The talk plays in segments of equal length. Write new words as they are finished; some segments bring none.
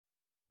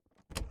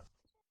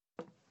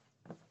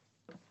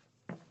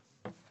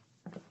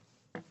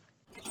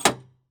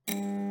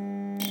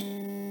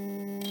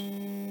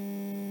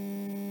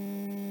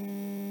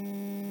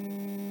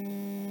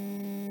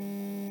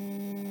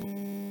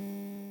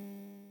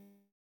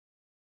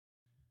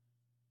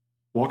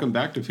Welcome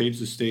back to Page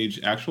the Stage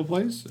Actual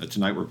Plays.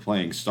 Tonight we're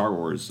playing Star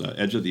Wars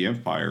Edge of the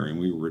Empire, and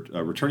we were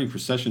returning for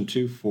Session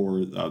 2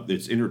 for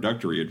its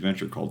introductory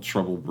adventure called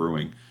Trouble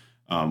Brewing.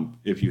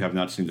 If you have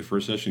not seen the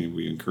first session,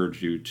 we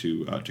encourage you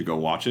to go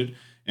watch it.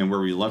 And where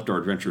we left our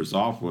adventurers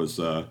off was,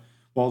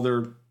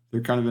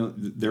 they're kind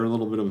of they're in a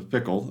little bit of a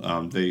pickle.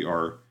 They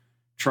are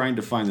trying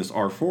to find this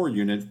R4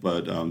 unit,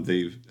 but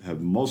they have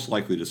most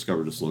likely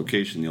discovered its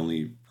location. The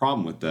only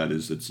problem with that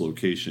is its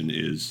location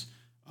is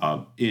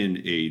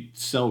in a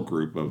cell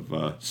group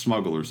of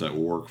smugglers that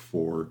work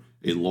for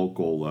a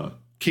local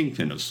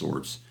kingpin of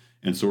sorts.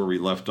 And so where we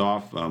left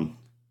off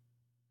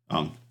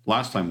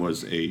last time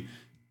was a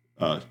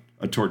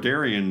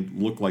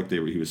Tordarian looked like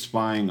he was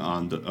spying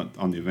on the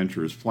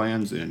adventurers'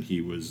 plans, and he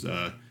was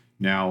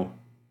now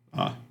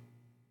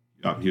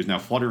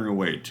fluttering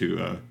away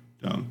to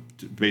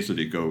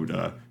basically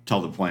go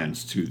tell the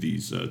plans to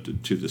these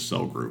to the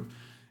cell group,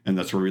 and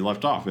that's where we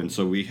left off. And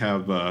so we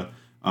have.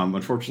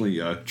 Unfortunately,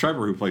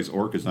 Trevor, who plays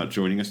Orc, is not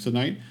joining us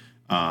tonight,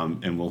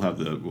 and we'll have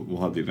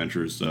the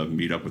adventurers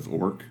meet up with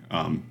Orc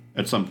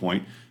at some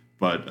point.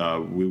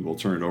 But we will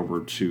turn it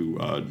over to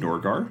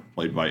Norgar,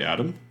 played by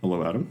Adam.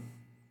 Hello, Adam.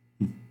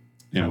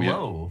 And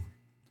Hello.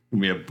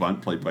 We have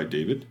Bunt, played by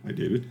David. Hi,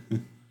 David.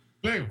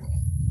 Hello.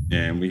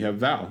 And we have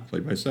Val,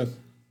 played by Seth.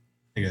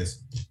 Hey, guys.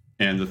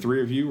 And the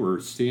three of you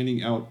are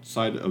standing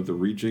outside of the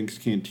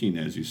Rejinx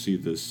Cantina as you see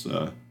this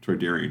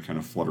Tordarian kind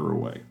of flutter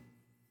away.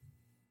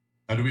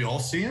 Do we all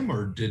see him,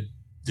 or did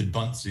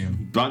Bunt see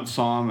him? Bunt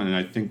saw him, and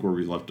I think where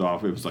we left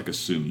off, it was like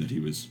assumed that he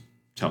was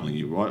telling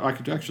you. Well, I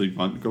could actually,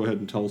 Bunt, go ahead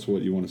and tell us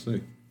what you want to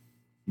say.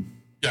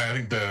 Yeah, I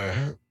think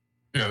the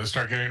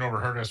Targaryen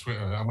overheard us.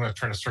 I'm going to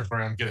try to circle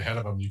around and get ahead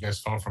of him. You guys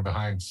follow from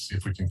behind, see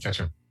if we can catch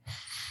him.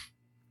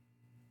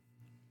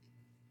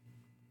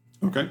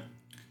 Okay.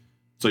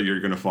 So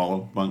you're going to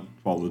follow the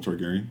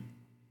Targaryen?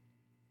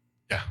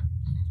 Yeah.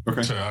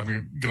 Okay. So I'm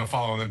going to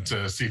follow him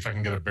to see if I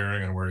can get a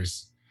bearing on where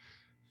he's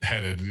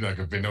headed. Like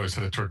if they know he's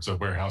headed towards the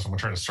warehouse, I'm gonna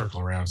try to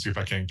circle around, see if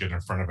I can't get in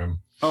front of him.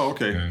 Oh,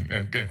 okay.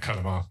 And cut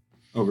him off.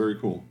 Oh, very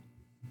cool.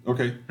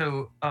 Okay.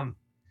 So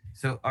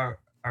are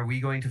we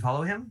going to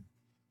follow him?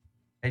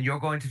 And you're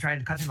going to try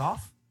and cut him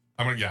off?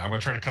 I'm gonna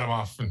try to cut him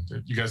off, and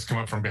you guys come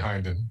up from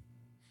behind and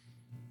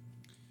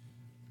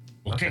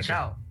we'll okay, catch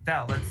him.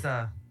 Val, let's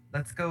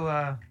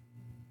go.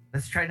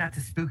 Let's try not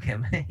to spook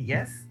him.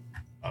 Yes.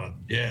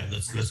 Yeah,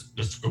 let's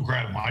go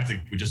grab him. I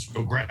think we just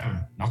go grab him,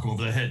 knock him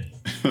over the head.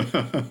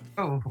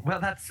 Oh, well,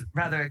 that's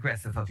rather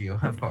aggressive of you,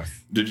 of course.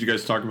 Did you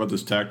guys talk about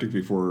this tactic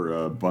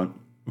before Bunt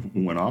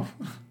went off?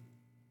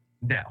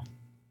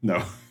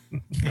 No.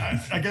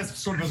 I guess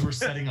sort of as we're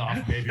setting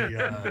off, maybe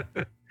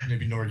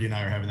Norgie and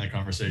I are having that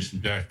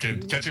conversation. Yeah,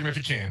 catch him if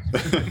you can.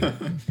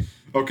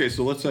 Okay,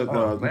 so let's have.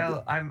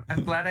 Well, I'm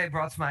glad I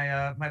brought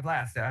my my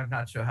blaster. I'm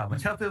not sure how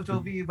much help it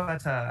will be,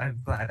 but I'm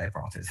glad I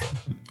brought it.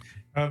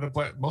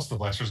 Most of the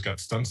blasters got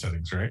stun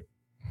settings, right?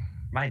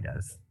 Mine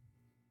does.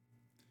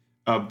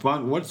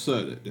 Bunt, what's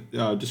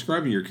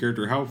describing your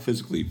character? How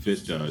physically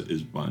fit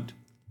is Bunt?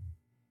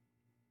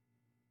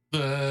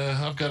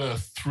 I've got a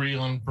 3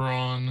 on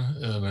brawn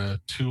and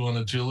a 2 on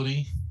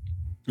agility.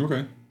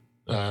 Okay.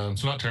 So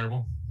not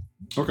terrible.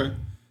 Okay.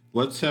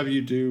 Let's have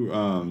you do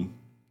an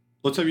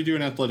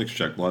athletics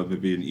check. We'll have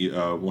it be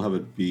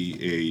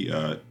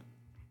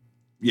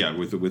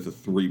with a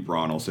 3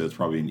 brawn. I'll say it's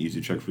probably an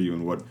easy check for you.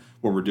 And what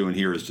we're doing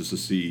here is just to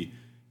see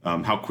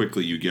how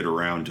quickly you get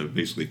around to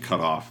basically cut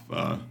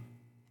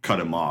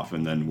him off,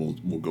 and then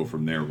we'll go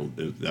from there.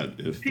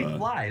 He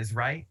flies,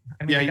 right?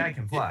 I mean, the guy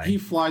can fly. He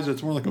flies.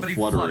 It's more like a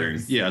fluttering.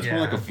 Yeah, it's more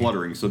like a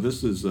fluttering. So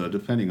this is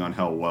depending on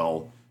how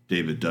well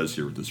David does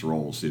here with this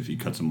roll. See if he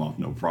cuts him off,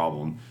 no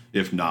problem.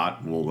 If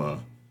not,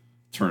 we'll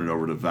turn it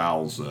over to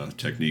Val's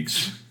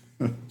techniques.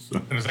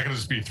 So. And is that going to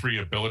just be 3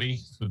 ability?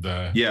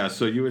 Yeah,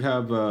 so you would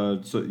have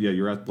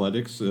your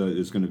athletics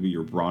is going to be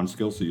your brawn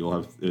skill. So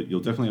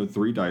you'll definitely have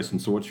 3 dice.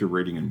 And so what's your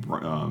rating in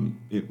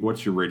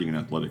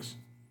athletics?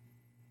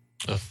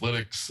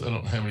 Athletics, I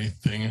don't have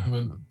anything. I have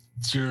a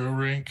 0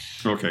 rank.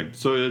 Okay,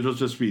 so it'll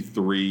just be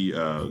 3.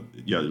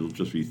 It'll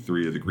just be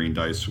 3 of the green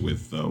dice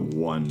with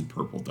 1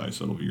 purple dice.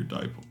 That'll be your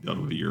die.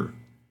 That'll be your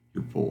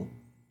pool.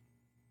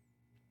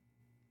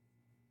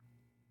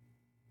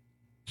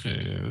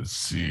 Okay, let's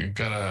see.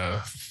 Got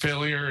a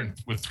failure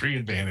with 3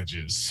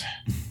 advantages.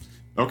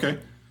 Okay,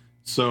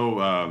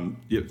 so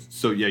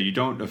you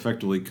don't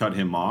effectively cut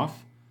him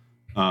off,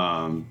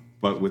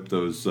 but with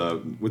those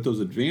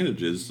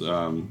advantages,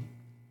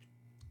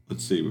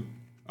 let's see.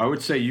 I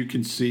would say you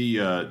can see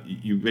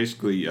you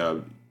basically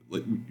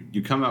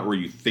you come out where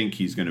you think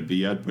he's going to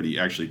be at, but he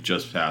actually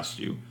just passed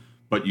you.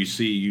 But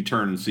you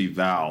turn and see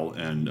Val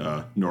and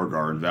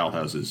Norgar, and Val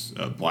has his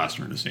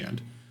blaster in his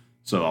hand.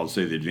 So I'll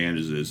say the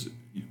advantage is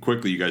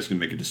quickly you guys can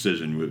make a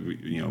decision.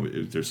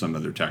 If there's some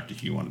other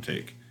tactic you want to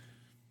take.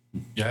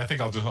 Yeah, I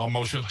think I'll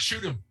motion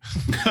shoot him.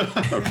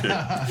 Okay,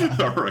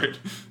 all right.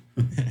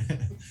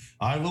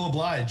 I will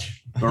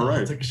oblige. All right.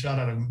 I'll take a shot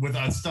at him with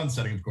a stun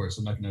setting, of course.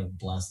 I'm not going to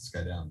blast this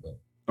guy down, but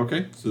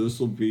okay. So this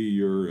will be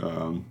your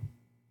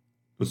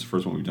What's the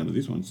first one we've done to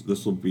these ones?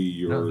 This will be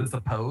your. No, is this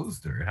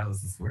opposed or how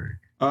does this work?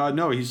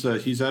 No, he's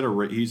at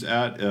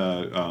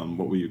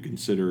what we would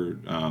consider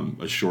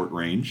a short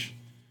range,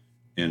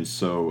 and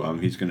so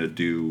he's going to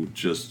do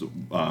just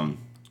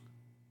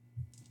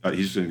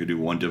he's going to do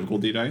 1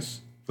 difficulty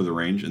dice for the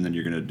range, and then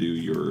you're going to do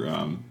your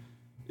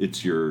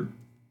it's your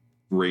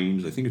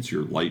range. I think it's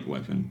your light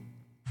weapon.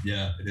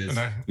 Yeah, it is.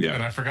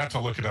 And I forgot to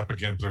look it up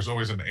again. But there's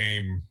always an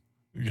aim.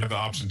 You have the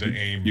option to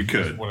aim. You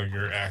could. With one of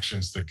your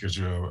actions that gives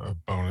you a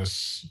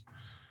bonus.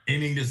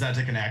 Aiming, does that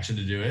take an action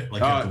to do it?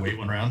 Like you have to wait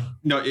 1 round?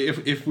 No,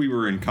 if we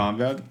were in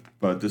combat,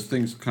 but this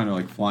thing's kind of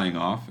like flying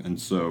off, and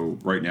so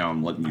right now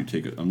I'm letting you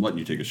take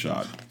a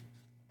shot.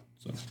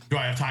 So Do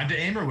I have time to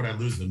aim, or would I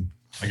lose them?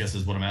 I guess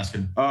is what I'm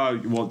asking.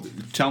 well,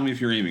 tell me if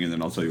you're aiming, and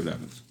then I'll tell you what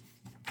happens.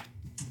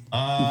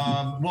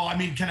 Well, I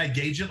mean, can I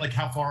gauge it? Like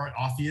how far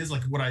off he is?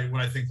 Like what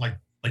I think like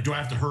do I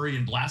have to hurry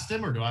and blast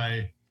him, or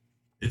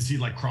is he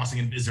like crossing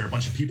in? Is there a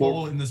bunch of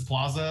people in this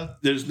plaza?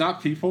 There's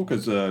not people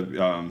because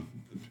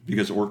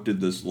Orc did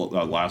this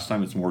last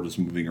time. It's more just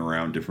moving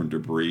around different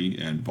debris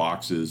and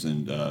boxes,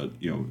 and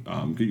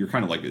you're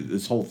kind of like,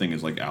 this whole thing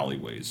is like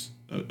alleyways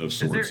of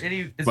sorts. Is there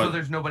any? So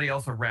there's nobody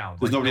else around.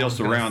 There's nobody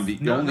else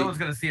around. No one's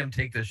going to see him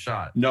take this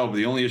shot. No, but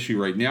the only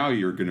issue right now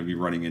you're going to be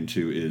running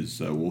into is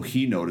will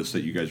he notice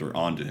that you guys are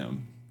onto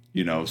him?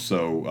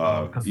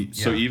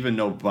 So even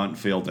though Bunt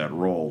failed that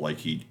roll, like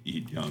he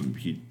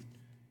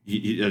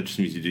that just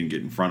means he didn't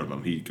get in front of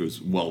him. He goes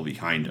well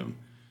behind him.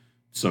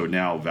 So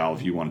now, Val,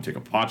 if you want to take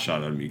a pot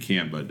shot at him, you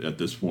can. But at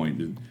this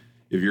point,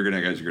 if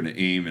guys are going to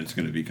aim and it's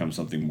going to become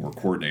something more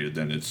coordinated,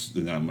 then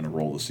I'm going to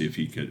roll to see if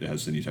he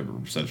has any type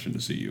of perception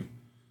to see you.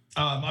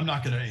 I'm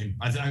not going to aim.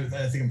 I think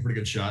I'm a pretty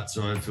good shot,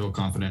 so I feel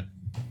confident.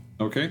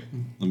 Okay,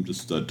 I'm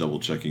just double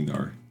checking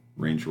our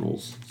range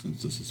rolls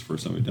since this is the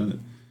first time we've done it.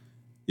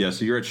 Yeah,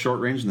 so you're at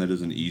short range, and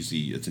it's an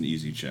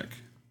easy check.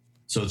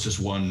 So it's just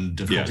 1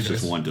 difficulty dice? Yeah,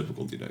 it's just 1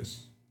 difficulty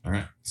dice. All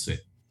right, let's see.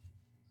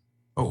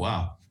 Oh,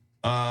 wow.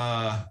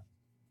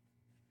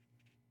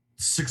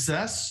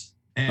 Success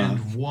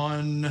and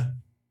 1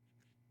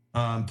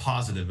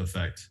 positive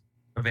effect.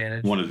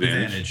 Advantage. 1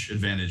 advantage.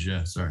 Advantage,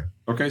 yeah, sorry.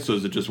 Okay, so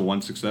is it just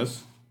 1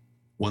 success?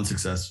 1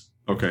 success.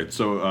 Okay,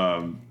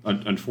 so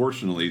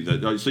unfortunately,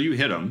 so you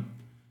hit him,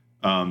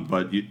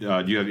 but do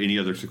you have any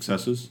other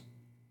successes?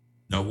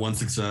 No, 1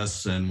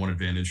 success and 1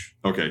 advantage.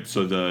 Okay,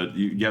 so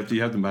you have to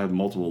have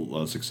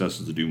multiple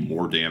successes to do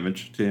more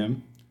damage to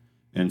him,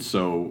 and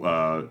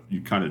so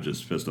you kind of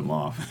just pissed him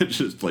off. It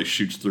just like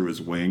shoots through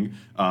his wing.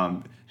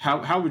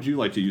 How would you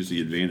like to use the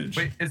advantage?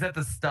 Wait, is that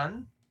the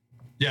stun?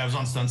 Yeah, I was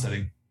on stun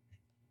setting.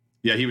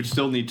 Yeah, he would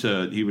still need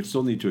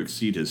to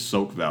exceed his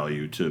soak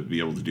value to be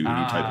able to do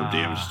any type of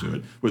damage to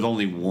it. With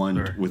only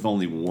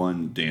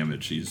one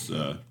damage,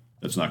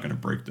 that's not going to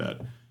break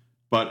that.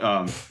 But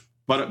I'll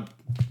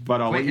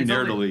let you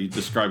narratively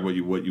describe what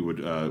you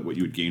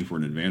would gain for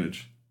an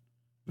advantage,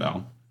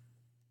 Val.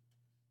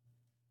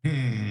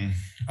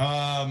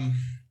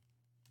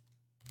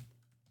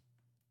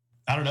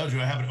 I don't know. Do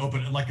I have it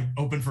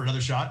open for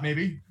another shot,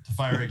 maybe to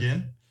fire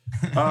again?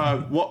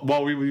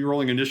 Well, we would be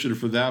rolling initiative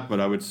for that, but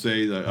I would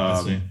say that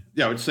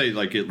I would say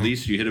like at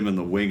least you hit him in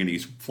the wing and he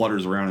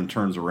flutters around and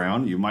turns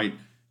around. You might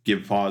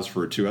give pause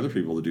for 2 other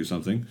people to do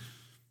something.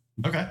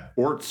 Okay.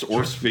 Or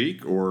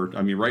speak, or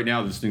I mean, right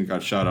now this thing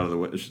got shot out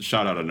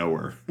of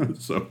nowhere.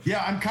 So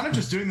yeah, I'm kind of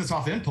just doing this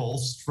off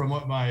impulse from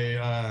what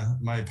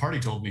my party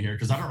told me here,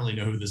 because I don't really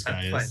know who this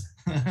guy is.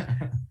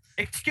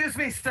 Excuse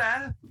me,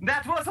 sir.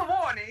 That was a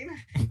warning.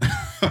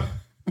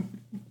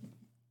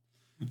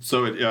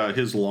 So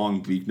his long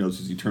beak nose,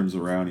 as he turns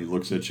around, he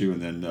looks at you,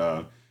 and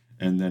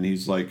then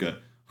he's like,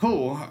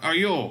 "Who are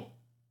you?"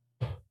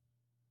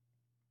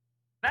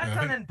 That's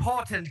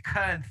unimportant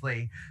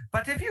currently,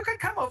 but if you could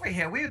come over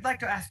here, we would like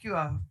to ask you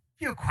a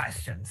few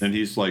questions. And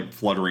he's like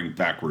fluttering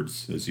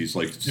backwards as he's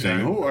like saying,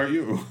 "Who are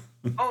you?"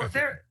 Oh,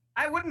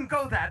 I wouldn't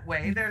go that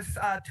way. There's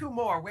 2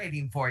 more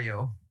waiting for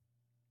you.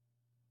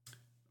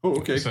 Oh,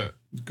 okay.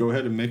 Go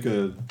ahead and make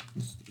a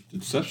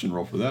deception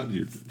roll for that.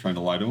 You're trying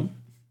to lie to him?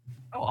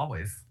 Oh,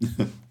 always.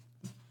 No,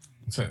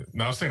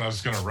 I was thinking I was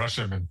just going to rush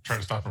him and try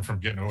to stop him from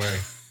getting away.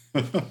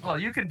 Well,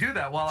 you can do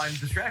that while I'm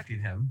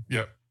distracting him.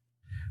 Yep.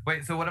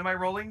 Wait, so what am I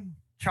rolling?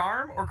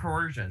 Charm or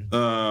coercion?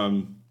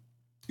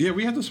 Yeah,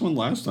 we had this one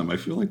last time. I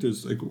feel like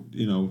there's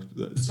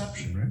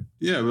Deception, right?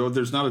 Yeah, well,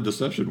 there's not a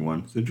deception one.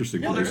 It's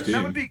interesting. Well,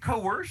 that would be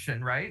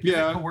coercion, right?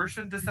 Yeah.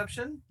 Coercion,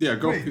 deception? Yeah,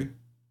 go. Wait.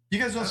 You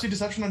guys don't see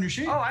deception on your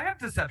sheet? Oh, I have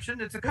deception.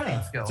 It's a cunning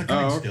skill. It's a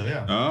cunning skill,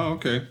 yeah. Oh,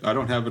 okay. I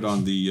don't have it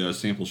on the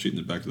sample sheet in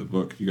the back of the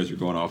book. You guys are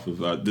going off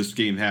of this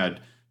game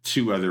had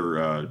 2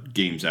 other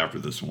games after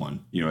this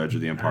one. Edge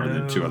of the Empire, and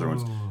then 2 other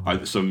ones.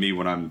 So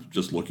when I'm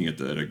just looking at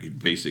a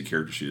basic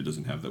character sheet, it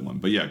doesn't have that one.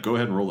 But yeah, go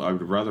ahead and roll. I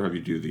would rather have you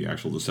do the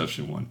actual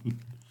deception one.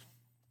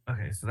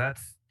 Okay, so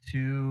that's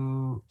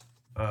 2.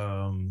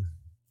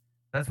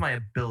 That's my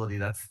ability.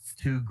 That's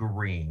 2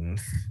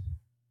 greens.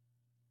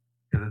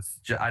 Because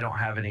I don't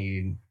have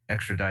any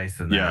extra dice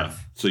in that. Yeah,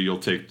 so you'll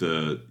take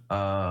the.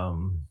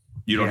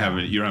 You don't have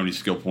any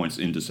skill points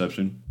in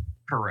deception.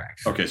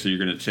 Correct. Okay, so you're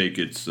going to take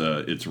its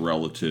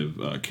relative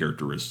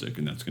characteristic,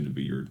 and that's going to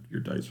be your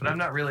dice. But I'm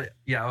not really.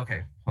 Yeah.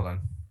 Okay. Hold on.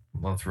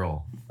 Let's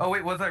roll. Oh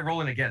wait, what was I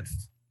rolling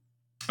against?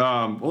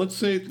 Well, let's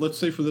say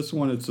for this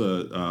one, it's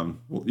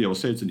we'll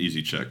say it's an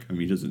easy check. I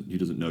mean, he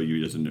doesn't know you.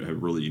 He doesn't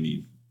have really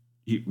any.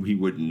 He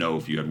wouldn't know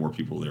if you had more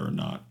people there or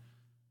not.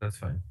 That's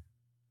fine.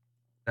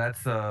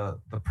 That's the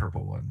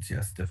purple ones.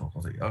 Yes,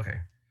 difficulty.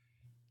 Okay.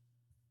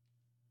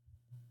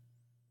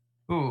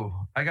 Ooh,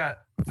 I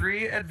got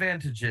 3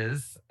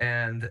 advantages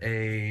and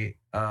a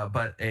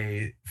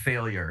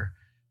failure.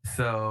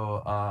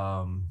 So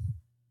I'm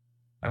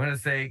gonna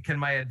say, can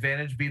my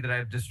advantage be that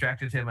I've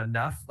distracted him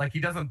enough? Like, he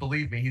doesn't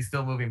believe me. He's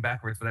still moving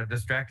backwards, but I've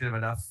distracted him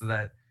enough so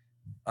that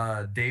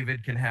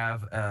David can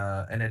have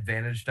an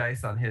advantage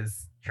dice on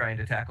his trying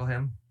to tackle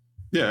him.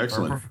 Yeah,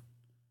 excellent.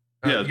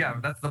 Yeah,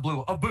 that's the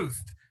blue. A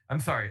boost. I'm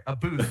sorry, a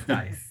boost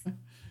dice.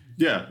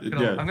 Yeah, I'm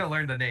gonna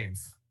learn the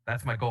names.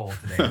 That's my goal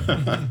today.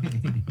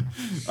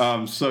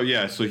 So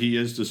he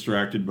is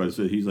distracted, but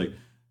he's like,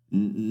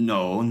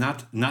 no,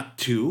 not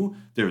 2.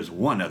 There's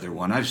one other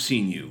one. I've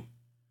seen you.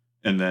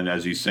 And then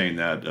as he's saying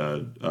that,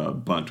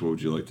 Bunt, what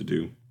would you like to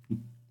do?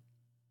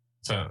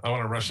 So I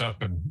want to rush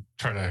up and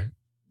try to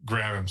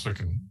grab him so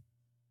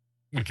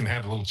we can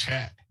have a little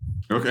chat.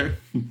 Okay.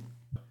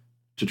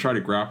 To try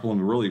to grapple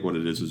him, really what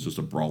it is just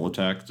a brawl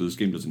attack. So this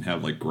game doesn't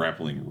have like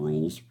grappling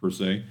rules per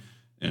se.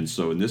 And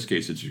so in this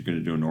case, it's you're going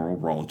to do a normal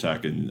brawl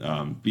attack.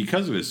 And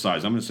because of his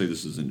size, I'm going to say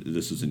this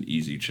is an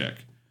easy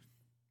check.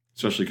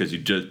 Especially because he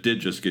did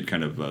just get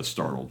kind of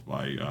startled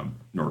by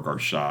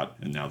Norgar's shot,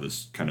 and now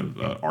this kind of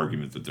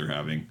argument that they're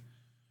having.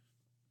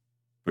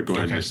 But go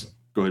ahead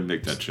and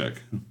make that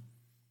check.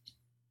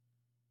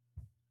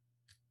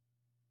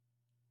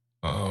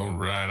 All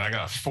right, I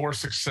got 4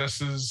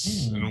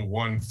 successes and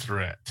 1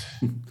 threat.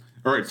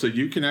 All right, so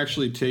you can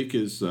actually take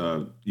his.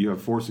 You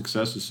have 4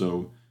 successes,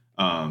 so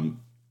I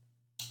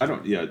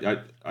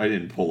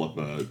didn't pull up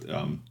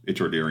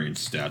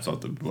Itordarian's stats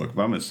out the book,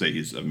 but I'm going to say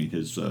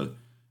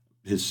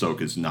his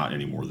soak is not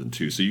any more than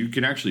 2. So you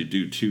can actually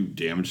do 2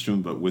 damage to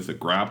him, but with a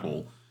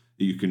grapple,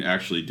 you can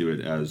actually do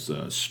it as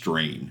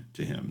strain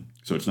to him.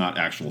 So it's not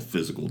actual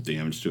physical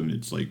damage to him.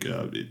 It's like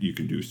you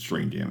can do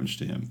strain damage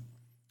to him.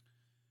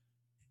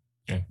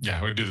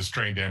 Yeah, we do the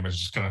strain damage,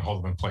 just kind of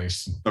hold him in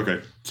place.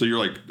 Okay, so you're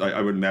like,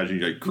 I would imagine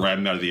you like grab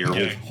him out of the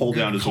air, hold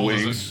down his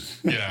wings.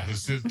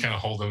 Just kind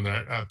of hold him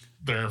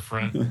there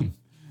front.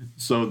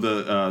 So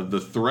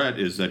the threat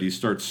is that he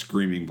starts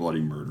screaming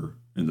bloody murder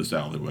in this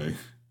alleyway.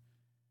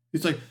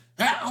 He's like,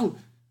 help!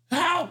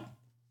 Help!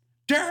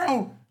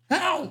 Daryl!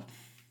 Help!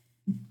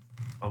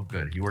 Oh,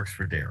 good. He works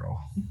for Daryl.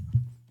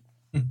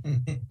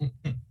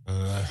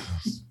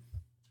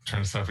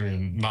 Trying to see if we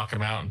can knock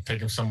him out and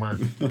take him somewhere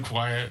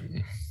quiet.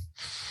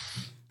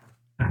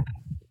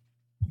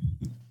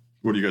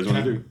 What do you guys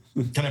want to do?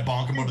 Can I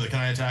bonk him over can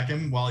I attack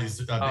him while he's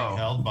being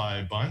held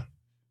by Bunt?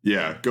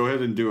 Yeah, go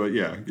ahead and do it.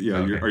 Yeah.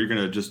 Okay. Are you going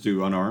to just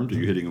do unarmed, or are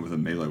you hitting him with a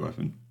melee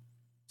weapon?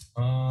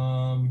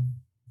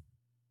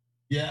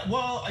 Yeah,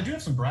 well, I do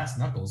have some brass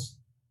knuckles.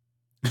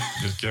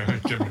 Just give him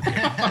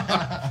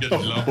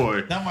oh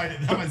boy, that might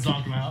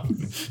zonk him out.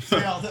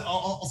 Yeah,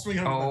 I'll swing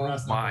him with my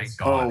brass knuckles.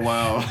 God. Oh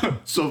wow.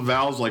 So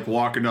Val's like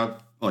walking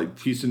up, like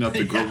piecing up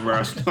the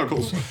brass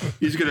knuckles.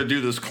 He's gonna do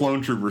this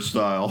clone trooper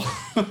style.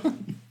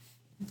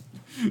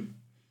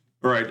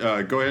 All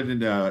right, go ahead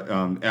and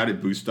add a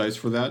boost dice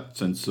for that,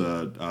 since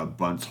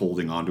Bunt's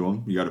holding onto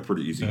him. You got a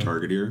pretty easy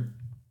target here.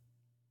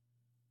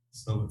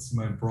 So it's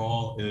my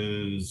brawl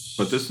is.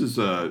 But this is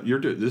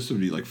this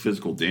would be like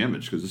physical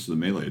damage because this is a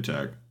melee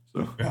attack.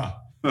 So yeah.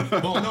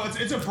 Well, no,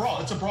 it's a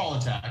brawl. It's a brawl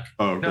attack.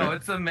 Oh, okay. No,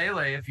 it's a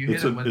melee if you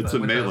hit him with it's a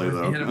melee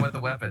though. You hit him with a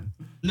weapon.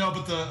 No,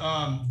 but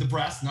the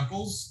brass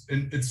knuckles,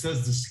 and it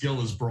says the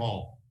skill is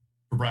brawl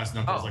for brass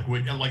knuckles.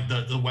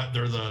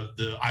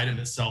 The item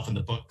itself in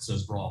the book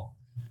says brawl.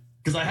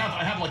 Because I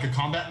have like a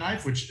combat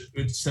knife, which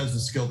it says the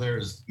skill there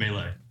is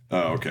melee.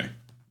 Oh, okay.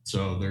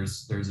 So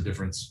there's a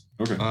difference.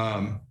 Okay.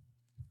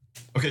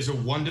 Okay, so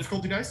 1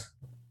 difficulty dice?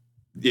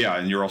 Yeah,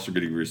 and you're also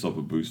getting yourself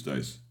a boost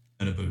dice.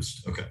 And a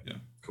boost. Okay. Yeah.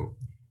 Cool. All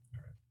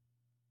right.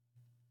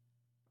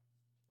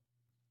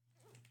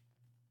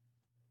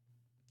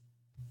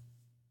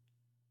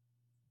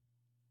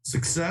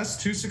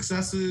 Success, 2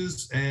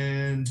 successes,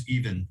 and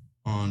even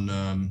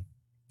on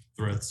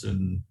threats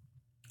and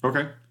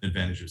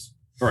advantages.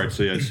 All right,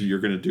 so you're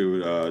going to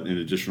do an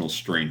additional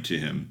strain to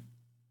him.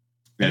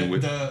 And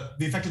with the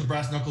effect of the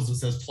brass knuckles, it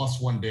says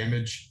 +1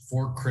 damage,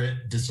 4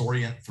 crit,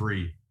 disorient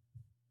 3.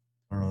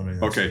 I don't know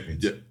what okay.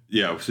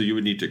 Yeah. So you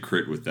would need to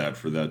crit with that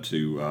for that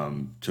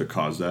to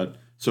cause that.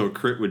 So a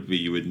crit would be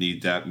you would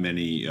need that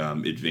many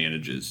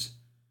advantages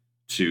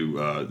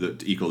to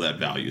equal that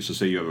value. So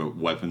say you have a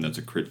weapon that's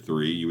a crit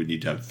 3, you would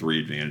need to have 3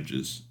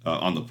 advantages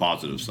on the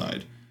positive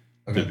side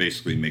to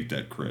basically make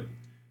that crit.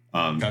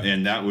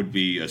 And that would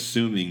be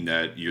assuming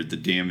that the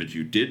damage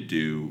you did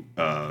do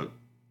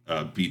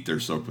beat their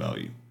soak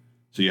value.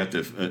 So you have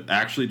to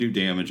actually do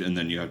damage, and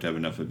then you have to have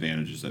enough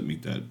advantages that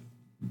meet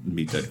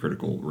that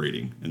critical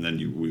rating, and then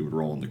we would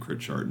roll on the crit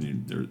chart,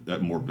 and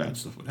that more bad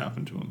stuff would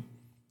happen to him.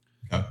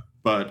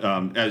 But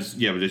as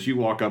you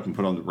walk up and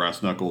put on the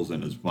brass knuckles,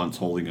 and as Bunt's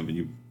holding him, and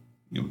you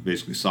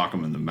basically sock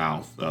him in the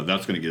mouth,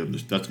 that's going to get him.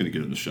 That's going to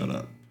get him to shut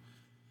up.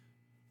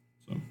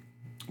 So,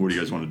 what do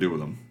you guys want to do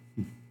with him?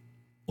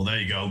 Well, there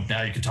you go.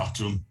 Now you can talk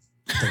to him.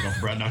 Take off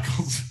the brass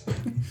knuckles.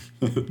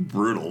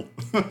 Brutal.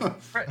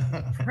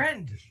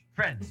 Friend.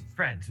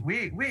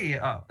 We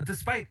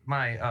despite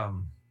my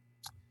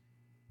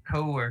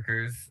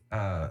co-workers'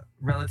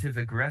 relative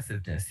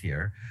aggressiveness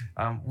here,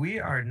 we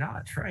are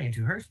not trying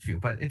to hurt you,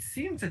 but it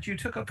seems that you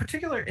took a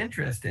particular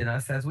interest in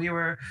us as we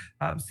were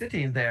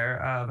sitting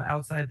there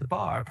outside the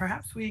bar.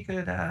 Perhaps we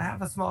could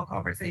have a small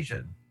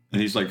conversation.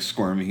 And he's like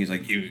squirming. He's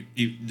like, you,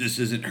 this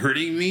isn't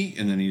hurting me.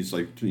 And then he's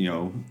like,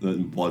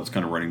 the blood's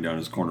kind of running down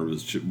his corner of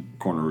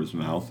his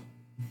mouth.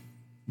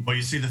 Well,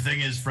 you see, the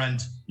thing is,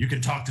 friend, you can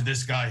talk to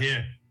this guy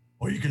here,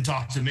 or you can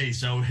talk to me.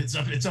 So it's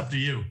up to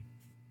you.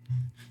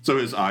 So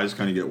his eyes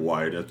kind of get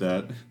wide at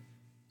that.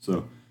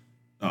 So,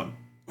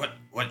 what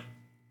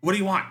do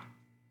you want?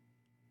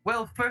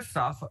 Well, first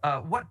off,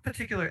 what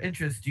particular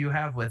interest do you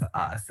have with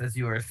us as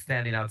you are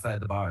standing outside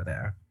the bar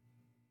there?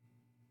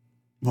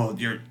 Well,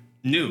 you're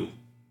new.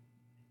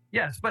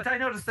 Yes, but I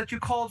noticed that you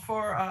called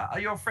for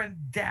your friend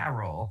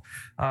Daryl.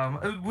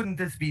 Wouldn't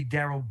this be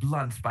Daryl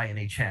Blunt by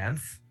any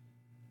chance?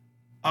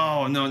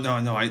 Oh, no.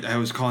 I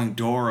was calling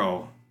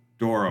Doro.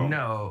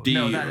 No,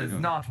 that is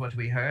not what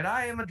we heard.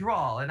 I am a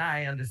drawl, and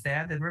I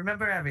understand and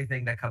remember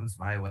everything that comes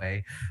my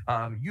way.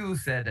 You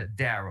said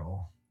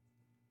Daryl.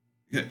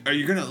 Are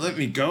you going to let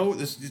me go?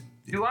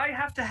 Do I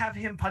have to have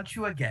him punch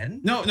you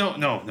again? No.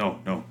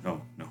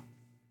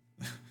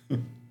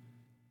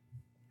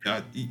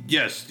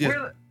 Yes.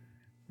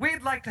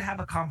 We'd like to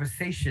have a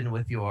conversation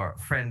with your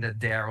friend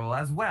Daryl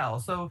as well.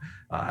 So,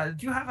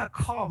 do you have a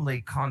Calmly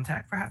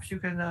contact? Perhaps you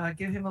can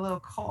give him a little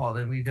call,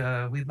 and we'd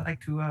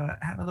like to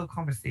have a little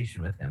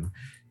conversation with him.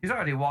 He's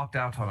already walked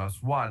out on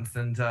us once,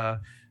 and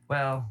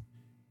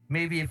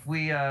maybe if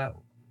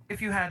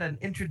you had an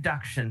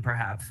introduction,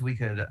 perhaps we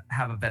could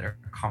have a better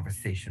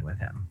conversation with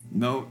him.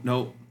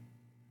 No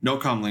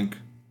comlink.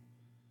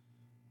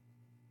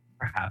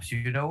 Perhaps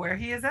you know where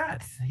he is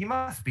at. He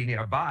must be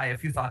nearby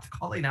if you thought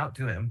calling out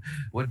to him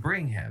would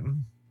bring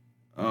him.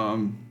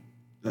 Well,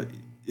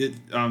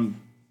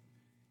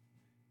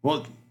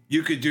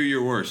 you could do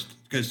your worst,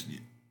 because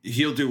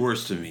he'll do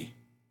worse to me.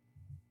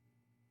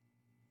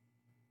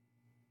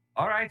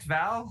 All right,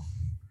 Val.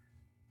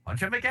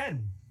 Punch him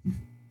again.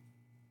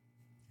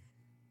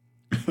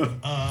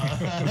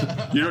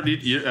 You don't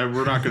need.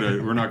 We're not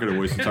gonna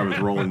waste the time with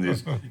rolling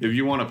these. If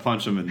you want to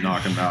punch him and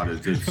knock him out,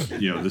 it's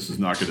this is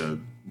not gonna.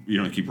 You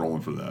don't keep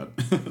rolling for that.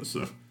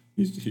 So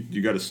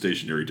you got a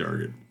stationary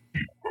target.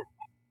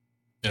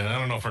 Yeah, I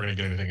don't know if we're gonna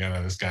get anything out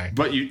of this guy.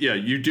 But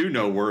you do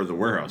know where the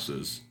warehouse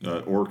is.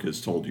 Orc has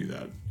told you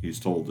that.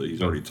 He's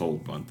already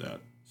told Bunt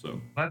that.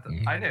 So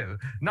I knew.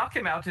 Knock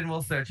him out, and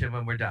we'll search him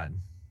when we're done.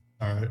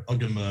 All right, I'll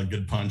give him a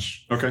good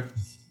punch. Okay.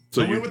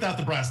 So we're without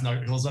the brass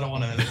knuckles. I don't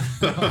want to.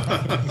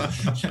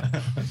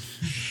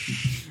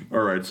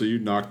 All right, so you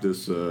knocked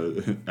this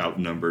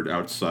outnumbered,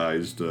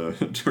 outsized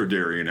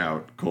Tordarian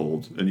out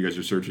cold, and you guys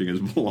are searching his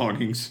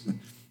belongings.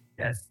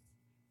 Yes.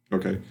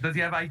 Okay. Does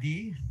he have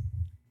ID?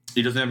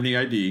 He doesn't have any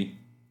ID.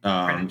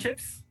 Credit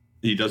chips?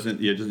 He doesn't.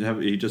 He doesn't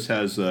have. He just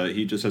has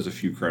a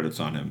few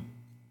credits on him.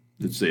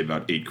 Let's say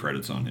about 8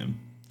 credits on him.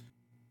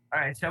 All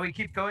right. Shall we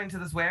keep going to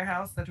this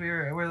warehouse that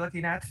we're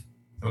looking at?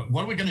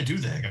 What are we gonna do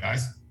there,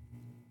 guys?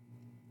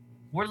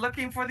 We're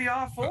looking for the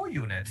R4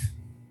 unit.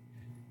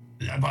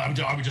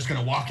 Are we just going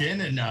to walk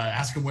in and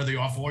ask him where the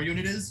R4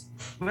 unit is?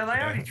 Well,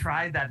 I already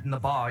tried that in the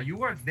bar. You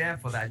weren't there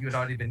for that. You had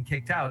already been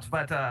kicked out.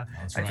 But I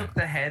took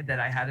the head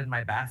that I had in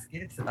my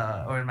basket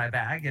or in my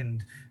bag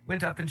and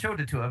went up and showed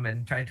it to him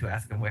and tried to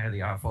ask him where the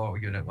R4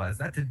 unit was.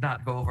 That did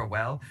not go over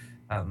well.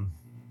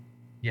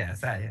 Yes.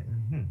 Yeah,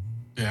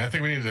 I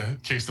think we need to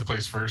case the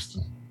place first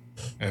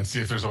and see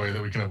if there's a way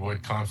that we can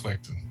avoid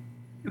conflict.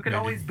 You can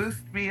always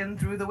boost me in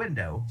through the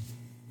window.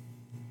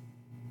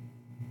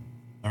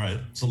 All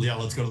right, so yeah,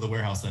 let's go to the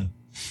warehouse then.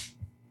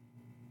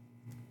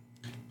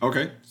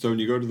 Okay, so when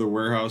you go to the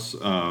warehouse,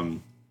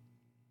 so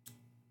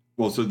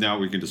now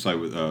we can decide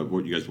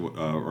what you guys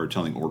are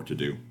telling Orc to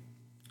do.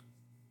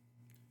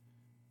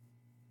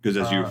 Because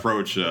as you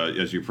approach,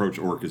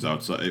 Orc is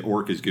outside.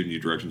 Orc is giving you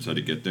directions how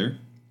to get there.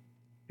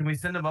 Can we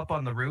send him up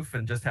on the roof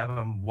and just have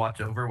him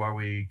watch over while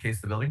we case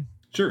the building?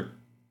 Sure.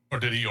 Or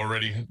did he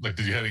already, did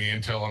he have any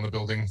intel on the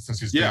building since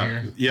he's been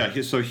here?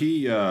 Yeah. So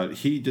he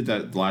did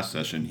that last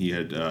session. He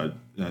had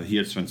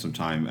spent some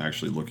time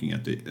actually looking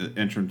at the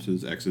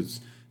entrances, exits.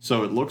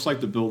 So it looks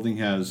like the building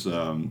has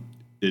 3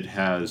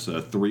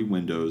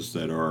 windows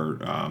that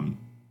are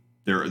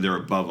they're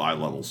above eye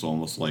level. So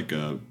almost like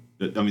the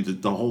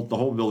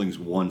whole building's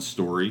 1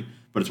 story,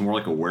 but it's more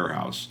like a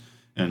warehouse.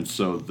 And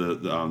so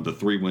the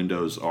 3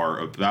 windows are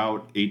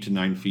about 8 to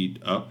 9 feet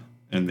up,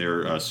 and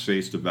they're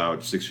spaced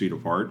about 6 feet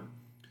apart.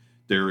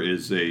 There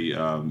is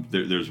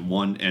there's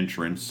one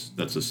entrance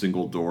that's a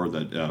single door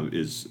that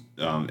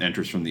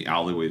enters from the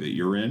alleyway that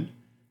you're in,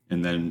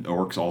 And then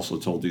orcs also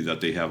told you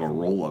that they have a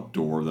roll-up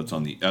door that's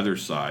on the other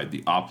side,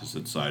 the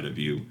opposite side of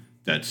you.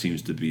 That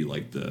seems to be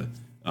like the,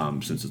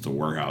 since it's a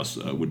warehouse,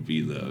 would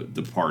be the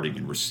departing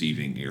and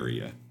receiving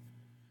area.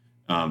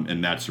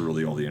 And that's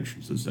really all the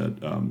entrances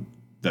that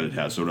it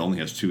has. So it only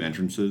has 2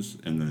 entrances,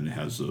 and then it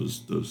has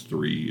those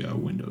 3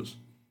 windows.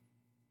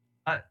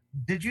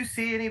 Did you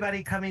see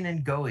anybody coming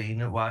and going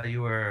while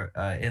you were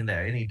in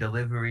there? Any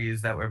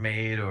deliveries that were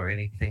made or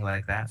anything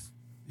like that?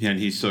 Yeah, and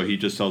he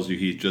just tells you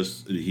he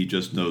just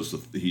knows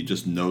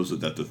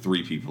that the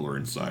 3 people are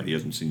inside. He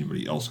hasn't seen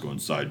anybody else go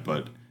inside,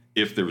 but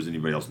if there was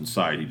anybody else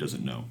inside, he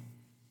doesn't know.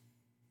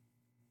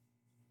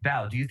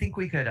 Val, do you think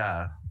we could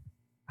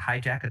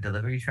hijack a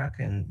delivery truck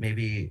and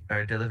maybe or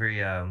a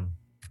delivery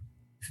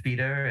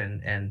speeder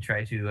and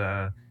try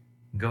to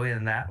go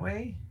in that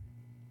way?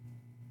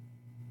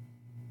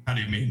 How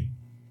do you mean?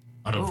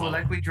 I don't follow.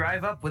 Like we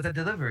drive up with a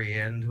delivery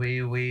and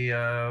we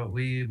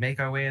make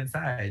our way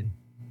inside.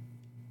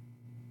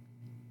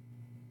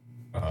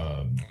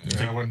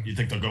 You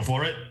think they'll go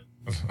for it?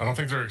 I don't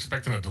think they're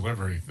expecting a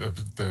delivery.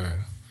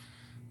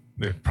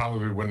 They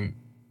probably wouldn't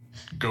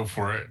go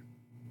for it.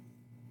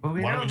 Well,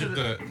 Why don't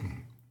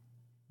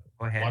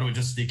we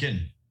just sneak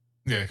in?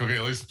 Yeah, okay,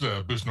 at least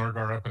boost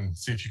Norgar up and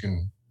see if you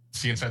can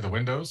see inside the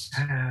windows.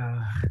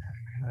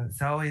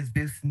 It's always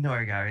boost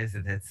Norgar,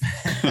 isn't it?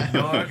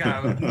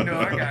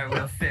 Norgar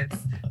will fit.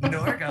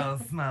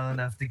 Norgar's small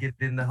enough to get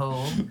in the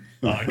hole.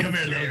 Come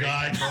here, little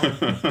guy.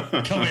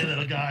 Come here,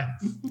 little guy.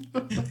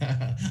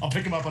 I'll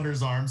pick him up under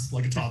his arms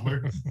like a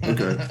toddler.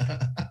 Okay.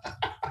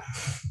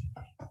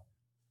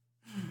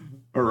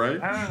 All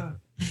right.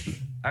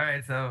 All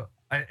right. So,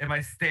 am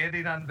I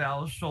standing on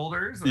Val's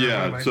shoulders?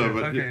 Yeah. So,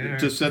 but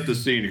to set the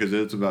scene, because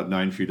it's about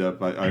 9 feet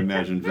up, I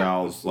imagine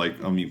Val's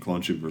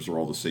clone troopers are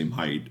all the same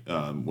height.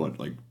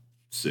 Like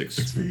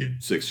 6 feet?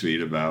 6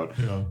 feet about.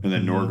 Yeah. And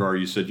then Norgar,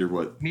 you said you're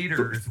what?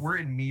 Meters. We're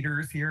in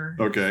meters here.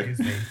 Okay.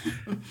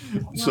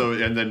 So,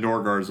 and then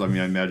Norgar's, I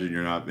imagine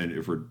you're not, and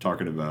if we're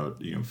talking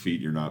about, feet,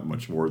 you're not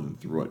much more than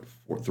 3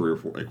 or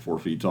 4, like 4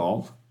 feet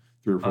tall.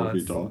 3 or 4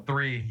 feet tall.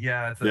 3,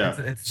 yeah.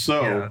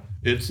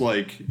 It's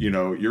like,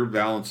 you're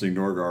balancing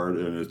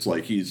Norgard, and it's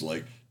like he's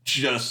like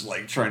just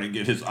like trying to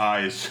get his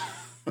eyes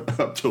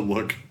up to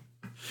look.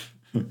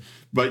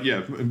 But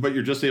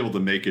you're just able to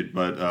make it.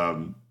 But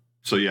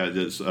so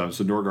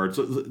Norgard,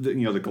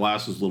 the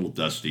glass is a little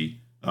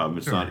dusty.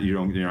 It's sure. Not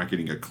you're not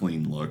getting a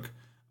clean look.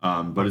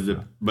 But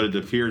it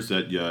appears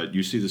that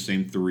you see the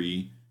same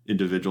 3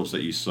 individuals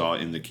that you saw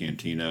in the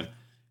cantina,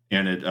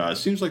 and it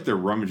seems like they're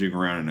rummaging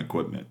around in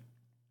equipment.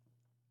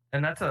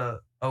 And that's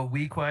a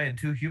Weequay and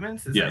 2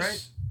 humans, is that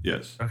right?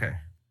 Yes. Okay.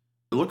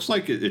 It looks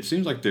like it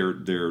seems like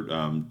they're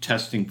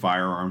testing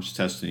firearms,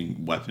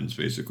 testing weapons,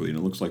 basically, and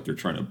it looks like they're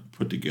trying to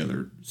put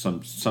together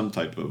some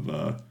type of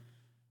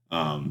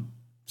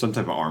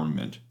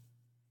armament.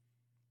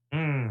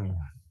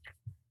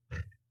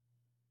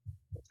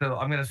 So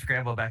I'm gonna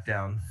scramble back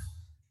down.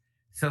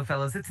 So,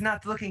 fellas, it's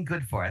not looking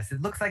good for us.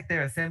 It looks like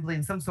they're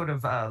assembling some sort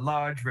of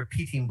large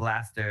repeating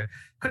blaster.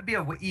 Could be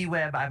a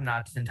E-Web, I'm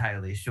not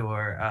entirely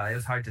sure. It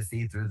was hard to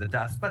see through the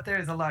dust, but there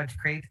is a large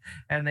crate,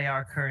 and they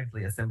are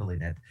currently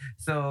assembling it.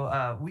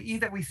 So we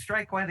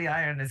strike while the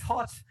iron is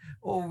hot,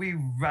 or we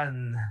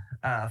run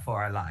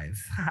for our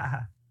lives.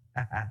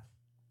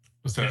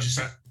 Was that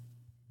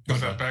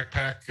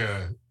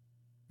backpack?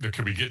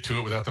 Could we get to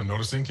it without them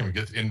noticing? Can we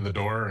get into the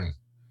door and...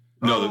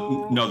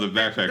 No, the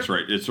backpack's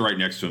right. It's right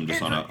next to him,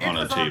 just on a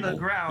table. On the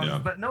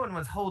ground, but no one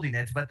was holding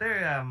it. But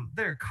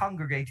they're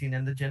congregating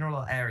in the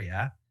general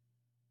area.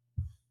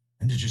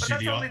 And did you see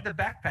that's only the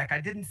backpack?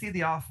 I didn't see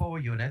the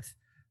R4 unit.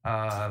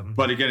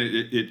 But again,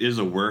 it is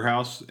a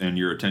warehouse, and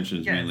your attention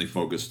is mainly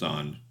focused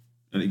on.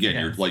 And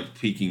again, you're like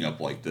peeking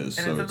up like this,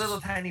 and it's a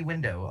little tiny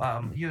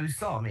window. You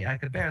saw me. I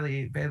could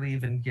barely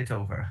even get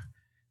over.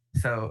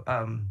 So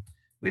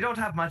we don't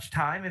have much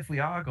time if we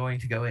are going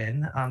to go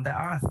in. There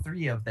are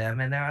 3 of them,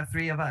 and there are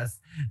 3 of us.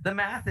 The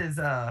math is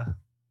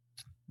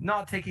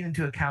not taking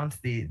into account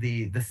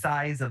the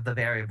size of the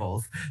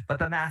variables, but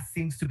the math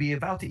seems to be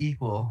about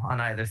equal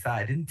on either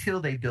side until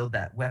they build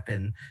that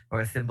weapon or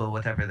assemble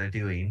whatever they're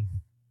doing.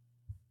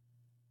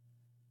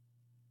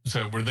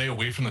 So were they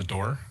away from the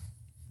door?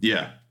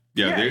 Yeah.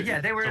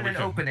 They were in an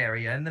open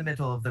area in the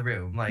middle of the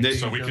room.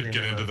 So we could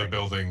get into the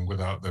building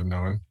without them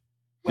knowing?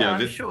 Well,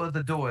 I'm sure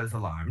the door is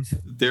alarmed.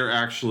 They're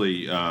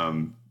actually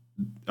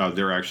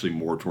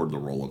more toward the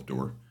roll-up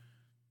door.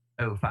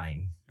 Oh,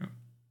 fine. Yeah.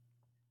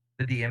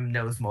 The DM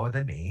knows more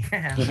than me.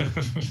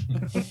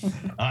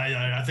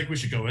 I think we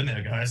should go in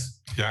there, guys.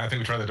 Yeah, I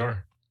think we try the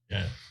door.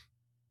 Yeah.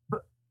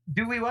 But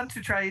do we want to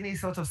try any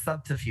sort of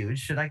subterfuge?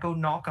 Should I go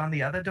knock on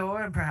the other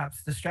door and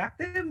perhaps distract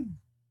them?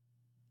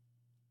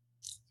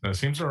 It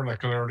seems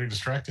like they're already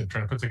distracted,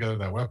 trying to put together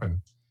that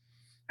weapon.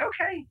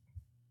 Okay.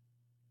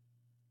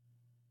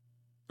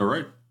 All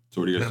right.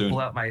 So what are you guys doing?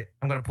 I'm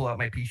going to pull out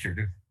my P-shirt.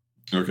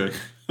 Okay.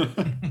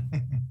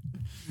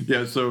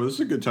 Yeah. So this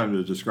is a good time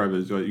to describe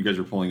it. You guys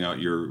are pulling out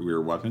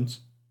your weapons.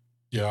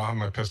 Yeah, I'll have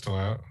my pistol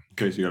out.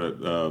 Okay. So you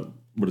got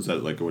What is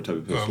that like? What type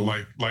of pistol?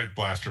 Light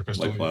blaster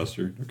pistol. Light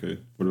blaster. Okay.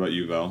 What about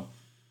you, Val?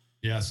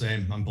 Yeah,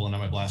 same. I'm pulling out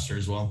my blaster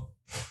as well.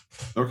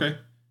 Okay.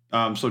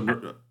 So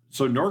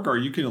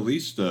Norgar, you can at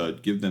least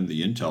give them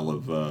the intel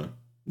of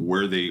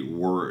where they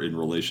were in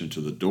relation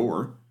to the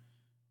door.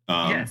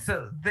 Yeah,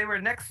 so they were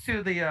next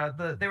to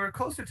they were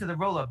closer to the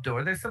roll-up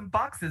door. There's some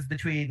boxes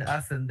between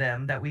us and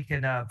them that we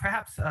can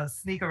perhaps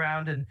sneak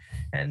around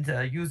and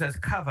use as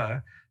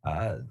cover.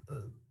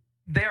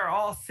 They are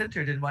all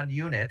centered in one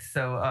unit,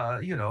 so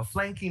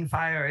flanking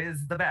fire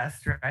is the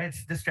best, right?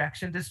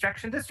 Distraction.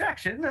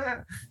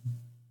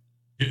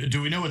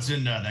 Do we know what's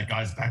in that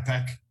guy's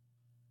backpack?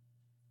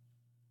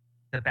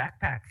 The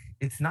backpack,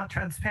 it's not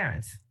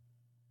transparent.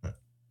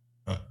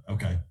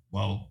 Okay.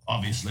 Well,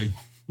 obviously.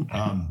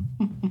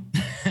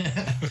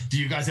 Do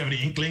you guys have any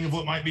inkling of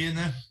what might be in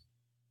there?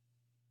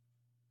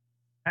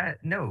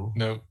 No.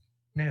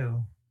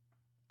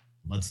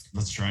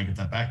 Let's try and get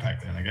that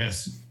backpack then, I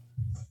guess.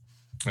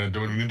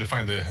 Do we need to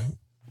find the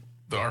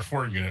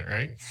R4 unit,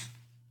 right?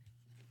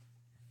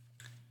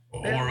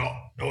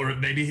 Or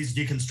maybe he's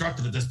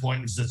deconstructed at this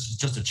point. It's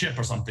just a chip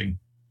or something.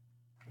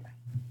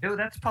 Oh,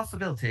 that's a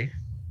possibility.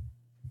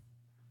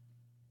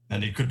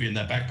 And it could be in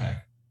that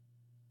backpack.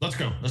 Let's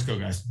go,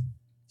 guys.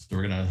 So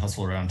we're gonna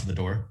hustle around to the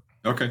door.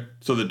 Okay,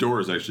 so the door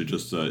is actually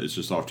just it's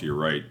just off to your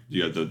right.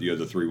 You have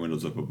the 3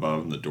 windows up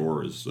above, and the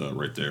door is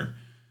right there.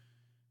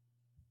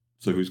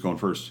 So who's going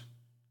first?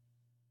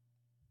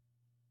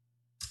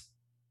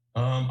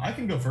 I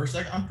can go first.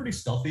 I'm pretty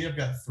stealthy. I've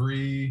got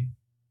 3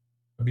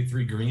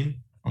 green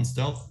on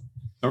stealth.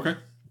 Okay.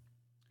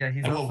 Yeah,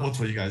 he's. What's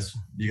what you guys?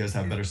 Do you guys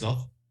have better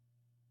stealth?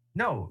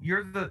 No,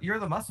 you're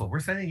the muscle. We're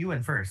sending you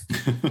in first.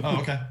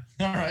 Oh, okay.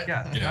 All right.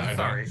 Yeah, I'm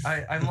sorry.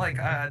 I'm like,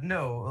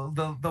 no,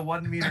 the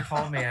 1 meter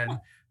tall man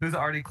who's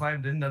already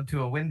climbed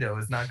into a window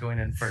is not going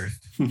in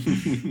first.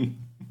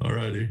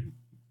 Alrighty.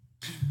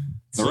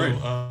 All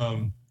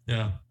right.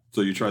 Yeah. So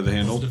you try the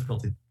handle?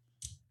 Difficulty.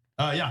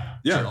 Yeah.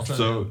 Yeah. Sure,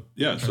 so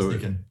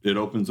it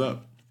opens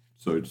up.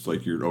 So it's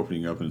like you're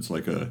opening up, and it's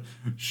like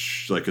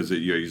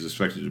he's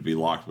expected to be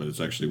locked, but it's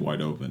actually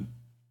wide open.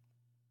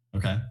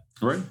 Okay.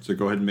 All right. So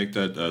go ahead and make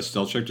that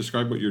stealth check.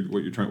 Describe what you're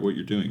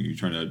doing. Are you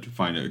trying to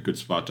find a good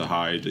spot to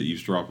hide, to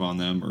eavesdrop on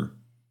them, or?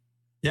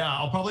 Yeah,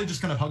 I'll probably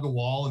just kind of hug a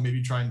wall and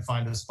maybe try and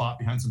find a spot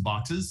behind some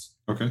boxes.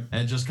 Okay.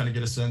 And just kind of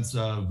get a sense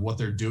of what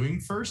they're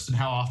doing first and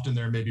how often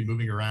they're maybe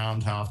moving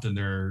around, how often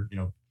they're,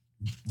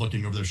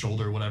 looking over their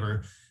shoulder or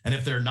whatever. And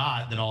if they're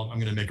not, then I'm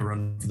going to make a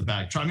run for the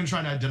bag. I'm going to try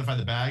and identify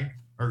the bag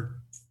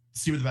or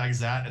see where the bag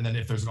is at. And then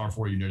if there's an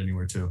R4 unit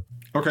anywhere too.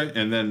 Okay.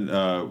 And then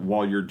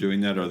while you're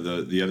doing that, are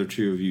the other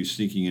 2 of you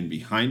sneaking in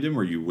behind him,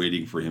 or are you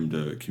waiting for him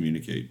to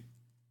communicate?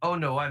 Oh,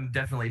 no, I'm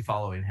definitely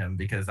following him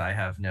because I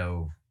have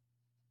no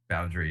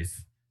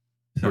boundaries.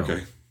 So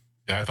okay.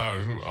 Yeah, I thought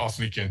I'll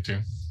sneak in too.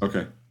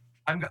 Okay.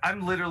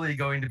 I'm literally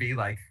going to be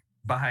like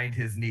behind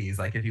his knees.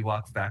 Like if he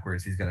walks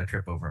backwards, he's going to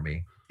trip over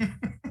me.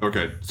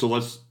 Okay. So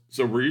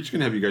we're each going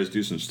to have you guys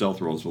do some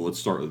stealth rolls, but let's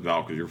start with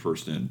Val because you're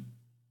first in.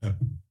 Yep.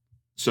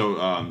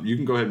 So you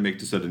can go ahead and make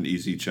this at an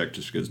easy check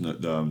just because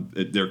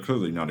they're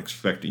clearly not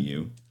expecting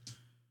you.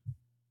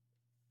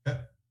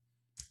 Yep.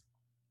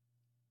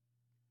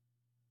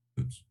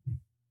 Oops.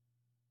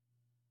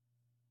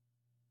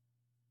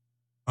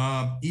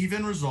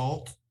 Even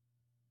result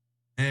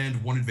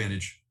and 1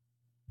 advantage.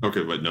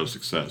 Okay, but no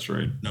success,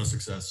 right? No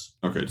success.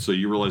 Okay, so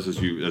you realize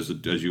as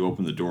you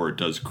open the door, it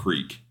does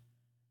creak,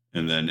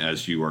 and then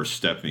as you are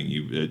stepping,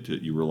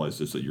 you realize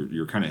this that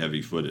you're kind of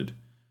heavy-footed.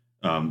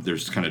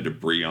 There's kind of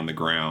debris on the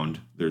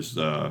ground. There's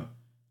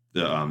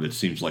it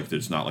seems like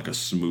it's not like a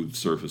smooth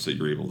surface that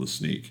you're able to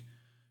sneak.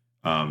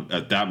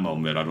 At that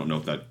moment, I don't know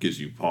if that gives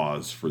you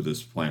pause for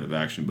this plan of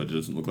action, but it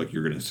doesn't look like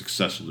you're going to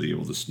successfully be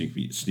able to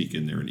sneak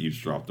in there and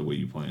eavesdrop the way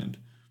you planned.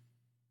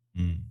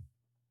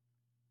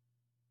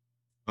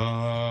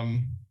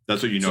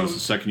 That's what you notice the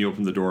second you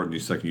open the door and the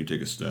second you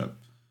take a step.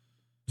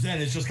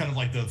 Then it's just kind of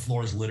like the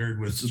floor is littered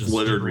with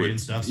debris and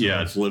stuff. So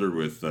yeah, it's littered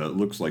with.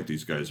 Looks like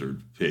these guys are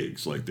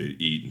pigs. Like they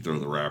eat and throw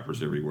the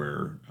wrappers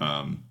everywhere.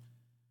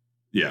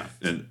 Yeah,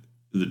 and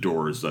the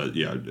door is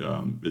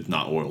it's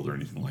not oiled or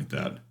anything like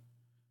that.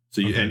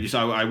 So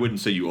I wouldn't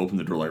say you open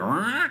the door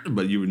like,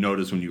 but you would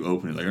notice when you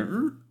open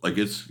it like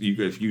it's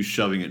if you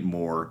shoving it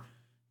more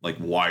like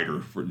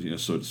wider for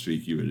so to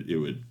speak, it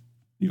would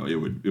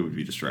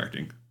be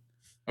distracting.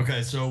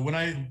 Okay, so when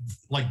I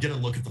get a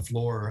look at the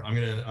floor, I'm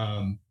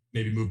gonna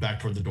maybe move back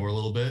toward the door a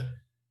little bit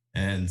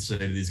and say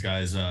to these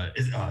guys,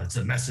 it's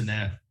a mess in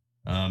there.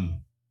 I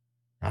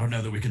don't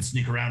know that we can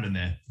sneak around in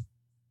there.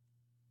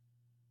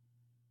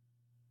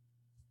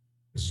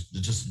 It's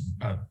just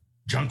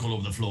junk all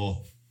over the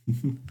floor.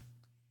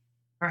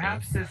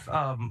 Perhaps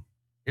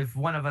if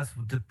one of us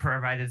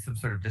provided some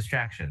sort of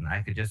distraction,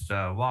 I could just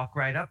walk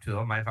right up to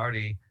him. I've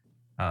already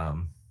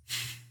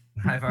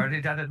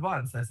done it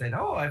once. I said,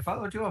 "Oh, I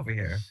followed you over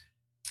here."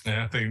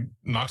 Yeah, if they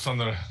knocks on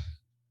the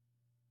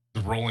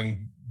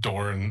rolling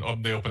door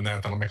and they open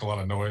that, that'll make a lot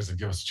of noise and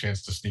give us a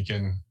chance to sneak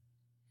in.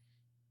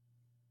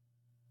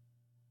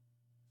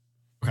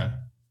 Okay.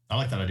 I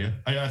like that idea.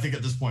 I think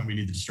at this point we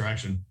need the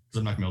distraction because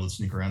I'm not gonna be able to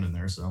sneak around in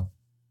there. So.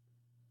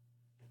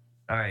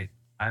 All right.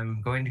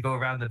 I'm going to go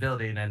around the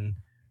building and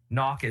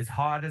knock as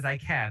hard as I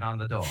can on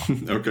the door.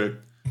 Okay.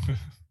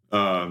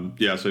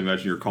 Yeah, so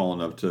imagine you're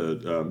calling up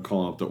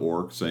the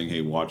orc saying,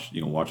 "Hey, watch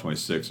my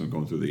six. I'm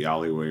going through the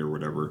alleyway or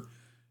whatever."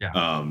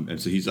 Yeah.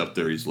 And so he's up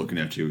there. He's looking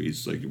at you.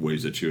 He's like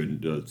waves at you,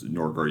 and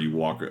Norgar, you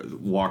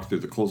walk through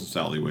the closest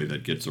alleyway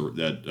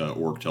that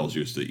orc tells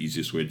you is the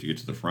easiest way to get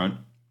to the front.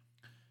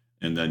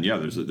 And then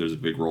there's a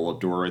big roll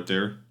up door right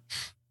there.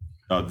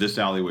 This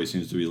alleyway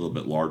seems to be a little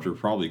bit larger,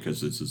 probably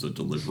because this is a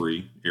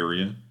delivery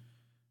area.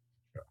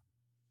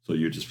 So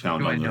you just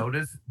found. Do I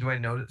notice?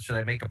 Should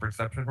I make a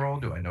perception roll?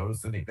 Do I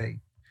notice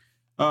anything?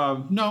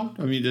 No.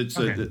 I mean, it's.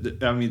 Okay.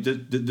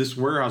 This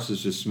warehouse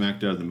is just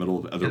smacked out in the middle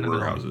of other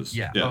warehouses.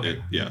 Yeah.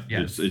 Okay. Yeah.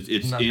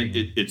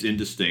 It's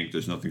indistinct.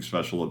 There's nothing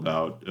special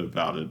about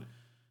it.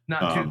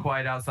 Not too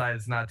quiet outside.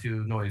 It's not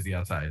too noisy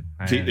outside.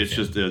 It's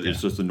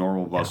just a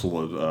normal bustle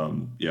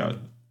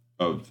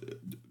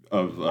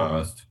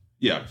Almost.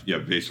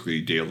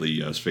 Basically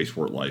daily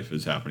spaceport life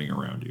is happening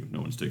around you.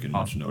 No one's taking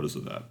much notice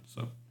of that.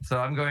 So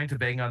I'm going to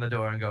bang on the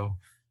door and go,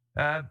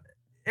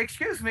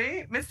 excuse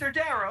me, Mr.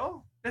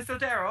 Darrow. Mr.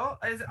 Darrow,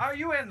 are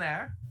you in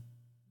there?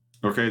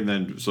 Okay, and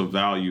then so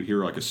Val, you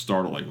hear like a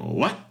startle, like, well,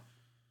 what?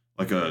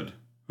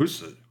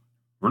 Who's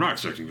we're not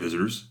expecting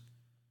visitors.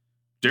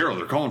 Darrow,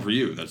 they're calling for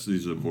you.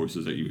 These are the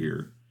voices that you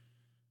hear.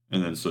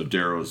 And then so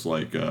Darrow's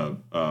like,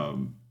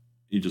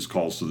 he just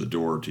calls to the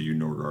door to you,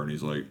 Norgar, and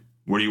he's like,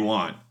 what do you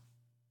want?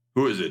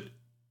 Who is it?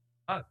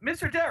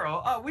 Mr.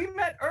 Darrow, we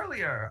met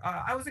earlier.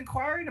 I was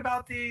inquiring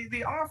about the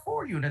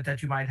R4 unit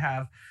that you might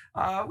have.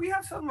 We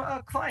have some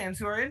clients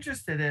who are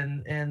interested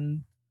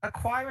in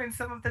acquiring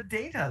some of the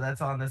data that's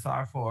on this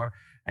R4.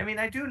 I mean,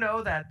 I do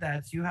know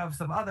that you have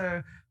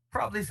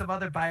probably some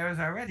other buyers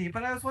already,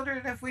 but I was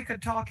wondering if we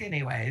could talk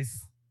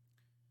anyways.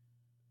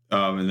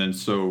 And then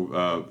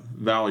so,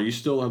 Val, you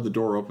still have the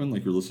door open,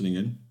 like you're listening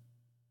in?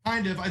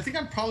 Kind of. I think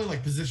I'm probably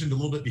like positioned a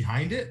little bit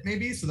behind it,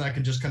 maybe, so that I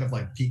can just kind of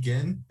like peek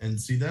in and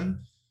see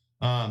them.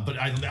 But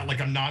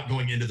I'm not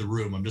going into the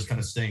room. I'm just kind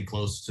of staying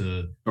close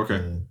to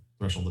the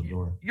threshold of the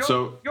door.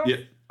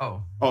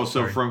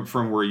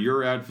 From where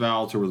you're at,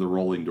 Val, to where the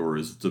rolling door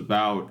is, it's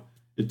about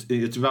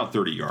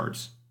 30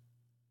 yards.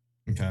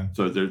 Okay.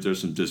 So there's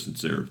some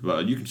distance there,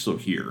 but you can still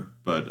hear.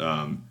 But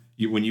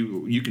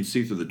you can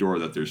see through the door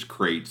that there's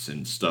crates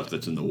and stuff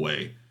that's in the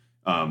way.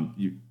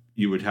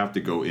 You would have to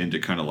go in to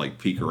kind of like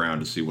peek around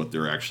to see what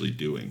they're actually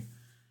doing.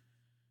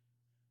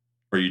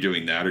 Are you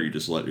doing that, or you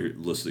just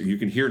listen? You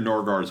can hear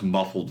Norgar's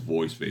muffled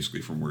voice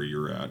basically from where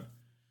you're at.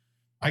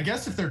 I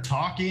guess if they're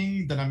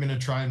talking, then I'm going to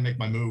try and make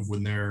my move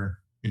when they're,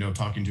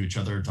 talking to each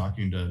other,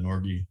 talking to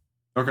Norgi.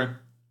 Okay.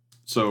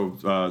 So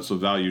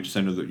Val, you just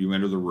enter the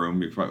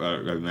room.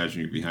 I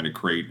imagine you're behind a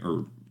crate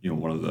or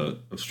one of the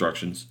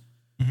obstructions,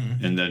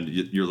 and then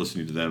you're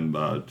listening to them,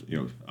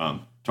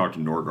 talk to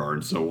Norgar.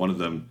 And so one of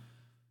them.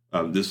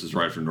 This is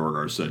right after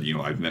Norgar said,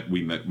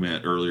 we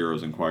met earlier. I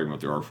was inquiring about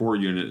the R4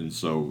 unit, and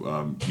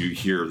so you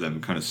hear them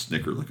kind of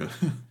snicker, like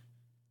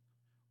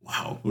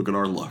wow, look at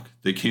our luck.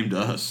 They came to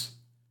us.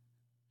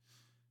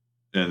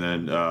 And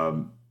then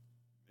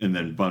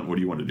Bunt, what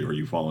do you want to do? Are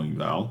you following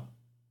Val?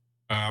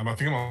 I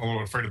think I'm a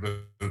little afraid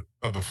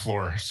of the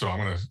floor, so I'm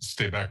going to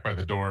stay back by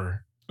the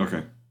door.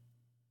 Okay.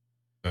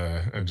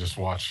 And just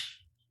watch.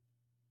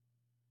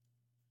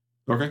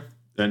 Okay.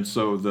 And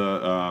so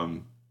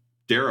the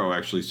Darrow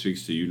actually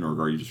speaks to you,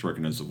 Norgar. You just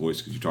recognize the voice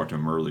because you talked to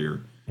him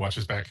earlier. Watch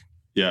his back.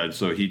 Yeah, and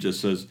so he just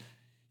says,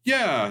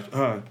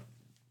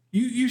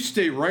 you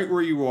stay right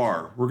where you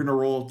are. We're gonna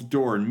roll up the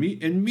door and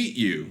meet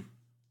you.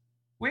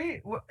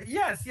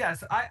 Yes.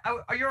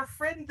 Your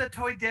friend the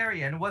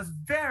Toydarian was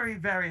very,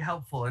 very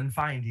helpful in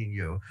finding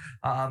you.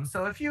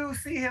 So if you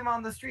see him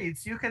on the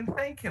streets, you can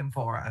thank him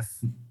for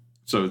us.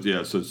 So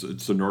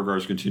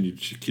Norgar's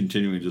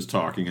continuing just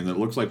talking, and it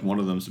looks like one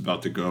of them's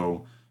about to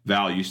go.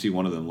 Val, you see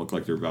one of them look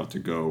like they're about to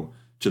go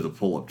to the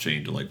pull-up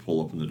chain to like pull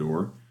open the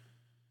door.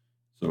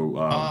 So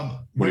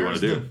what do you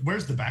want to do?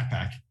 Where's the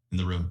backpack in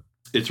the room?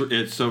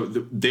 It's so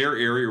their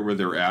area where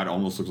they're at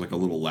almost looks like a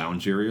little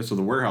lounge area. So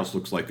the warehouse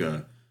looks like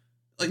a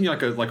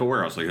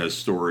warehouse. Like it has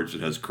storage,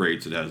 it has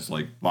crates, it has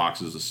like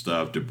boxes of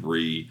stuff,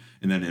 debris,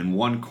 and then in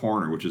one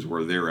corner, which is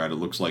where they're at, it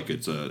looks like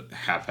it's a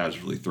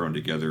haphazardly thrown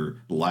together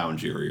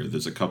lounge area.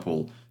 There's a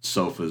couple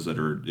sofas that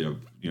are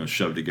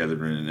shoved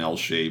together in an L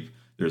shape.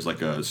 There's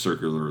like a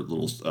circular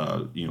little,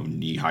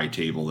 knee-high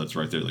table that's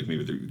right there. Like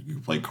maybe you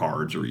can play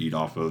cards or eat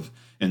off of.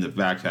 And the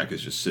backpack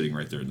is just sitting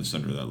right there in the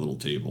center of that little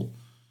table.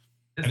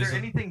 Is there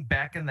anything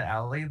back in the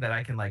alley that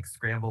I can like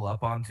scramble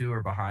up onto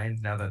or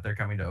behind now that they're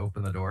coming to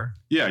open the door?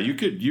 Yeah, you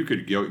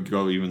could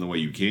go even the way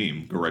you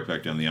came. Go right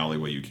back down the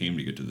alleyway you came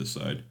to get to this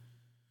side.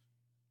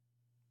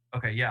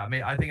 Okay, yeah.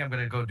 I think I'm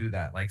gonna go do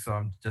that. Like, so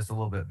I'm just a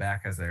little bit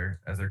back as they're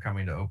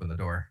coming to open the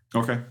door.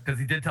 Okay. Because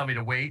he did tell me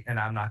to wait, and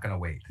I'm not gonna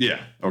wait.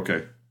 Yeah.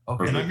 Okay.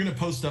 Okay. And I'm going to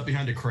post up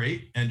behind a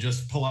crate and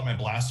just pull out my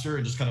blaster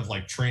and just kind of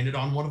like train it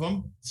on one of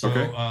them. So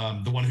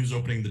the one who's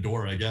opening the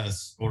door, I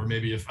guess, or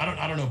maybe if I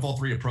don't know if all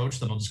three approach,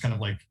 then I'll just kind of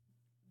like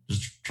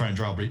Just try and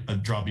draw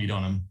a beat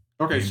on him.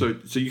 Okay, so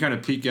you kind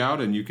of peek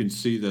out and you can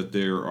see that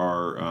there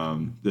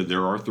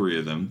are 3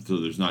 of them. So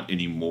there's not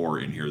any more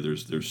in here.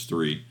 There's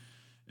 3,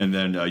 and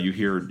then you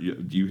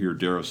hear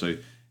Darrow say,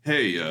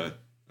 "Hey,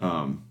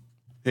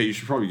 hey, you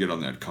should probably get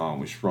on that comm.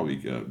 We should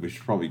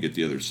probably get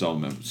the other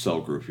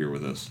cell group here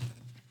with us."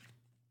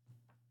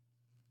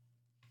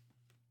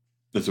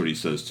 That's what he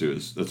says to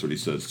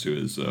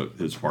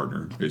his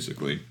partner,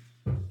 basically.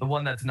 The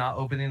one that's not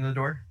opening the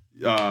door.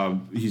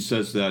 He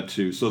says that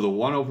too. So the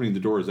one opening the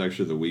door is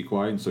actually the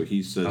Weequay, and so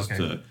he says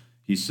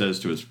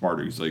to his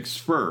partner, he's like,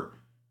 "Spur,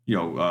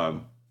 yeah,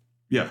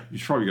 you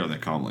should probably get on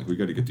that comm link. We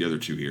got to get the other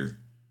 2 here."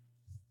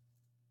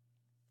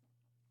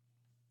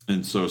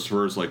 And so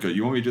Spur's like,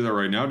 "You want me to do that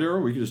right now,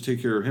 Darrow? We can just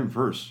take care of him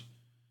first."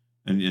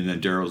 And then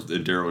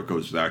Darrow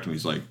goes back to him.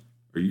 He's like,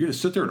 "Are you going to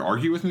sit there and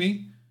argue with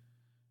me?"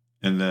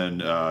 And then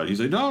he's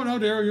like, "No,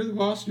 Darrow, you're the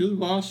boss. You're the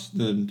boss."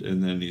 And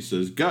then he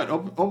says, "Gut,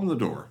 open the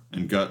door."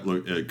 And Gut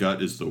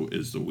is the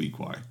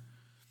Weequay.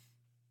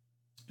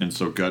 And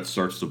so Gut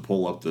starts to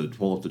pull up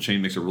the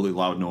chain, makes a really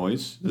loud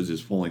noise as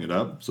he's pulling it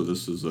up. So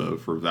this is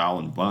for Val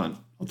and Bunt.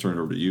 I'll turn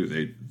it over to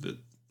you.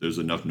 There's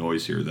enough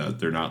noise here that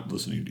they're not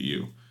listening to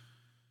you.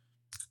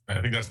 I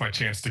think that's my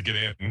chance to get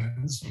in.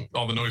 It's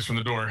all the noise from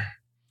the door.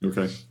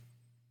 Okay.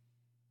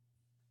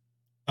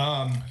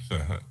 I'm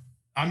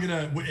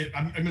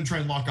gonna try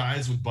and lock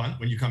eyes with Bunt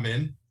when you come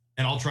in,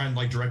 and I'll try and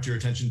like direct your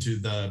attention to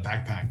the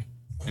backpack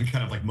and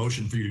kind of like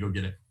motion for you to go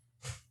get it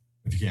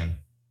if you can.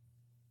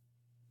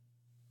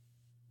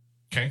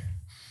 Okay.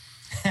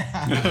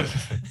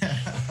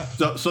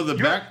 so the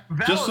back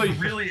Val just so is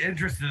you, really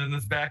interested in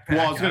this backpack.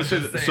 well, I was going to say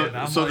just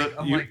that.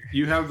 saying.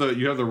 You have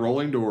the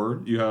rolling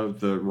door. You have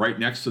the right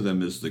next to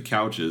them is the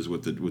couches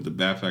with the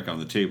backpack on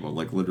the table,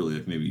 like literally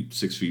like maybe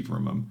 6 feet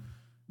from them,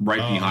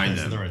 behind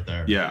them. So they're right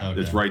there. Yeah,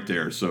 okay. It's right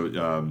there.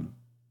 So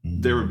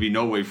there would be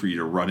no way for you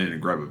to run in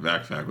and grab a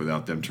backpack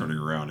without them turning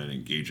around and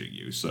engaging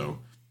you. So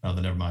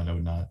then never mind. I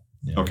would not.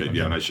 Yeah, okay,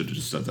 yeah, and I should have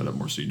just set that up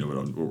more so you know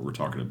what we're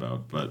talking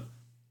about. But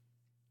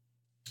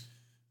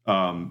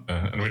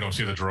and we don't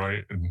see the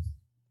droid, and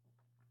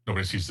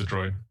nobody sees the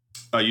droid.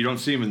 You don't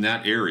see him in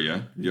that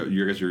area.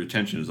 Your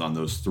attention is on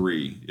those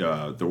 3.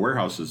 The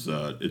warehouse is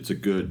it's a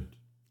good,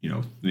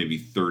 maybe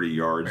 30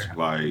 yards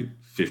by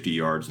 50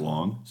 yards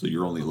long. So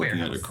you're only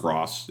looking at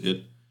across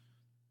it.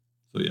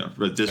 So yeah,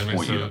 but at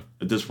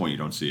this point you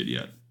don't see it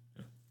yet.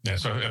 Yeah.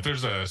 So if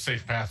there's a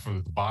safe path for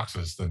the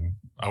boxes, then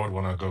I would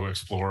want to go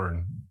explore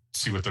and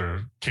see what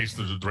their case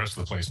the rest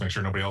of the place. Make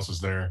sure nobody else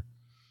is there.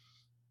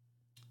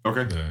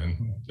 Okay.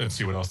 And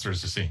see what else there is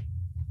to see.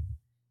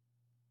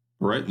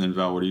 All right, and then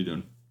Val, what are you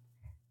doing?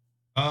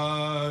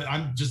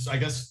 I'm just, I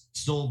guess,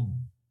 still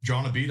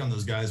drawing a beat on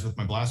those guys with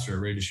my blaster,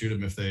 ready to shoot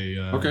them if they.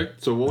 Okay,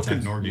 so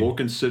we'll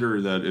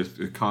consider that if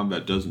the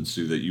combat does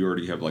ensue, that you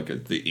already have like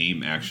the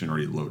aim action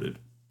already loaded.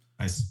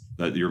 Nice.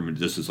 That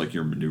this is like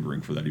you're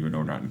maneuvering for that, even though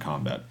we're not in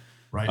combat.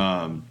 Right.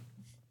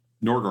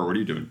 Norgar, what are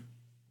you doing?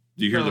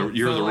 Do you hear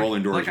the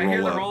rolling doors I roll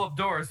hear the up? roll up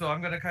door, so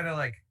I'm gonna kind of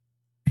like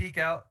peek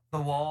out the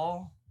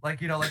wall,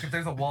 like if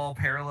there's a wall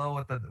parallel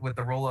with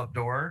the roll up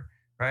door,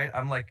 right?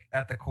 I'm like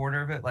at the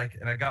corner of it,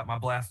 and I got my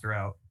blaster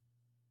out.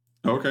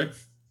 Okay.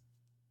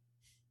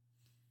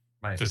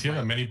 Does he have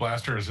a mini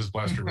blaster, or is his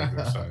blaster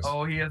regular size?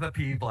 Oh, he has a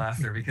P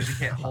blaster because he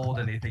can't hold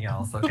anything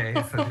else. Okay,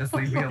 so just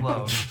leave me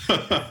alone.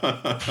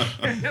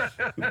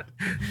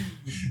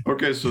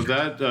 Okay, so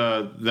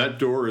that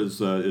door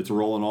is it's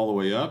rolling all the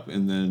way up,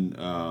 and then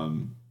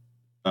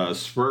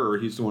Spur,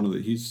 he's the one of the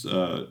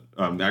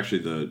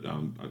actually the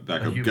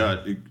backup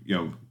Gut.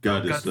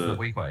 Gut is the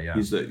Weequay, yeah.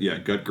 He's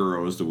Gut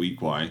Guro is the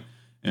Weequay,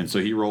 and so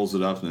he rolls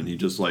it up, and then he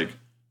just like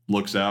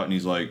looks out, and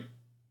he's like,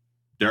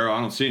 "Darrow,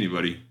 I don't see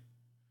anybody."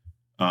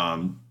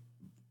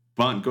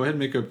 Bunt, go ahead and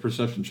make a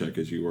perception check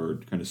as you are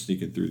kind of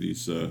sneaking through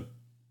this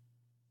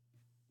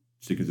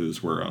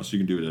warehouse. You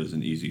can do it as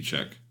an easy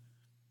check.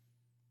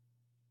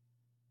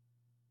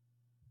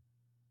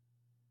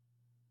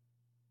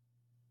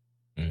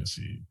 Let's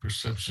see.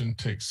 Perception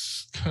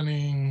takes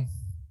cunning.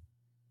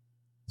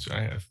 So I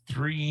have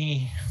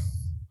 3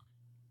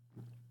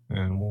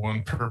 and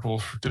 1 purple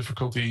for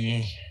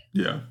difficulty.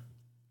 Yeah.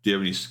 Do you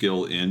have any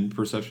skill in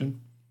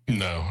perception?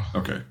 No.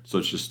 Okay, so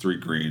it's just 3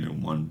 green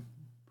and 1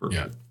 purple.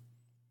 Yeah.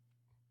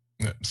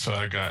 So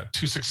I got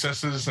 2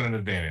 successes and an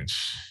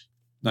advantage.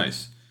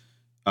 Nice.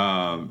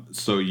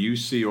 So you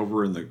see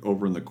over in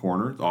the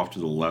corner, off to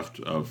the left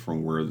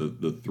from where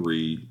the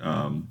 3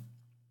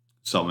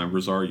 cell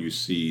members are, you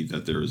see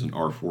that there is an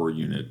R4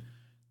 unit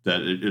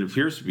that it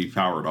appears to be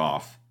powered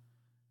off,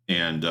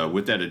 and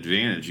with that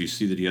advantage, you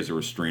see that he has a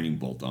restraining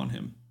bolt on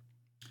him,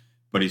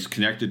 but he's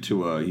connected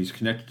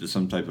to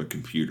some type of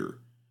computer.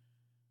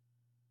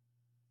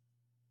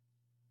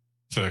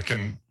 So that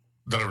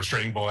a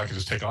restraining bolt I can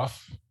just take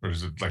off, or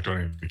is it like do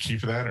I need a key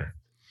for that, or?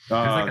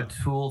 There's like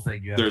a tool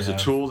thing. There's a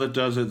tool that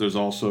does it. There's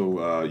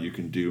also you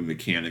can do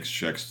mechanics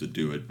checks to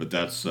do it, but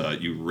that's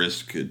you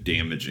risk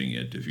damaging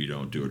it if you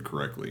don't do it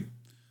correctly.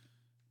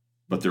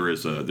 But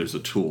there's a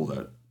tool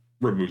that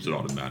removes it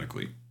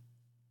automatically.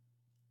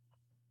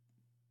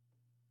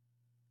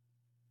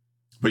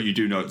 But you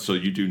do know, so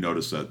you do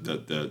notice that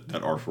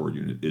R4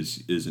 unit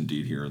is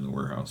indeed here in the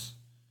warehouse.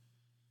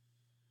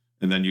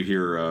 And then you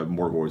hear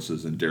more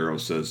voices, and Darrow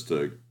says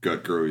to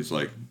Gutgirl, he's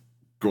like,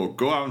 "Go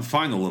out and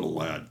find the little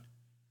lad."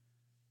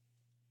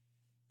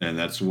 And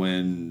that's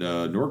when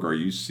Norgar,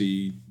 you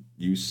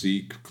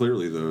see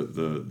clearly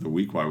the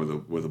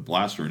Weequay with a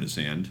blaster in his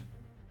hand,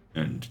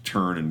 and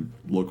turn and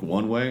look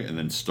one way, and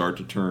then start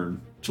to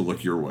turn to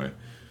look your way.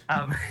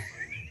 I'm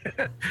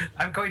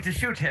going to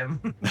shoot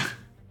him.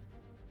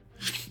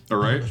 All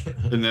right,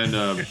 and then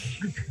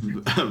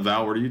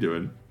Val, what are you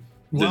doing?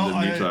 Well, in the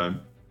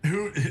meantime,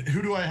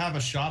 who do I have a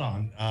shot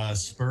on?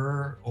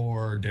 Spur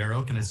or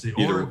Darrow? Can I see?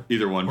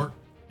 Either one. Or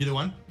either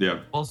one.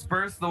 Yeah. Well,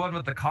 Spur's the one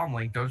with the comm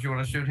link. Don't you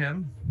want to shoot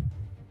him?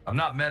 I'm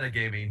not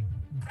metagaming.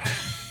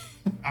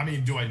 I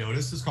mean, do I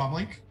notice his comm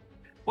link?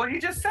 Well, he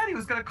just said he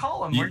was going to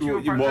call him. Weren't you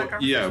a part of that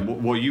conversation? Yeah.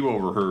 Well, you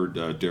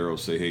overheard Darrow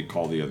say, "Hey,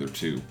 call the other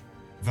two."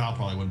 Val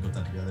probably wouldn't put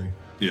that together.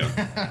 Yeah.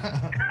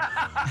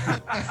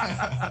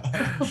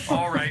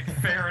 All right,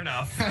 fair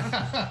enough.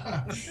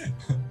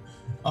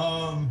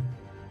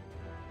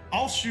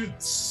 I'll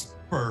shoot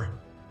Spur.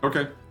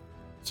 Okay.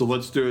 So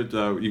let's do it.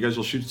 You guys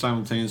will shoot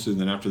simultaneously,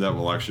 and then after that,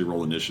 we'll actually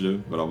roll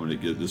initiative. But I'm going to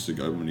give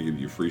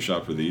you a free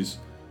shot for these.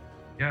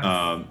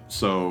 Yeah.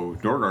 So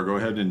Norgar, go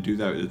ahead and do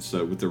that. It's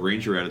with the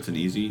range you're at. It's an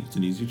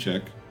easy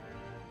check.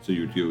 So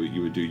you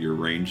would do your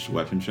ranged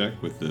weapon check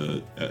with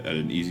at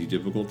an easy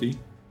difficulty.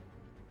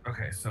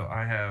 Okay, so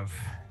I have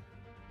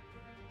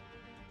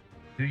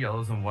 2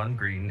 yellows and 1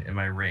 green in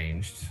my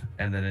ranged,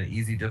 and then an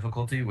easy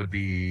difficulty would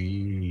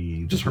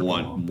be Just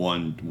purple.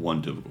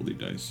 one difficulty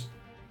dice.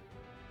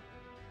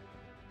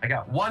 I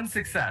got 1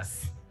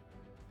 success.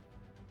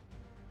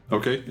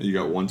 Okay, you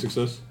got 1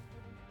 success.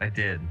 I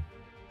did.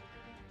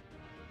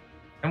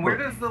 And where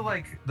does the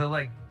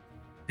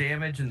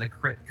damage and the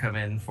crit come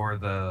in for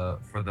the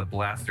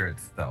blaster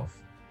itself?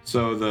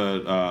 So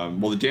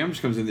the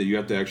damage comes in that you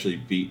have to actually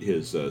beat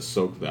his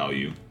soak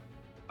value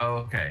Oh,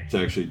 okay. to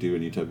actually do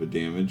any type of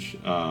damage.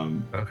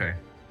 Okay.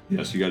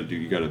 Yes, you got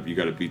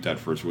to beat that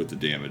first with the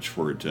damage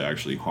for it to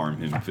actually harm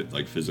him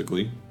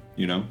physically.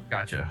 You know.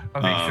 Gotcha.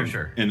 Okay,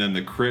 sure. And then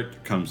the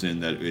crit comes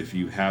in that if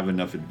you have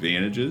enough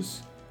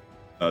advantages,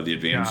 the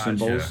advantage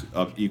symbols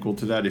up equal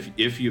to that.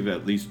 If you've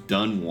at least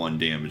done 1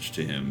 damage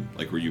to him,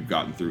 like where you've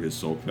gotten through his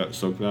soak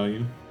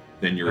value,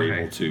 then you're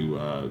able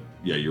to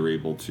you're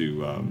able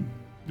to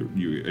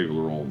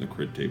roll in the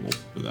crit table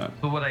for that.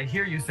 So what I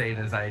hear you saying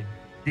is I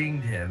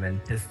dinged him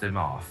and pissed him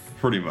off.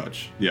 Pretty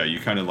much, yeah. You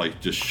kind of like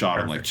just shot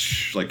him like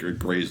it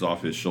grazed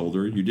off his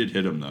shoulder. You did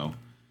hit him though.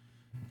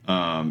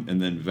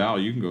 And then Val,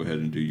 you can go ahead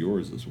and do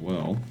yours as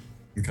well.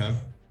 Okay.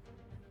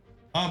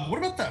 What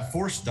about that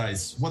force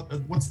dice?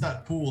 What's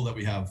that pool that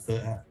we have?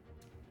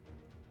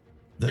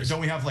 Don't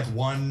we have like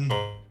 1?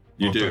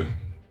 You do.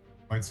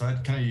 Right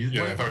side? Can I use?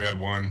 Yeah, I thought we had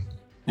 1.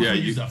 What can I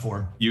use that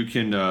for? You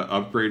can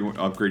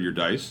upgrade your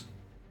dice.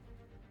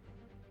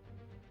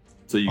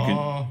 So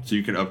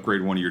you can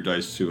upgrade one of your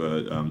dice to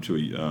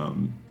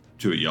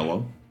a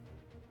yellow.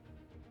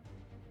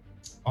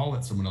 I'll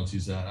let someone else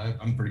use that.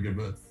 I'm pretty good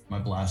with my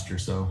blaster,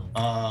 so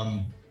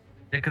Yeah,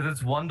 because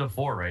it's 1 to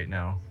 4 right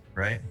now,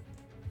 right?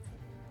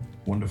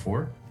 1 to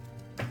 4.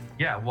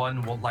 Yeah,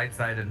 1 light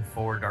side and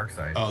 4 dark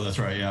side. Oh, that's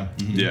right. Yeah.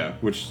 Mm-hmm. Yeah,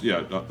 which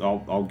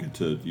I'll get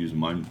to use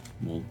mine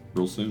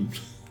real soon.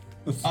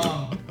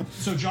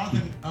 So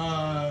Jonathan,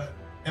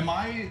 am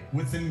I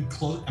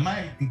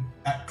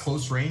at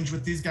close range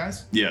with these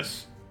guys?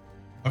 Yes.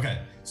 Okay,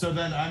 so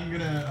then I'm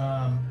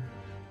gonna.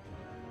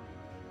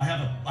 I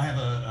have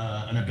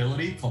an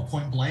ability called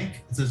Point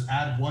Blank. It says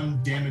add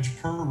 1 damage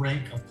per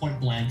rank of Point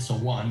Blank, so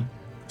 1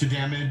 to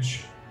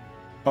damage.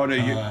 Oh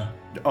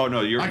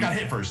no, you're. I got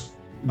hit first.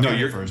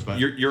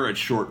 You're at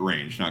short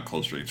range, not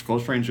close range.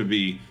 Close range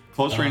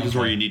is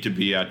where you need to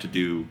be at to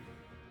do.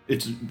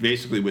 It's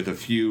basically with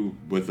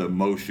a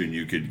motion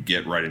you could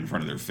get right in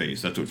front of their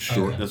face. That's what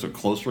short. Okay. That's what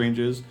close range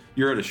is.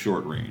 You're at a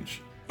short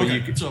range.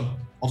 Okay, so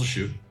I'll just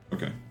shoot.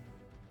 Okay.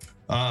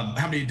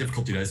 How many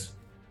difficulty dice?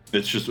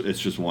 It's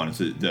just 1.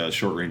 The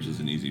short range is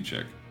an easy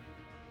check.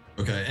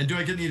 Okay, and do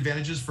I get any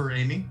advantages for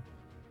aiming?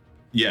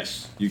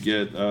 Yes, you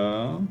get.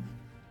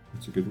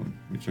 That's a good one.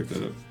 Let me check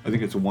that out. I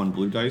think it's a 1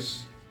 blue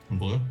dice. 1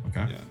 blue.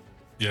 Okay. Yeah.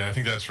 Yeah, I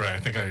think that's right. I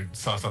think I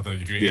saw something.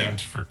 If you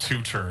aimed for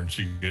 2 turns,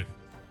 you get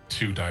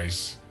 2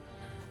 dice.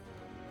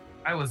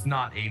 I was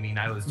not aiming.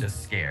 I was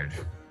just scared.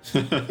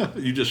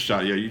 You just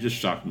shot. Yeah, you just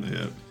shot from the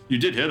hip. You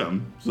did hit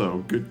him,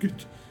 so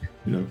good.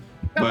 You know.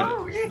 But,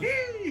 oh,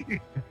 yee!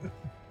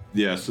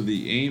 Yeah. So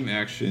the aim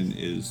action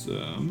is.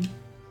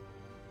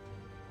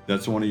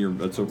 That's one of your.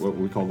 That's what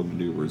we call the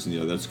maneuvers,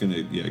 and that's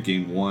gonna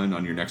gain 1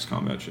 on your next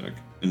combat check,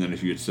 and then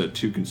if you had said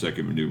 2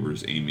 consecutive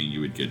maneuvers aiming,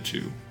 you would get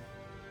 2.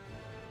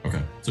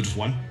 Okay, so just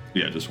 1.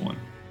 Yeah, just 1.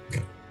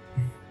 Okay.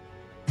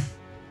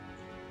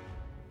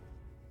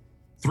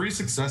 3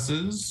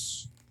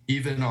 successes,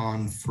 even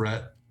on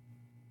threat,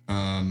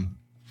 and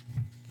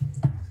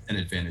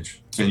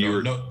advantage. So and you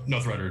were no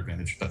threat or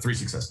advantage, but 3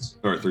 successes.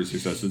 All right, 3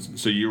 successes.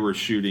 So you were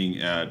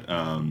shooting at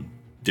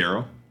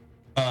Darrow?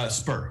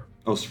 Spur.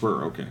 Oh,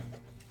 Spur. Okay.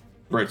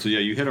 Right. So yeah,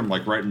 you hit him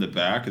like right in the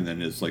back, and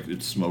then it's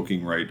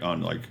smoking right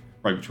on like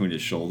right between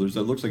his shoulders.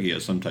 It looks like he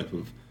has some type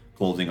of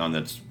clothing on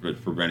that's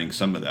preventing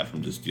some of that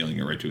from just dealing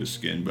it right to his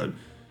skin. But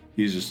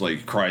he's just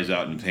like cries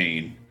out in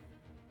pain.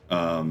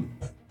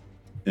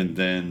 And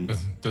then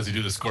does he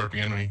do the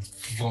scorpion when he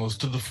falls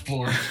to the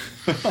floor?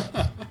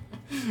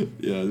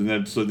 Yeah, and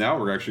then so now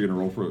we're actually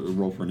going to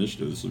roll for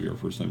initiative. This will be our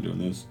first time doing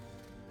this.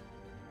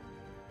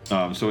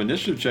 So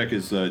initiative check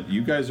is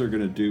you guys are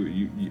going to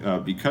do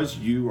because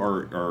you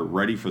are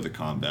ready for the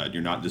combat.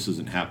 You're not. This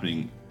isn't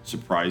happening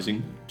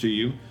surprising to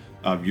you.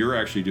 You're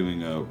actually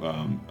doing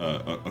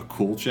a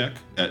cool check,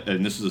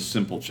 and this is a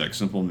simple check.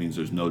 Simple means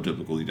there's no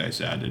difficulty dice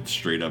added.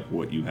 Straight up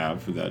what you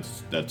have for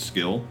that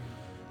skill.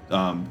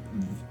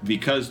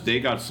 Because they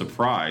got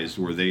surprised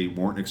where they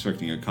weren't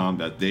expecting a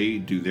combat, they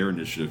do their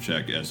initiative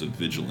check as a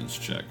vigilance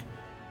check.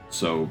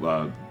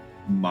 So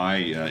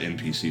my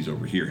NPCs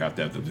over here have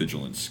to have the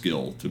vigilance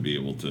skill to be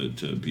able to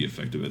be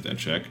effective at that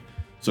check.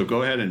 So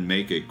go ahead and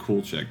make a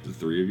cool check, the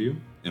three of you,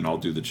 and I'll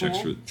do the checks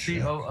for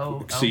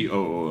COO.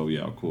 COO.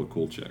 Yeah,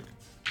 cool check.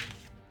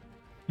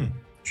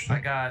 I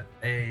got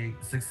a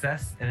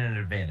success and an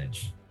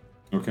advantage.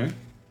 Okay.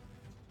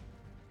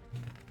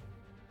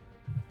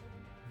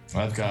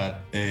 I've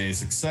got a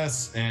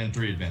success and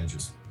 3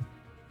 advantages.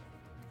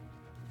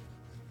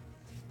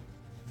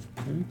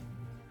 Okay.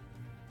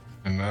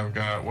 And I've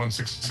got 1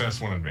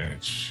 success, 1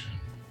 advantage.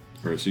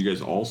 All right, so you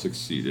guys all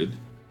succeeded.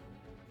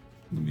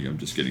 I'm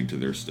just getting to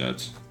their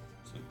stats.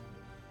 So.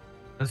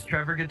 Does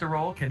Trevor get to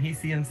roll? Can he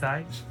see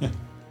inside?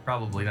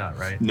 Probably not,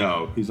 right?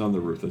 No, he's on the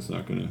roof. That's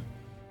not gonna.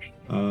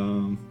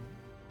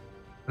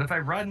 But if I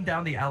run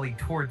down the alley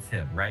towards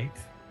him, right?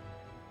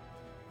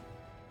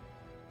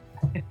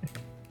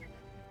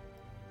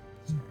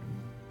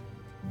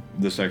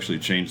 This actually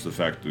changed the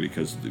fact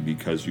that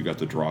because you got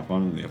the drop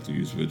on them, they have to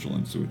use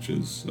vigilance, which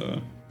is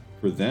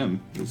for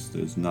them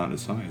is not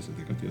as high as I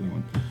think got the other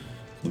one.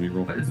 Let me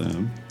roll for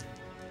them.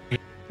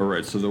 All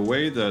right. So the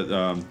way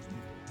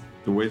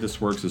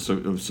this works is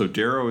so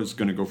Darrow is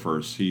going to go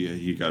first.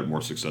 He got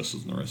more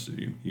successes than the rest of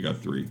you. He got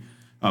 3.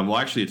 Well,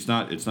 actually, it's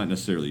not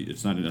necessarily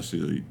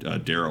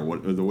Darrow.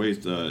 The way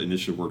the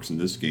initiative works in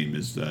this game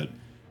is that.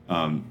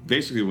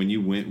 Basically, when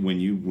you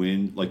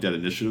win like that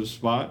initiative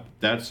spot,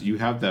 you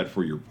have that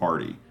for your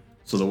party.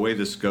 So the way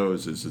this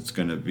goes is it's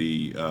going to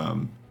be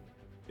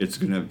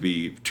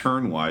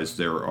turn-wise.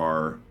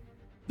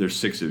 There's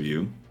 6 of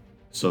you.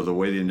 So the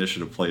way the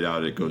initiative played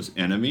out, it goes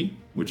enemy,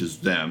 which is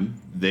them.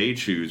 They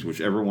choose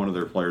whichever one of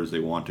their players they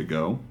want to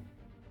go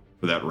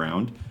for that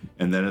round,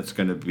 and then it's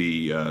going to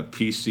be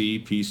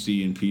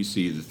PC, and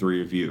PC, the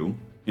 3 of you,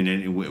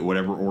 in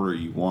whatever order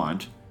you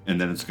want,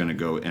 and then it's going to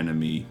go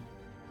enemy.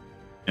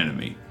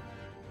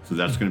 So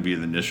that's going to be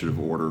the initiative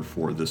order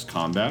for this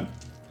combat.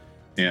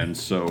 And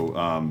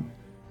so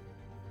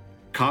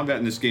combat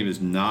in this game is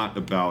not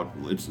about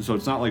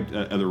it's not like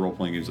other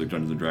role-playing games like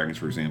Dungeons and Dragons,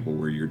 for example,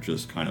 where you're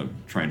just kind of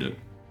trying to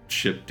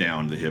chip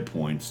down the hit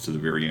points to the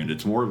very end.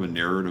 It's more of a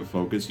narrative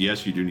focus.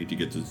 Yes, you do need to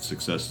get the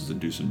successes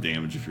and do some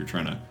damage if you're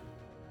trying to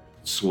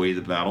sway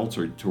the battle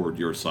toward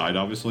your side,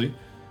 obviously.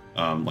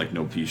 Like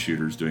no pea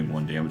shooters doing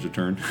 1 damage a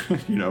turn,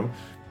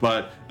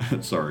 but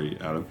sorry,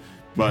 Adam.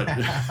 But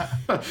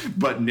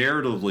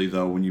narratively,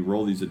 though, when you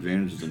roll these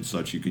advantages and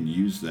such, you can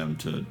use them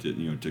to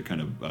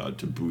kind of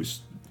to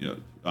boost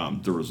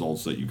the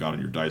results that you got on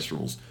your dice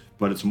rolls.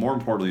 But it's more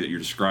importantly that you're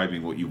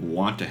describing what you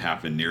want to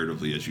happen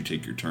narratively as you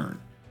take your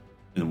turn,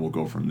 and we'll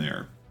go from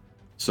there.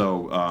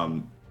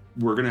 So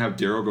we're gonna have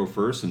Darrow go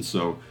first, and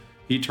so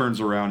he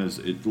turns around as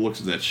it looks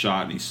at that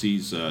shot, and he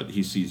sees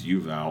you,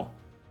 Val,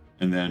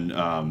 and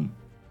then.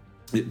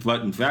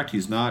 But in fact,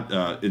 he's not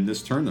in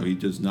this turn though. He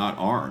is not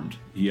armed.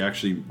 He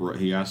has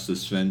to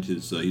spend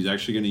his. He's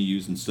actually going to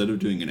use, instead of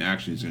doing an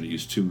action, he's going to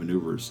use 2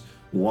 maneuvers.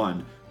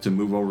 1 to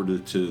move over to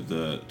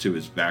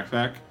his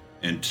backpack,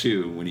 and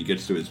 2, when he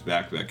gets to his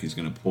backpack, he's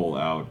going to pull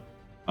out.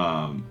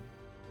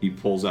 He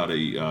pulls out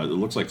it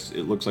looks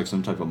like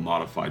some type of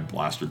modified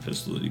blaster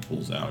pistol that he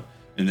pulls out,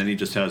 and then he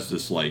just has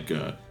this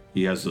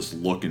he has this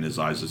look in his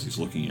eyes as he's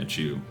looking at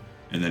you,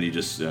 and then he's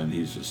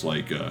just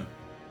like,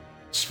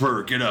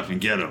 Spur, get up and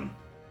get him.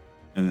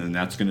 And then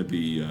that's going to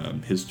be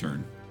his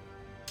turn.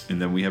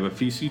 And then we have a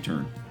PC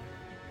turn.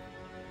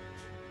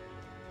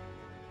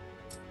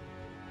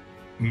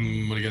 What do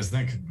you guys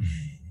think?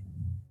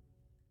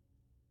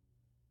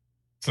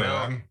 So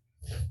I'm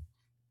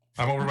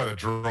over by the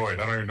droid.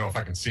 I don't even know if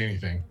I can see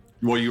anything.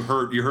 Well, you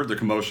heard the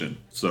commotion,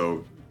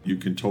 so you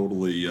can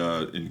totally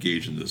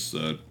engage in this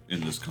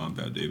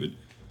combat, David.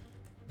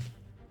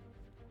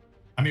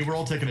 I mean, we're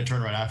all taking a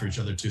turn right after each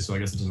other too, so I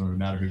guess it doesn't really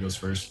matter who goes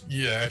first.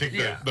 Yeah, I think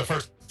the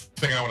first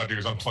thing I want to do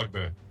is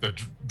unplug the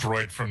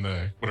droid from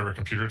the whatever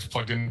computer it's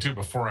plugged into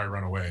before I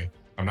run away.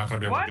 I'm not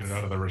going to be able to get it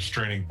out of the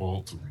restraining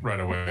bolt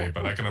right away,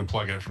 but I can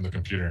unplug it from the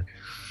computer.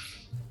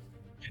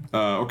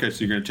 Okay,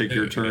 so you're going to take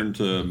your turn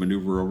to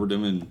maneuver over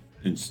them,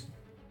 and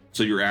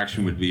so your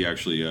action would be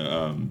actually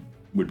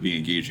would be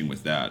engaging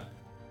with that.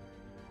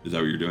 Is that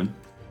what you're doing?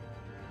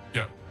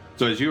 Yeah.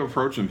 So as you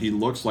approach him, he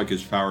looks like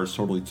his power is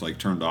totally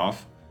turned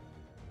off.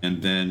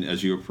 And then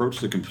as you approach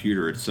the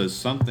computer, it says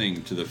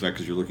something to the effect,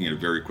 because you're looking at it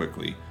very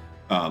quickly,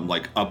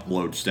 like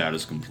upload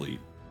status complete.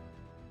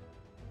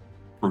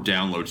 Or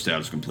download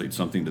status complete,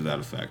 something to that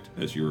effect,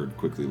 as you're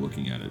quickly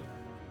looking at it.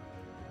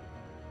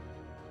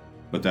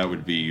 But that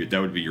would be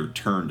your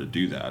turn to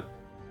do that.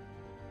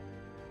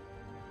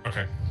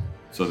 Okay.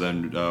 So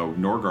then,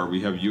 Norgar,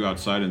 we have you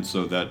outside, and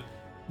so that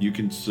you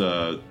can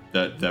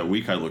that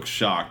weak eye looks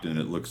shocked,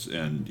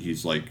 and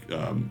he's like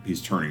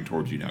he's turning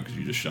towards you now because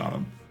you just shot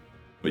him,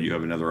 but you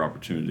have another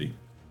opportunity.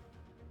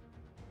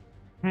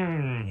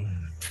 And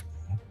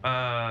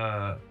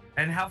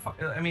how far?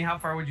 I mean, how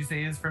far would you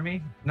say is from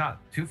me? Not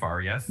too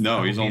far, yes.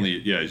 No, he's only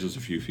he's just a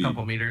few feet.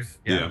 Couple meters.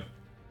 Yeah.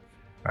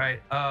 All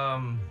right.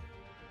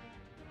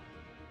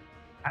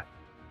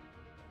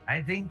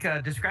 I think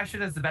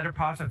discretion is the better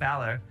part of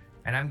valor,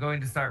 and I'm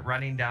going to start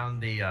running down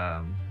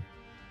the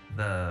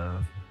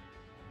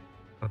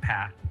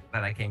path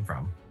that I came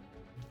from.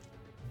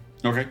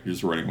 Okay, you're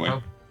just running away.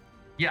 Oh,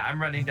 yeah,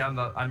 I'm running down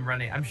I'm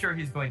running. I'm sure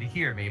he's going to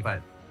hear me,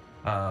 but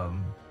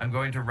I'm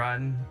going to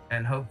run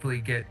and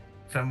hopefully get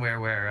somewhere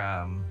where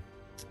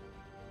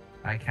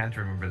I can't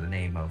remember the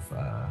name of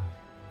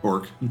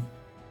Orc.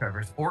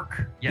 Trevor's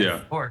Orc. Yes,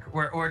 Yeah. Orc.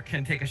 Where Orc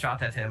can take a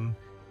shot at him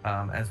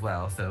as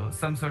well. So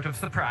some sort of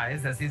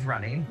surprise as he's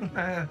running.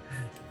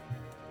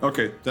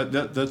 Okay,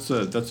 that's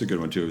a good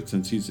one too.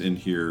 Since he's in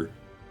here,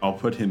 I'll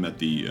put him at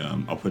the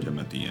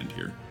end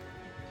here.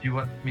 Do you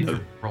want me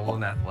to roll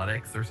in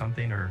athletics or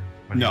something, or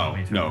what do you No. want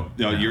me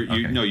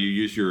to- You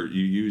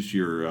use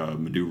your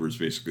maneuvers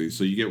basically.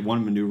 So you get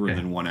one maneuver Okay. and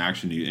then one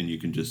action, and you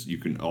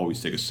can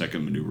always take a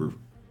second maneuver.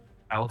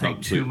 I will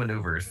take so- two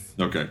maneuvers.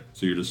 Okay,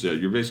 so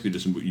you're basically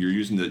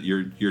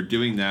you're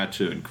doing that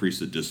to increase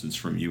the distance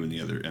from you and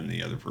the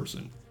other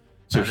person.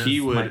 So That he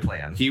is my would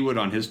plan. he would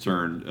on his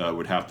turn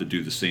would have to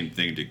do the same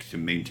thing to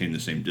maintain the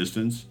same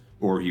distance,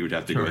 or he would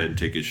have to go Sure. ahead and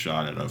take his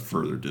shot at a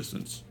further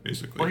distance,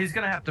 basically. Well, he's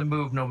gonna have to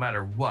move no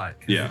matter what.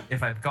 'Cause Yeah.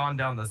 If I've gone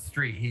down the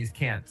street, he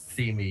can't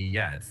see me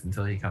yet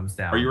until he comes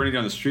down. Are you running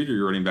down the street, or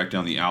you're running back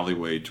down the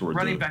alleyway toward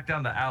running back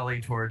down the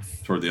alley toward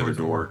the other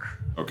door? Orc.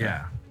 Okay.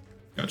 Yeah.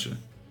 Gotcha.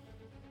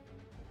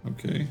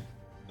 Okay.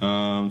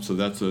 So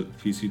that's a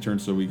PC turn.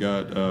 So we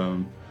got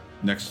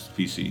next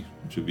PC,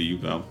 which would be you,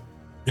 Val.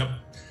 Yep.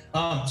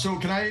 So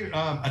can I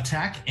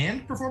attack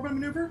and perform a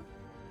maneuver?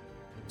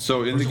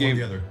 So in Or the is it one or game,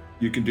 the other?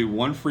 you can do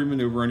one free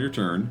maneuver on your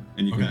turn,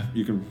 and Okay.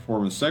 you can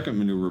perform a second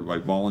maneuver by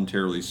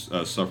voluntarily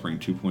suffering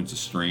 2 points of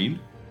strain.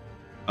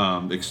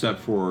 Except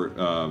for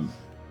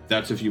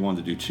that's if you want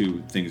to do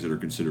two things that are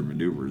considered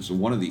maneuvers. So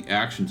one of the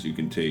actions you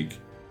can take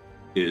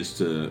is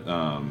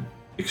to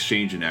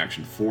exchange an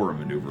action for a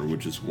maneuver,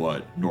 which is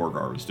what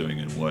Norgar was doing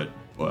and what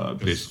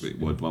basically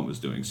what Blunt was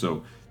doing.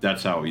 So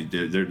that's how he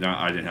did.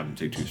 I didn't have him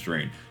take 2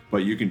 strain, but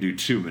you can do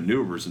 2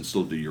 maneuvers and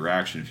still do your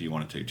action if you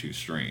want to take 2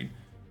 strain.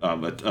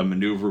 A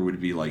maneuver would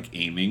be like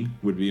aiming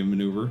would be a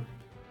maneuver.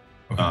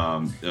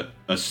 Okay.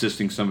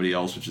 Assisting somebody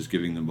else, which is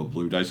giving them a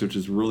blue dice, which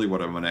is really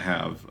what I'm going to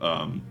have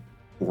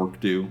Orc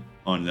do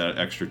on that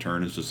extra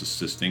turn, is just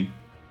assisting.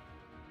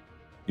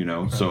 You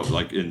know, Okay. so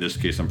like in this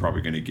case, I'm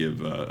probably going to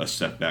give a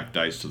setback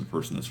dice to the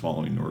person that's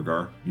following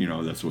Norgar. You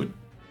know, that's what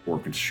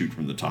Orc can shoot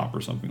from the top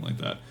or something like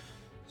that.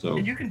 So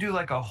And you can do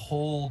like a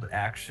hold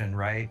action,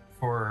 right,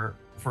 for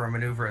a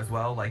maneuver as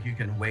well. Like you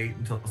can wait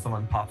until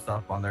someone pops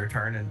up on their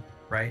turn, and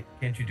right?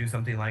 Can't you do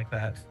something like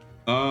that?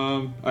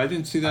 I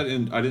didn't see that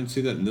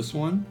in this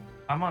one.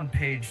 I'm on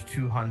page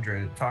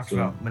 200. It talks So-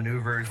 about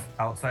maneuvers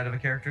outside of a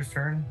character's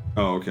turn.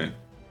 Oh, okay.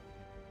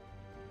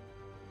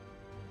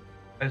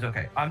 It's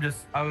okay.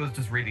 I was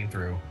just reading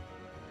through.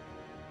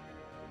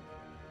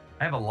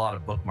 I have a lot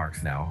of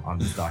bookmarks now on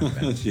this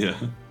document. Yeah.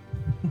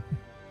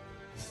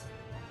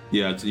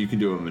 Yeah, you can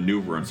do a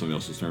maneuver on somebody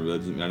else's turn,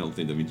 but I don't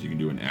think that means you can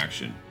do an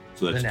action.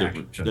 So that's An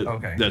different. action,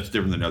 okay. That's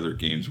different than other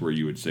games where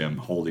you would say I'm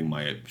holding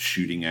my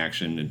shooting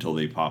action until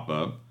they pop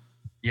up.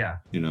 Yeah.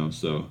 You know,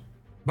 so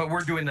But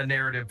we're doing the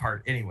narrative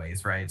part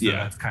anyways, right? So Yeah.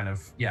 that's kind of,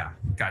 yeah,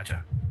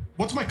 gotcha.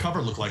 What's my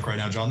cover look like right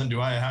now, Jonathan?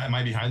 Am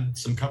I behind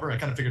some cover? I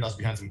kind of figured I was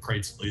behind some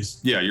crates at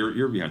least. yeah,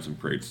 you're behind some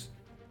crates.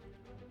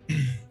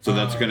 So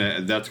that's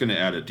gonna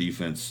add a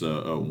defense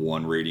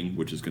 1 rating,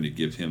 which is gonna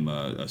give him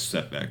a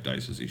setback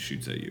dice as he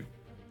shoots at you.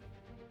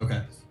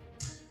 Okay.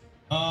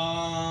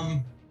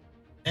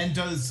 And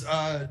does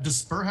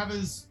Spur have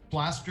his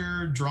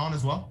blaster drawn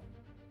as well?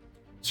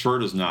 Spur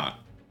does not.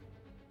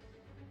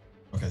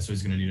 Okay, so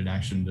he's gonna need an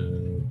action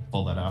to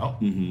pull that out.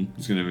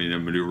 He's gonna need a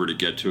maneuver to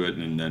get to it,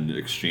 and then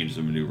exchange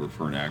the maneuver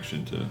for an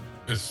action to.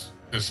 Is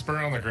Spur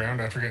on the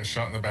ground after getting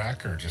shot in the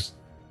back, or just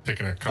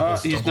taking a couple?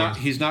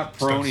 He's not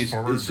prone. steps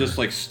forward, He's just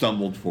or- like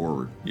stumbled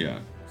forward. Yeah.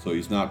 So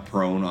he's not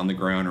prone on the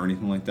ground or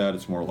anything like that.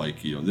 It's more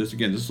like, you know, this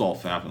is all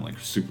happening like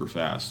super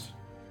fast.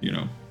 You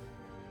know.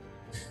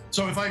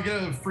 So if I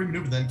get a free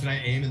maneuver, then can I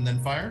aim and then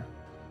fire?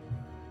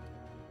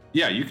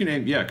 Yeah, you can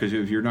aim. Yeah, because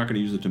if you're not going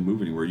to use it to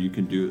move anywhere, you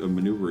can do a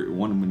maneuver.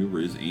 One maneuver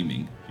is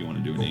aiming. If you want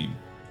to do an Cool. aim.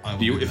 I will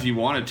do If that. you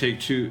want to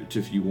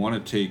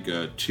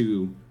take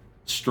 2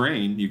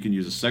 strain, you can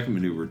use a second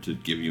maneuver to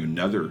give you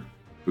another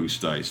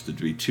boost dice to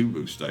be 2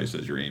 boost dice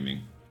as you're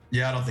aiming.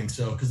 Yeah, I don't think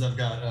so because I've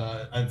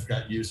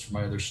got use for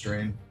my other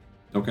strain.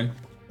 Okay.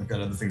 I've got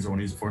other things I want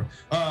to use it for.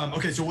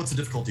 Okay, so what's the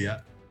difficulty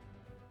at?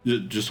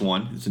 Just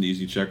one. It's an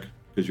easy check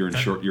because you're in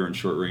Okay. short. You're in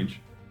short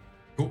range.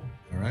 Cool.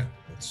 All right,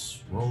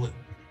 let's roll it.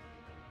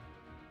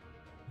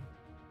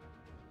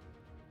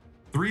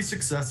 3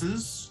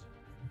 successes,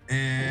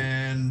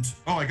 and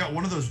I got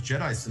one of those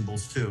Jedi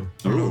symbols too.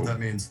 I don't know what Ooh. that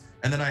means.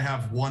 And then I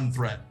have 1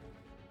 threat.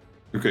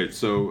 Okay,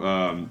 so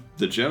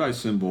the Jedi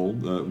symbol,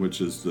 which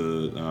is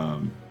the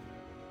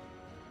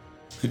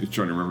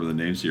trying to remember the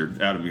names here.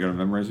 Adam, you got to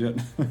memorize yet?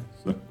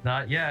 So,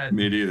 Not yet.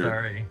 me neither.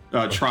 Sorry.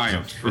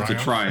 Triumph. It's a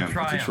triumph.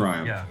 It's a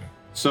triumph. Yeah.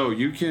 So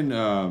you can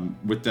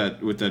with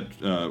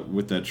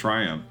that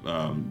triumph,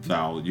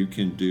 Val, you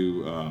can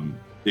do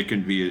it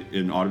can be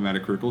an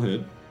automatic critical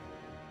hit.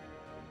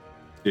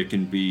 It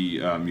can be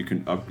you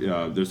can up.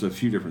 There's a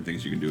few different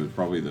things you can do.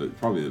 Probably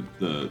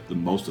the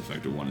most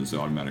effective one is the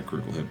automatic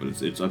critical hit, but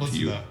it's up Let's to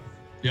do you. that.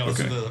 Yeah, let's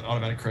Okay. do the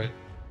automatic crit.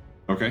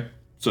 Okay.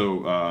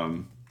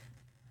 So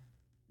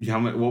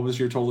what was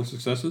your total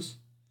successes?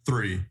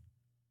 3.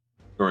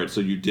 All right,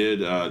 so you did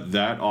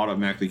that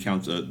automatically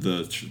counts.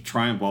 The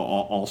triumph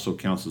also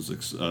counts as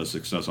a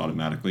success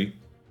automatically,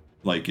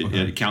 like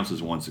it counts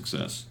as 1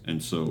 success,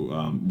 and so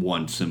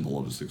 1 symbol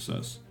of a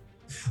success.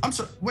 I'm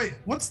sorry. Wait,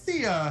 what's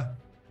the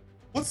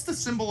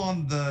symbol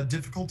on the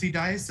difficulty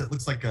dice? It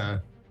looks like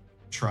a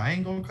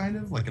triangle, kind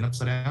of like an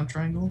upside down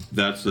triangle.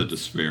 That's the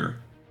despair.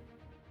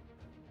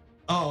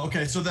 Oh,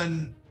 okay. So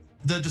then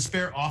the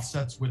despair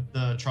offsets with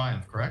the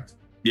triumph, correct?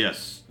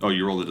 Yes. Oh,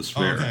 you rolled a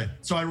despair. Oh, okay.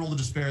 So I rolled a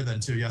despair then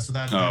too. Yeah. So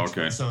that. Oh,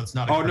 okay. So it's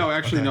not. A Oh no, crit.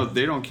 actually Okay. no.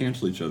 They don't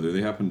cancel each other.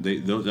 They happen.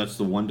 That's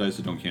the one dice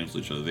that don't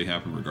cancel each other. They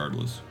happen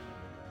regardless.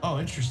 Oh,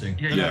 interesting.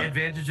 Yeah, Then, yeah. Yeah.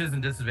 Advantages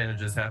and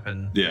disadvantages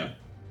happen. Yeah.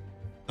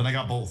 then I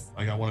got both.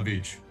 I got 1 of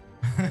each.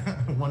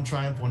 1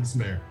 triumph, 1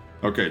 despair.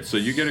 Okay, so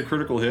you get a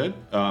critical hit,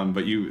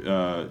 but you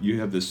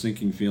have this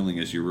sinking feeling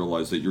as you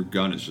realize that your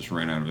gun has just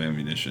ran out of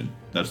ammunition.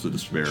 That's the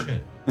despair.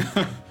 Shit.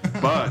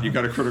 But you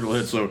got a critical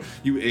hit, so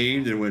you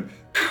aimed and went,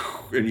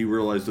 and you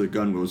realize the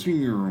gun goes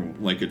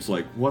like it's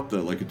like what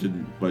the like it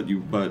didn't. But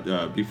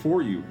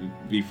before you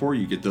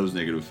get those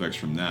negative effects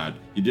from that,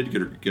 you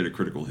did get a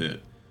critical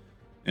hit,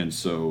 and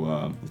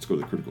so let's go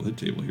to the critical hit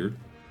table here.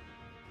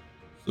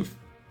 So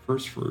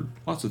first for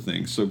lots of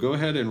things. So go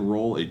ahead and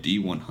roll a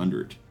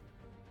D100.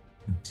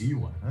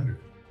 D100.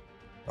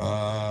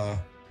 Where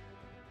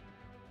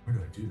do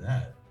I do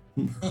that?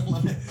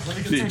 let me get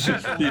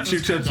The 2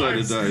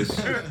 10-sided dice.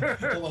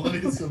 Hold on, let me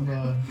get some.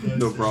 Dice.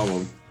 No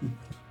problem.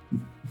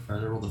 All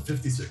right, I rolled a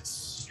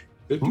 56.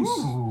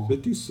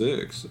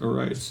 56. All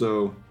right,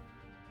 so.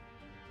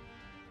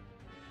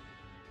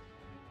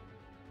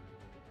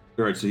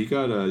 All right, so he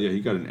got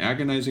an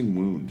agonizing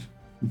wound.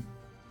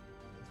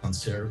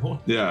 Sounds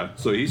terrible. Yeah,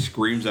 so he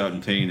screams out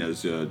in pain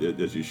as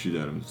you shoot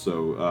at him.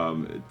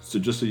 So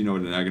just so you know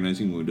what an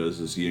agonizing wound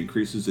does is he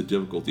increases the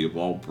difficulty of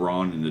all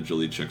brawn and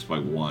agility checks by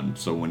 1.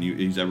 So when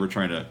he's ever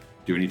trying to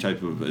do any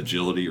type of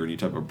agility or any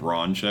type of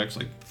brawn checks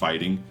like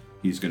fighting,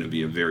 he's going to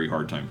be a very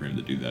hard time for him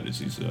to do that as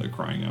he's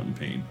crying out in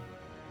pain.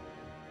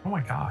 Oh my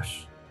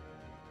gosh.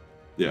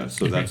 Yeah,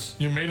 so that's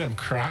You made him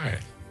cry.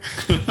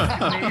 You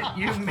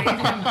made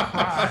him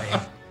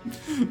cry.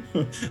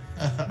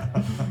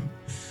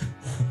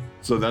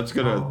 So that's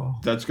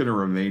gonna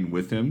remain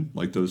with him.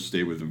 Like those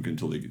stay with him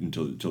until they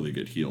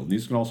get healed. And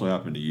these can also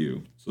happen to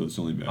you. So it's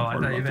the only bad Oh, I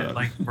part thought you about meant that.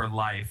 like for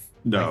life.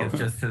 No. Like it's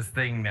just his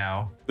thing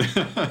now.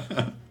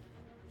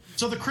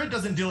 So the crit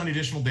doesn't deal any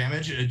additional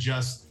damage. You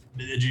just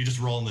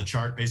roll in the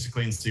chart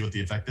basically and see what the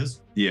effect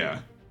is. Yeah.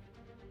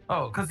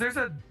 Oh, because there's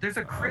a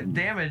crit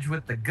damage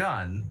with the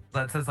gun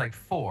that says like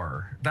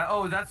 4.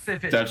 That's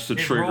if it That's the it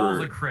trigger. rolls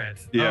a crit.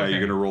 Yeah, Okay.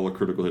 you're gonna roll a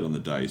critical hit on the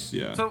dice.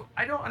 Yeah. So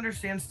I don't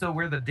understand still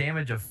where the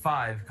damage of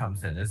 5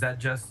 comes in. Is that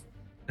just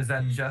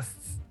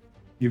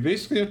You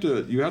basically have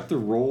to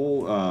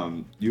roll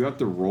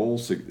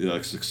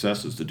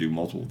successes to do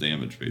multiple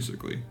damage.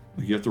 Basically,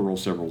 like you have to roll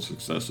several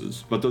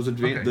successes. But those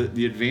Okay.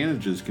 the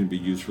advantages can be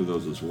used for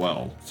those as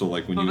well. So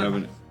like when So you that- have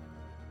an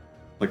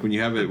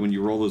when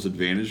you roll those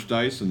advantage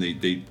dice and they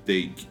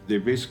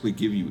basically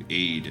give you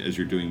aid as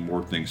you're doing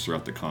more things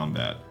throughout the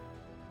combat.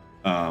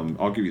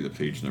 I'll give you the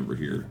page number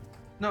here.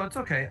 No, it's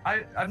okay.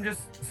 I'm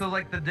just so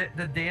like the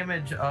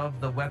damage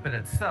of the weapon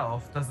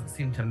itself doesn't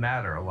seem to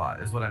matter a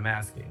lot is what I'm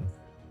asking.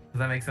 Does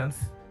that make sense?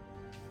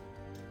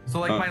 So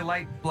like my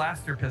light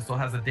blaster pistol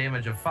has a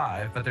damage of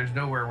 5, but there's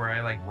nowhere where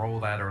I like roll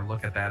that or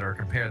look at that or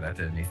compare that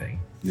to anything.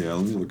 Yeah,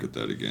 let me look at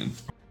that again.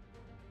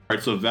 All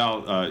right, so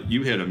Val,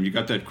 you hit him. You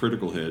got that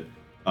critical hit,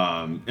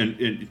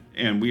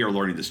 and we are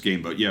learning this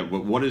game. But yeah,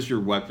 what is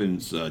your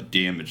weapon's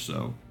damage?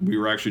 Though we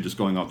were actually just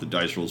going off the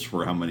dice rolls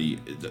for how many.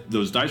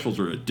 Those dice rolls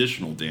are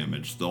additional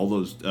damage. All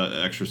those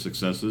extra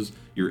successes,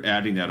 you're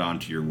adding that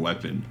onto your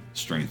weapon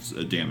strength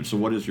damage. So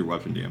what is your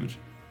weapon damage?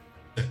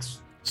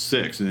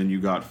 6, and then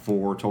you got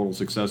 4 total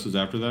successes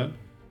after that.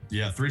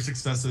 Yeah, 3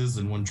 successes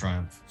and 1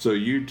 triumph. So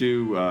you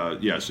do,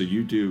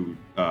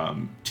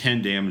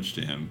 10 damage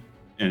to him,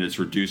 and it's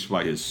reduced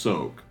by his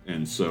soak.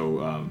 And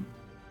so,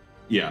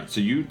 Yeah,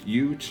 so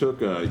you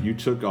took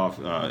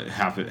off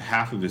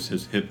half of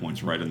his hit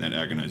points right on that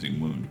agonizing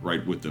wound,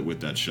 right with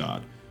that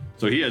shot.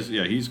 So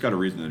he's got a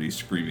reason that he's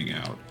screaming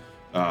out.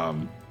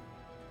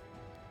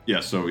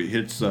 So he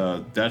hits.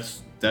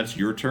 That's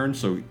your turn.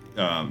 So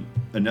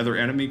another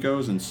enemy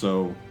goes, and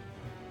so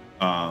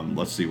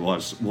let's see. We'll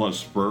have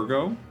Spur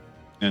go,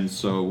 and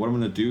so what I'm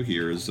going to do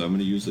here is I'm going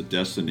to use a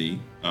destiny.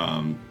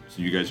 So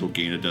you guys will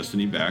gain a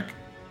destiny back.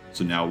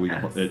 So now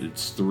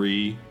it's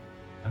 3.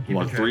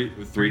 Well,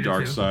 three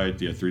dark side,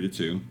 3 to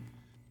 2.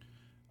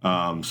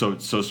 So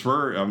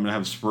Spur, I'm gonna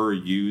have Spur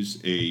use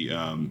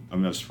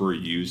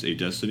a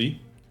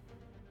destiny.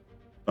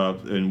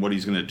 And what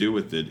he's gonna do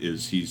with it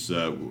is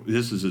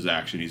this is his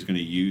action. He's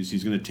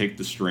gonna take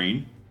the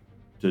strain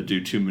to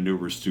do 2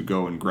 maneuvers to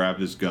go and grab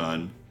his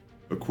gun,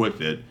 equip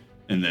it,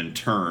 and then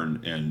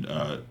turn. And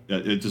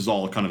it is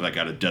all kind of like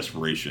out of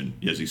desperation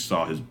as he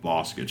saw his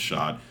boss get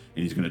shot,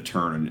 and he's gonna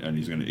turn and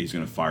he's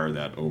gonna fire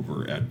that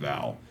over at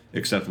Val.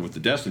 Except with the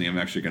destiny, I'm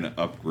actually going to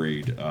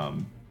upgrade.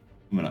 I'm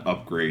going to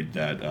upgrade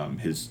that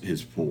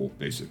his pool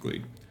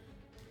basically.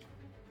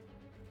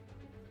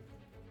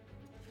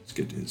 Let's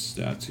get to his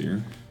stats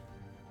here.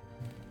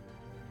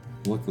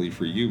 Luckily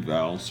for you,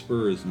 Val,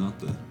 Spur is not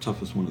the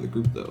toughest one of the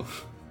group, though.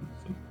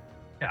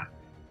 Yeah.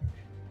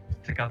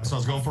 Take out. So I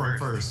was going for it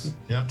first.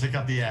 Yep. Take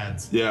out the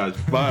ads. Yeah,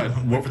 but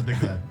Wait for the big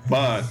bad.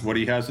 But what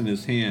he has in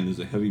his hand is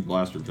a heavy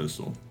blaster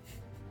pistol.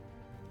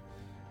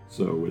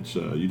 So, which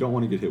you don't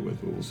want to get hit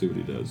with, but we'll see what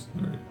he does.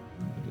 All right.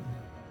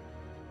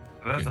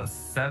 That's a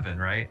 7,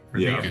 right? For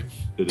Yeah, damage.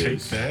 it Take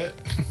is. that.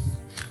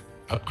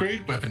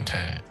 Upgrade weapon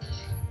time.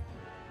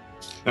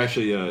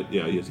 Actually, he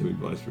has heavy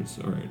blasters.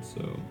 All right,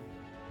 so.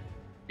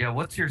 Yeah,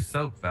 what's your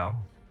soak,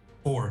 Val?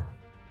 4.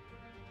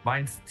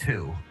 Mine's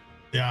 2.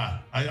 Yeah,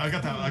 I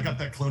got that. I got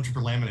that clone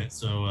trooper laminate.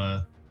 So.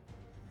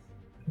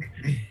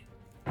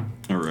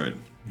 All right,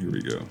 here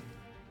we go.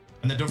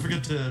 And then don't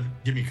forget to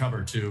give me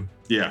cover too.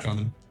 Yeah.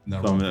 Jonathan. So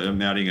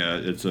I'm adding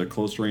it's a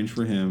close range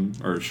for him,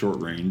 or a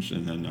short range,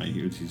 and then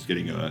he's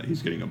getting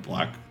a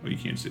black. Oh, you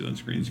can't see it on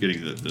screen. He's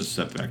getting the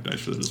setback dice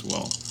for that as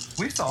well.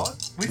 We saw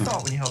it. We saw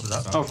it when you held it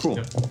up. Oh, cool.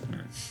 Yep.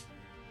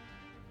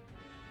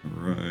 All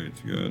right,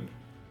 good.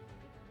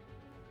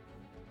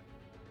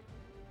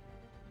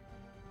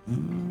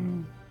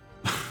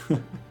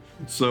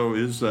 So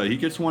he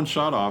gets 1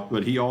 shot off,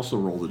 but he also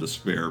rolled a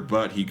despair.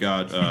 But he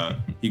got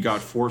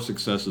 4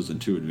 successes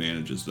and 2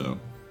 advantages though.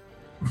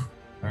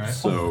 All right.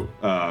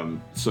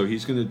 So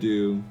he's gonna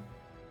do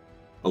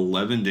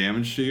 11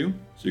 damage to you.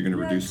 So you're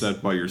gonna reduce that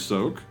by your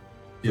soak.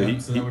 Yeah.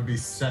 So that would be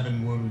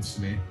 7 wounds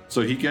to me.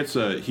 So he gets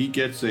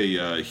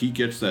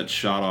that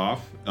shot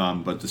off.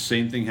 But the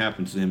same thing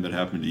happens to him that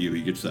happened to you.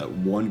 He gets that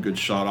 1 good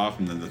shot off,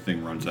 and then the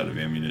thing runs out of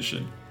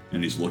ammunition,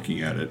 and he's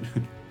looking at it.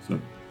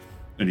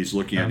 And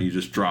he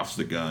just drops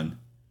the gun.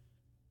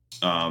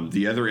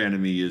 The other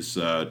enemy is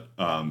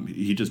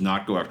he does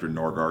not go after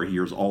Norgar. He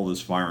hears all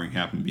this firing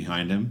happen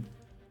behind him.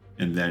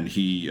 And then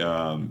he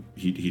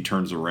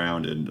turns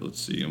around and let's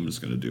see. I'm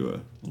just going to do a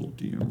little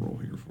DM roll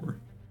here for.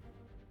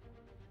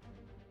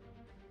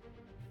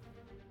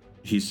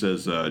 He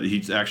says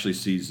he actually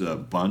sees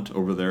Bunt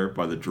over there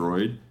by the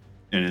droid,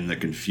 and in the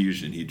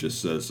confusion he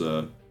just says,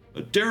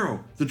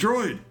 "Darrow, the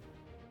droid."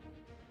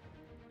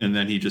 And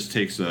then he just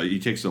takes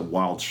a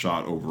wild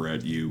shot over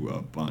at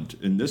you, Bunt.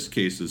 In this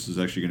case, this is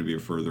actually going to be a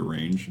further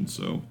range, and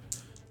so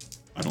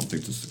I don't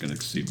think this is going to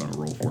succeed on a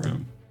roll for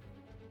him.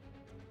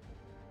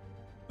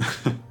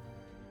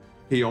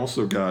 He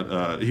also got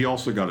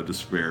a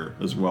despair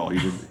as well.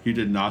 He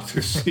did not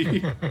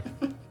succeed.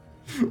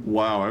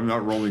 Wow, I'm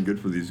not rolling good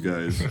for these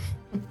guys.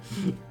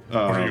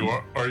 Or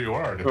you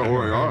are.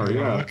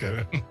 Yeah. Look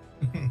at it.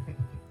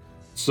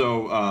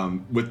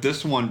 So with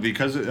this one,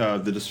 because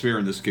the despair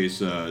in this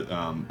case,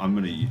 I'm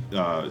going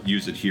to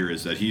use it here,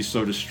 is that he's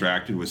so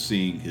distracted with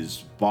seeing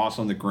his boss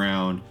on the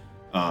ground,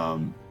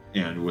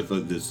 and with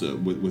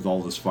with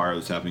all this fire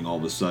that's happening all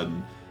of a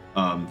sudden,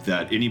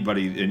 that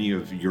any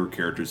of your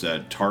characters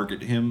that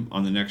target him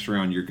on the next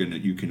round, you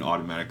can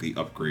automatically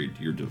upgrade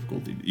your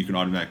difficulty. You can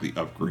automatically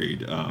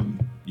upgrade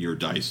your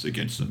dice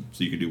against them,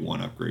 so you can do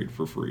 1 upgrade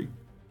for free.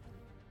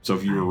 So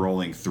if you were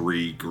rolling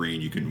 3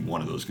 green,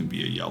 one of those can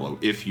be a yellow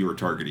if you are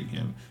targeting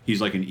him.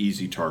 He's like an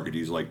easy target.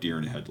 He's like deer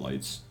in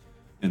headlights,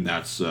 and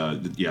that's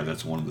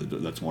one of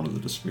the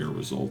despair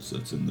results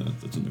that's in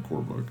the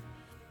core book.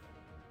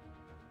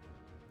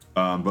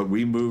 But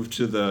we move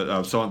to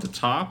the so at the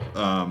top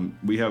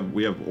we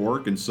have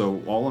Orc, and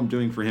so all I'm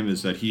doing for him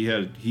is that he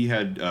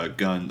had a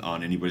gun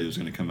on anybody that was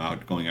going to come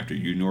out going after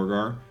you,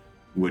 Norgar,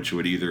 which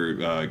would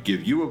either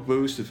give you a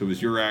boost if it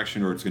was your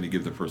action, or it's going to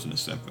give the person a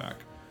step back.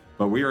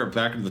 But we are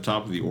back at the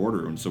top of the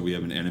order, and so we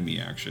have an enemy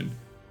action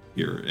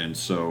here, and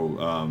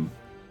so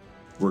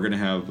we're gonna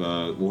have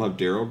we'll have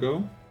Darrow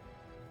go.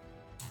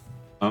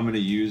 I'm gonna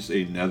use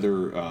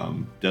another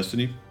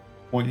destiny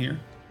point here.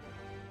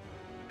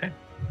 Okay.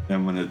 And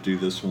I'm gonna do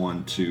this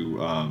one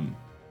to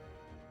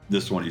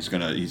this one. He's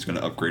gonna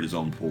upgrade his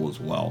own pool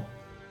as well,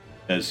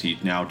 as he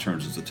now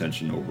turns his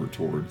attention over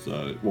towards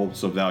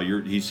so Val,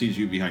 he sees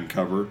you behind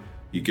cover,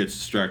 He gets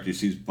distracted. He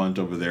sees Bunt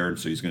over there, and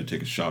so he's going to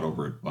take a shot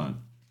over at Bunt.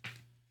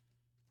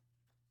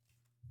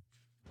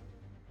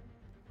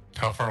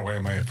 How far away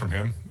am I from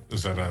him?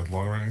 Is that a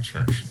long range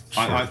or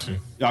short too?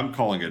 I'm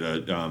calling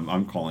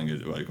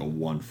it like a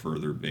one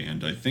further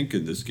band. I think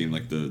in this game,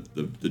 like the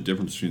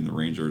difference between the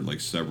range are like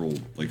several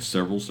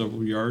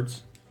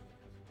yards.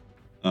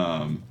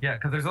 Yeah,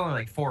 because there's only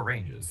like 4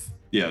 ranges.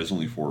 Yeah, there's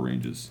only 4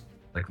 ranges.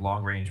 Like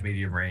long range,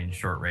 medium range,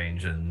 short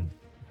range, and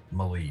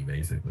melee,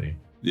 basically.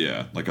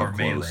 Yeah, like or up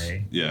close.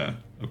 Melee. Yeah,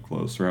 up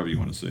close, or however you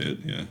want to say it.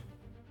 Yeah.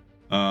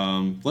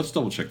 Let's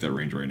double check that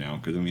range right now,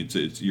 because I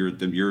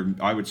mean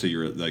I would say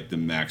you're at like the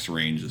max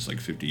range is like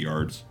 50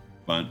 yards,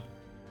 but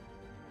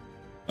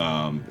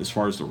as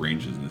far as the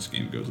ranges in this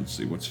game goes, let's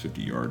see, what's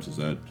 50 yards? Is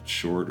that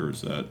short or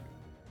is that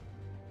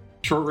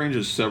short range?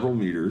 Is several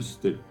meters.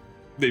 That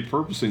they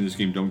purposely in this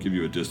game don't give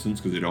you a distance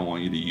because they don't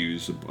want you to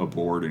use a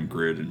board and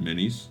grid and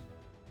minis.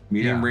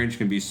 Medium range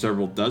can be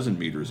several dozen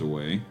meters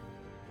away.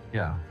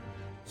 Yeah.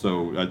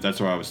 So that's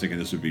why I was thinking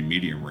this would be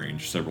medium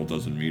range, several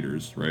dozen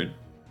meters, right?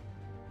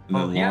 And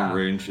then long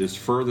range is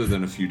further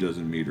than a few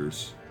dozen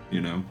meters,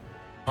 you know?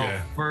 Oh,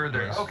 Yeah.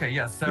 further. Yes. Okay,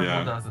 yeah,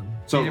 several dozen.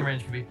 So- Medium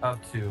range can be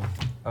up to.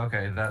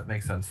 Okay, that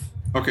makes sense.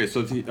 Okay,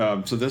 so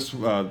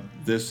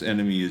this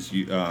enemy is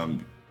you.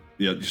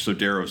 So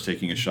Darrow's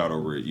taking a shot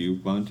over at you,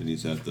 Bunt, and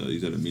he's at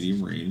a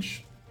medium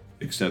range.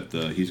 Except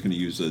he's going to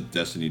use a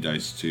Destiny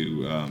dice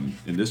to.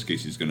 In this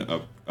case, he's going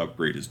to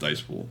upgrade his dice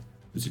pool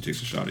as he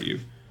takes a shot at you.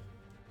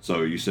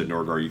 So you said,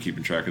 Norgar, are you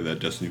keeping track of that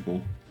Destiny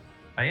pool?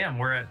 I am.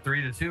 We're at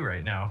 3-2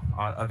 right now.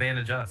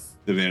 Advantage us.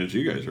 Advantage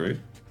you guys, right?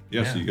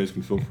 Yeah. So Yeah. you guys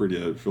can feel free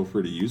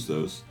to use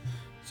those.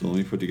 So let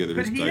me put together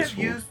Could his he dice have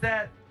pool. used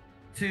that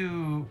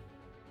to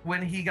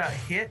when he got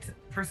hit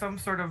for some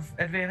sort of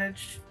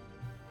advantage?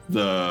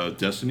 The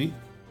Destiny.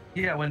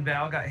 Yeah, when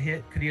Val got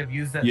hit, could he have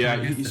used that? Yeah,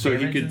 to reduce so the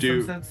he damage could in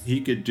do some sense?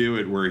 he could do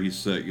it where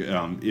he's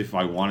if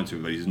I wanted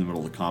to, but he's in the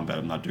middle of the combat.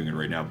 I'm not doing it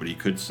right now, but he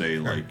could say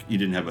like he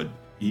didn't have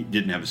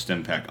a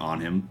stem pack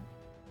on him,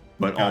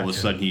 but all of a Gotcha.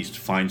 sudden he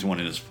finds one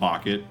in his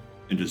pocket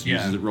and just Yeah.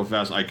 uses it real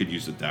fast. I could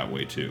use it that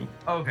way too.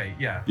 Okay,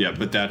 yeah. Yeah,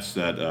 but that's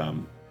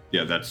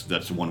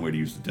one way to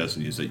use the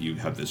Destiny is that you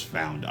have this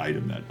found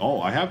item that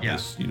I have Yeah.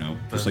 this,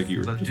 just like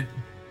you were.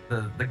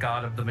 The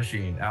god of the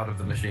machine, out of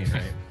the machine,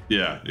 right?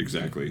 Yeah,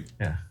 exactly.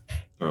 Yeah.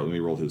 All right, let me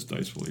roll his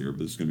dice pool here, but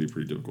this is going to be a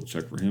pretty difficult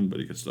check for him, but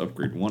he gets to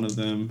upgrade one of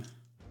them.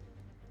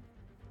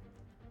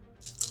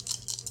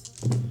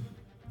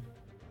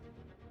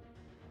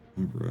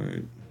 All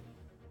right.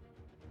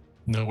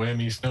 No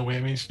whammies, no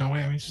whammies, no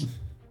whammies.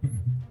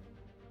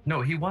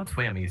 No, he wants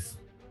whammies.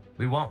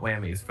 We want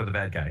whammies for the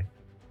bad guy,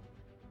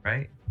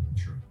 right?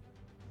 True.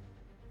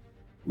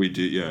 We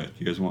do, yeah.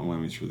 You guys want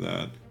whammies for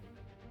that.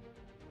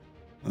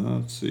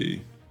 Let's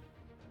see.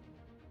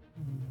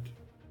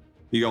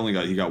 He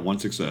got one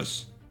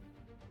success.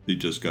 He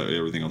just got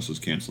everything else is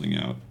canceling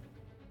out.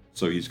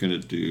 So he's gonna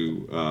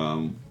do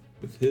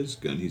with his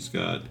gun. He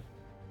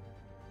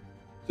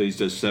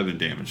does 7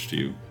 damage to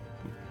you,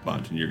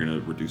 Bunt, and you're gonna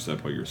reduce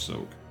that by your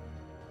soak.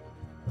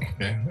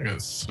 Okay, I got a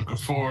soak of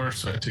 4,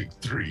 so I take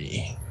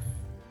 3.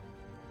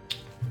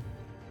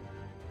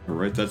 All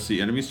right, that's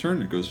the enemy's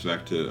turn. It goes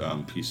back to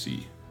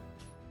PC.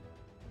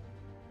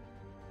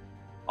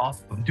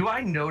 Awesome. Do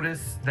I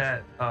notice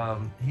that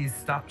he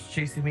stopped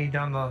chasing me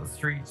down the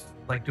street?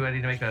 Like, do I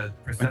need to make a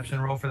perception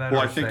roll for that?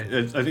 Well, or I think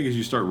as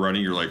you start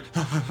running, you're like,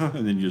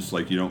 and then you just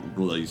like you don't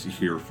really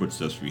hear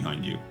footsteps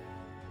behind you.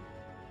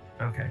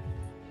 Okay.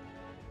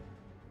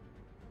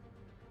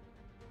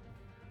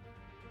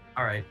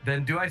 All right.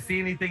 Then, do I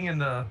see anything in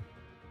the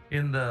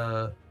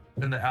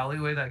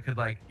alleyway that could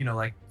like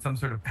some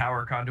sort of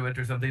power conduit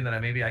or something that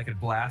I could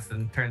blast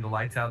and turn the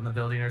lights out in the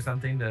building or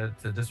something to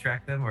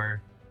distract them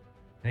or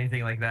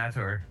anything like that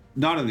or?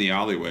 Not in the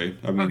alleyway.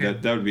 I mean, Okay.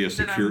 that would be a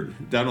Then secure.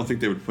 I don't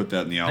think they would put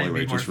that in the They'd be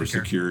alleyway more just for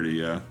secure. security.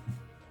 Yeah.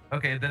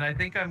 Okay, then I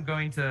think I'm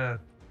going to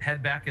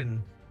head back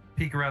and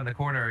peek around the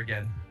corner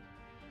again.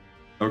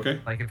 Okay.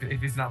 Like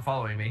if he's not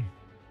following me.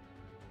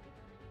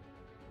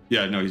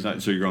 Yeah. No, he's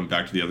not. So you're going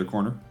back to the other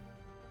corner.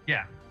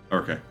 Yeah,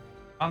 Okay.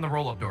 on the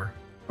roll-up door.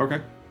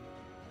 Okay.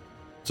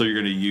 So you're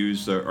going to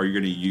use. Are you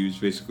going to use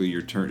basically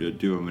your turn to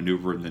do a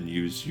maneuver and then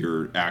use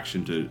your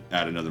action to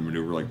add another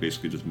maneuver, like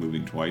basically just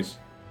moving twice?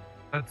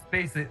 That's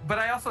basic. But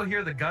I also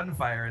hear the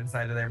gunfire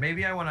inside of there.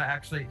 Maybe I want to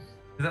actually.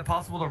 Is it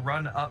possible to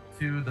run up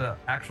to the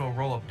actual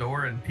roll-up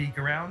door and peek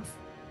around?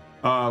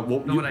 Well,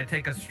 So would I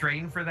take a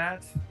strain for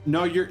that?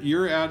 No,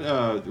 you're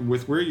at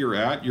with where you're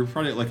at. You're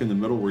probably like in the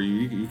middle where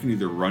you can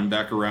either run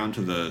back around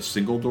to the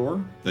single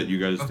door that you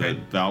guys Okay.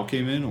 that Val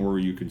came in, or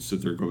you can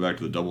sit there and go back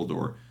to the double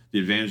door. The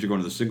advantage of going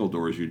to the single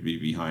door is you'd be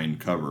behind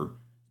cover.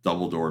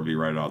 Double door would be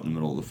right out in the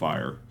middle of the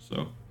fire.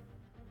 So.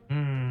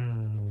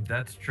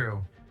 That's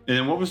true. And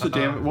then what was the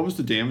damage? What was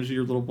the damage of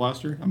your little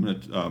blaster? I'm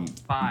gonna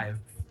 5.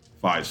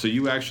 5. So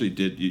you actually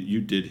did.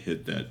 You did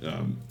hit that.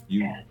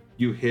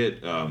 You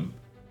hit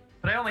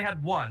But I only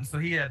had one, so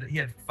he had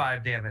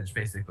 5 damage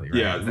basically. Right?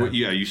 Yeah, That,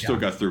 you still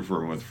got through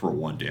for him for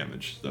 1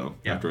 damage though.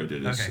 Yeah. After I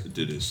did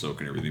his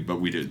soak and everything,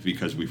 but we did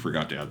because we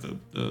forgot to add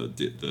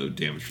the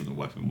damage from the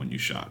weapon when you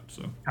shot.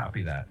 So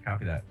Copy that.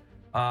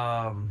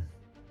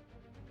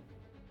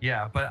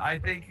 Yeah, but I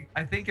think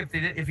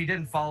if he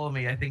didn't follow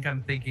me, I think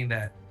I'm thinking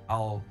that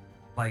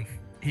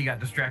he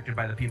got distracted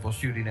by the people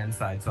shooting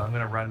inside, so I'm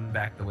gonna run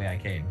back the way I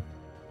came.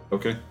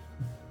 okay.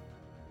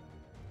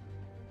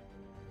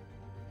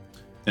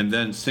 And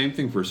then same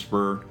thing for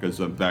Spur, because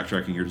I'm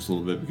backtracking here just a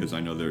little bit because I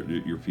know that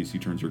your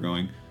PC turns are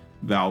going.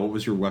 Val, what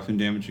was your weapon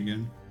damage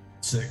again?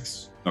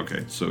 6.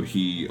 Okay, so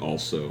he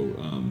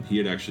also he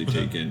had actually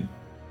taken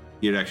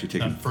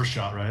That first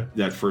shot, right?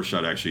 that first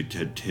shot actually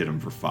hit him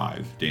for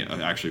 5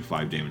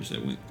 damage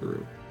that went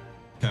through.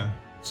 Okay.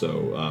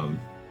 So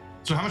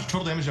So how much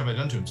total damage have I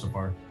done to him so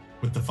far?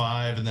 With the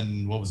 5, and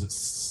then what was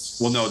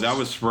it? well, no, that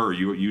was Spur.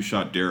 You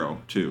shot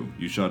Darrow too.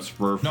 You shot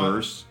Spur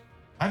first.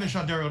 I haven't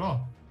shot Darrow at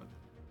all.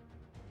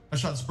 I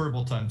shot Spur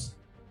both times.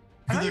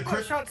 I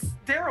shot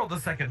Daryl the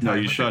second time. No,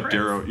 you with shot the crits.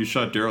 Darrow. You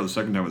shot Darrow the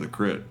second time with a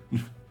crit.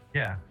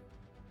 Yeah.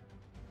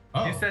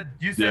 Oh. You said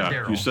Yeah,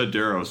 Daryl. you said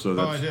Darrow, so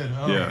that's. Oh, I did.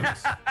 Oh, Yeah.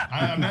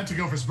 I meant to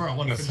go for Spur. I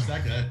wanted to finish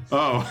that guy.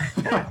 Oh.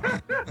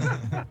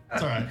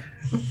 It's all right.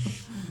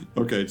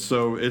 Okay,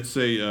 so it's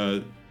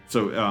a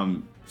so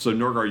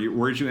Norgar,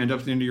 where did you end up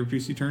at the end of your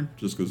PC turn?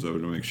 Just because I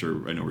want to make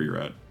sure I know where you're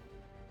at.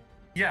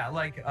 Yeah,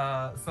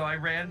 so I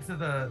ran to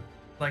the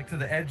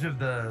edge of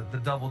the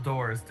double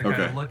doors to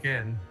kind of look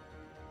in.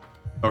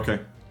 Okay.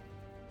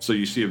 So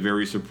you see a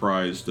very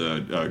surprised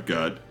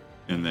Gut,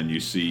 and then you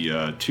see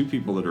 2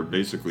 people that are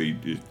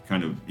basically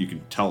kind of, you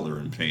can tell they're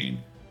in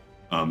pain.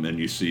 And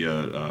you see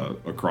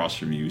across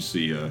from you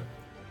see a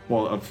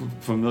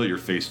familiar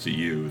face to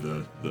you,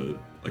 the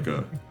like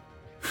a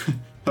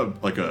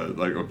like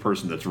a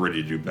person that's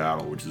ready to do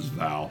battle, which is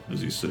Val as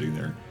he's sitting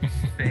there.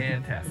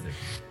 Fantastic.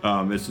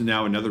 It's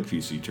now another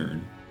PC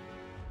turn.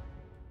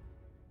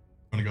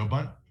 Want to go,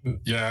 Bunt?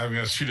 Yeah, I'm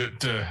gonna shoot at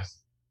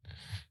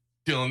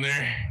Dylan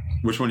there.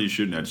 Which one are you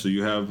shooting at? So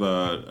you have,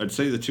 I'd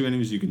say the 2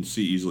 enemies you can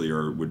see easily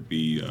would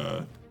be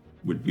the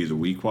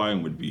Weequay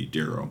and would be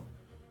Darrow.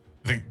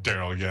 I think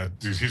Daryl, yeah,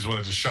 dude, he's the one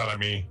that just shot at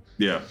me.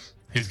 Yeah.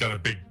 He's got a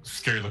big,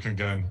 scary-looking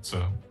gun,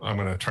 so I'm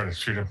gonna try to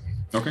shoot him.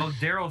 Okay. Oh,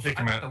 Daryl, Take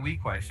I him thought out. the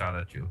Weequay shot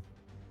at you.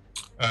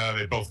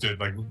 They both did.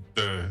 Like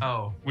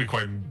Oh, we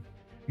quite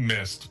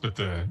missed, but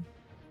the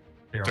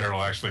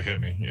Daryl actually hit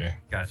me. Yeah,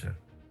 Gotcha.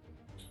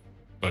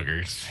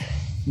 buggers.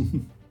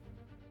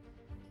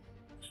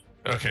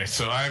 Okay,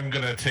 so I'm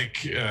gonna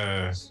take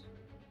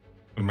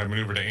my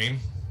maneuver to aim,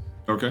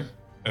 Okay.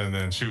 and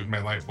then shoot with my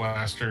light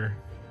blaster,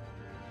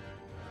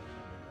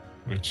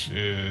 which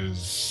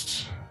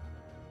is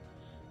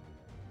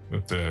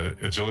with the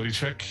agility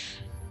check.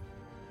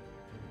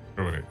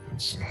 Oh wait,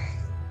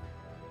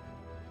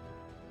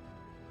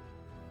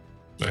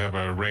 I have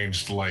a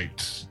ranged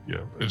light,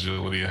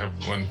 agility. I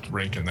have 1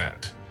 rank in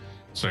that,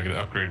 so I can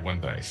upgrade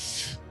 1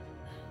 dice.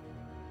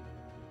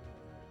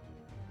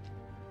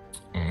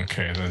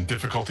 Okay, and then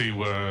difficulty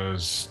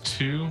was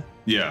 2.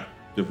 Yeah.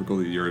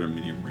 Difficulty, you're at a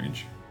medium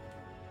range.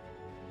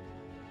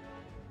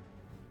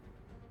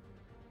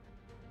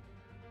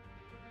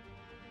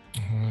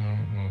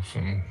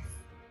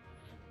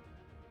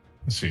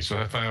 Let's see. So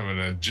if I have an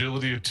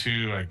agility of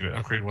 2, I can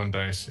upgrade 1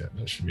 dice. Yeah,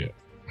 that should be it.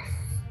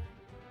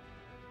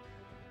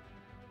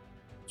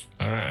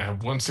 All right, I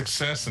have 1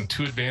 success and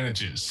 2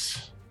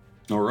 advantages.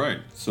 All right.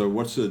 So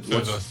what's the 2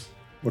 damage?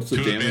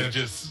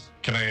 advantages.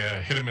 Can I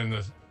hit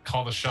him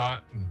call the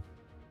shot and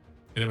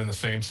hit him in the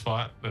same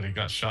spot that he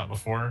got shot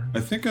before? I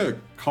think a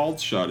called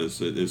shot is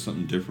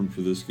something different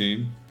for this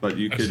game, but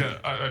you could.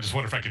 I just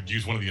wonder if I could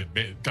use one of the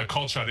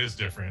called shot is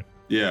different.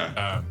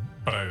 Yeah.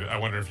 But I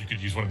wonder if you could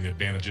use one of the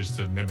advantages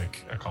to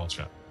mimic a called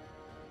shot.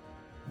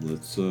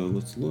 Let's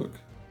look.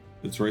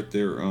 It's right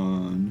there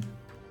on.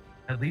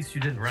 At least you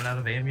didn't run out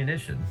of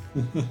ammunition.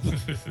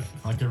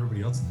 Like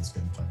everybody else in this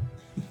gunfight.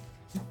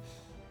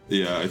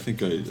 Yeah, I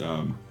think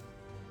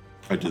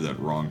I did that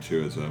wrong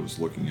too. As I was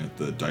looking at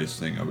the dice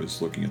thing, I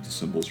was looking at the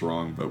symbols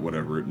wrong. But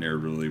whatever, it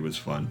really was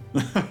fun.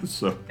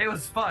 So It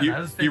was fun. That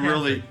was you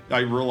really, fantastic. I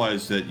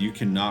realized that you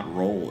cannot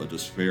roll a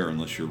despair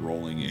unless you're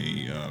rolling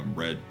a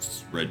red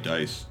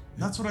dice.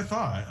 That's what I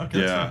thought.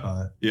 Okay, that's what I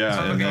thought. Yeah.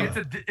 So, and,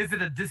 okay, is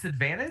it a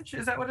disadvantage?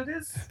 Is that what it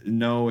is?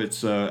 no,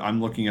 it's I'm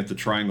looking at the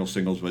triangle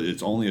signals, but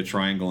it's only a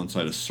triangle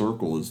inside a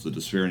circle is the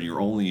despair, and you're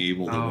only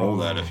able to roll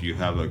that if you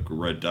have a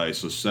red dice.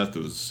 So Seth,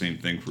 it was the same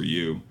thing for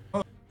you.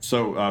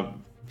 So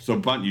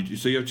Bunt,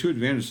 you have 2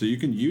 advantages, so you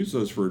can use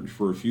those for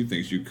a few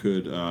things. You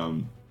could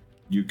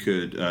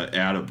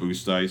add a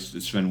boost dice,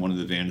 spend 1 of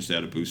the advantages to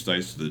add a boost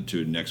dice to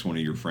the next one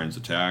of your friend's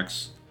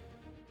attacks.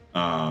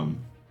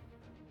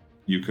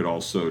 You could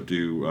also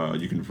do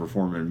you can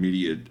perform an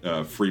immediate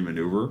free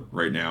maneuver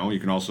right now. You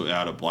can also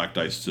add a black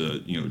dice to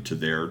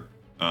their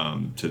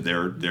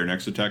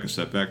next attack, a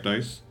setback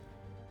dice.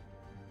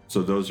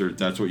 So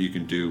that's what you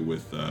can do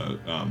with those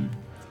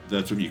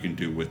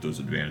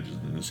advantages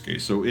in this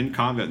case. So in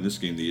combat in this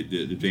game,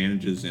 the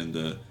advantages and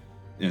the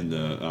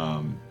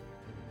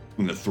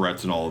and the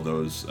threats and all of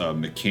those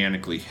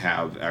mechanically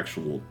have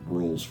actual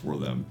rules for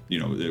them.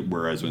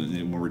 Whereas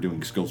when we're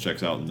doing skill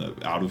checks out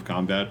of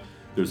combat,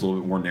 there's a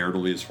little bit more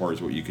narratively as far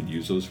as what you can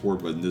use those for.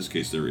 But in this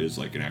case, there is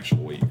like an actual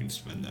way you can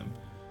spend them.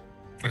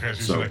 Okay,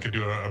 so I could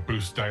do a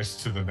boost dice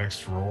to the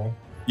next roll.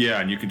 Yeah,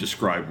 and you can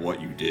describe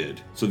what you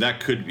did. So that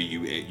could be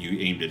you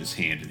aimed at his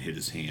hand and hit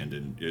his hand,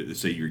 and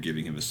say you're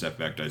giving him a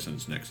setback dice on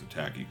his next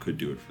attack. You could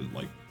do it for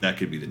that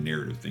could be the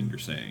narrative thing you're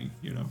saying.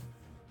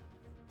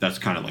 That's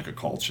kind of like a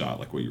called shot,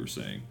 like what you were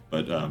saying.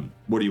 But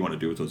what do you want to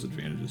do with those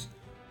advantages?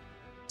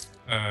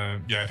 I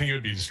think it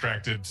would be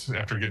distracted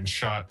after getting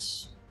shot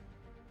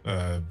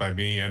by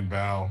me and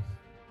Val,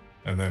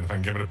 and then if I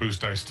can give it a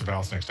boost dice to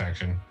Val's next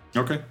action.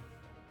 Okay.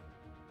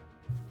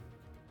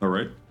 All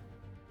right.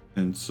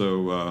 And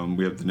so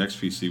we have the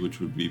next PC, which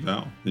would be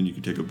Val. Then you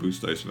can take a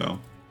boost dice, Val.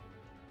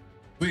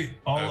 Wait.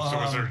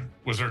 So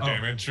was there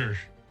damage or?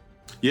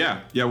 Yeah.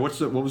 What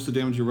was the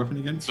damage of your weapon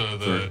again? So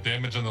the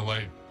damage on the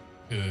light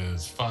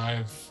is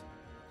 5,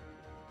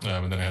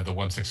 and then I had the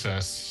 1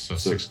 success, so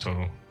 6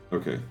 total.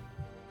 Okay.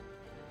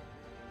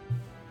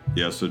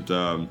 Yeah. So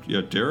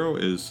Darrow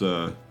is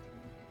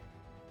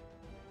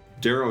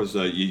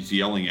he's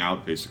yelling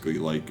out basically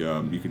like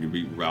you can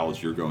read Val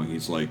as you're going.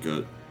 He's like,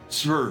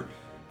 "Sir,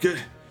 get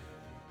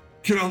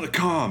on the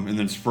comm," and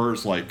then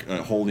Spur's like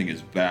holding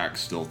his back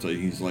still.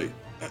 He's like,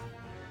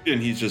 and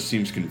he just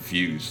seems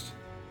confused.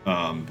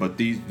 But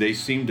they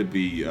seem to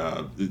be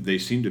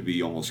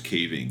almost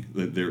caving.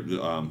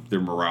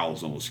 Their morale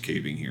is almost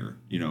caving here.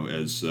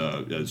 As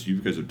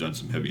you guys have done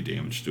some heavy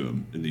damage to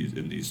him in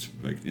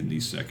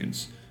these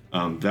seconds.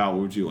 Val,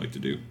 what would you like to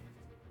do?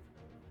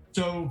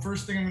 So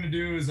first thing I'm going to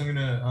do is I'm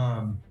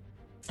going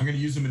to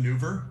use a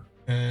maneuver,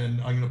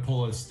 and I'm going to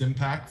pull a stim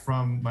pack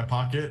from my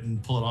pocket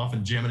and pull it off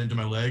and jam it into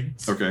my leg.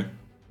 Okay.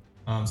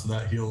 So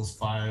that heals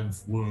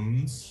 5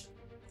 wounds.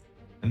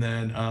 And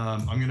then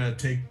I'm going to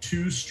take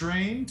 2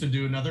 strain to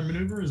do another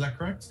maneuver. Is that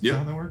correct? Yeah. Is that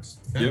how that works?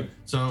 Okay. Yep.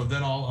 So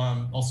then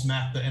I'll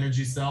smack the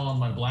energy cell on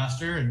my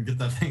blaster and get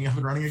that thing up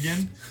and running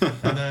again.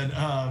 And then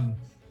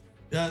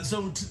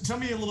tell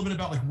me a little bit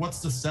about what's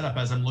the setup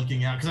as I'm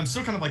looking out, because I'm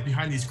still kind of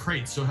behind these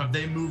crates. So have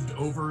they moved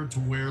over to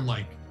where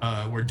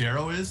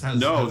Darrow is?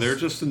 They're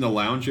just in the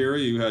lounge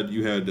area.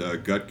 You had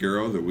Gut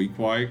Garrow, the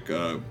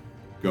Weequay,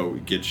 go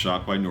get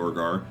shot by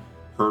Norgar.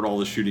 Heard all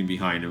the shooting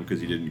behind him because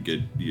he didn't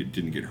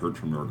get hurt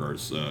from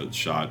Norgar's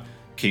shot.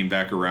 Came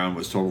back around,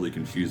 was totally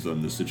confused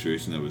on the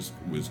situation that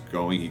was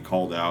going. He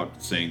called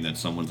out saying that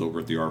someone's over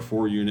at the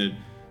R4 unit.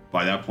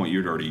 By that point,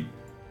 you'd already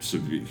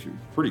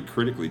pretty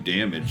critically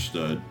damaged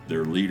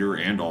their leader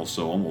and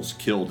also almost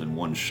killed in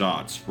one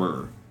shot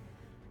Spur.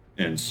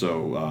 And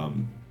so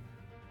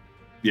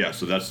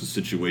so that's the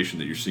situation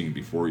that you're seeing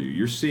before you.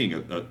 You're seeing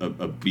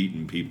a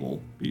beaten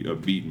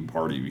beaten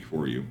party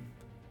before you.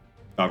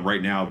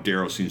 Right now,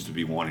 Darrow seems to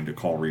be wanting to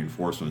call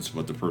reinforcements,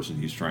 but the person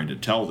he's trying to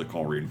tell to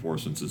call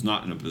reinforcements is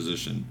not in a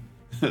position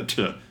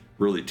to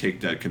really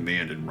take that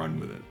command and run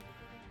with it.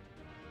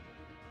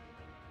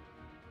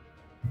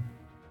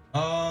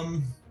 All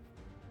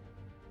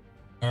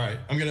right.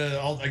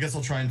 I guess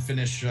I'll try and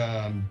finish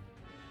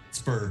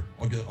Spur.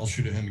 I'll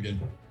shoot at him again.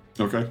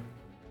 Okay.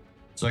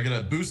 So I get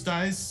a boost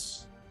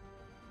dice,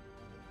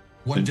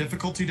 1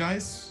 difficulty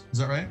dice. Is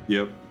that right?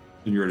 Yep.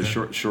 And you're at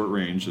a short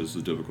range as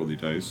the difficulty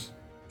dice.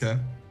 Okay.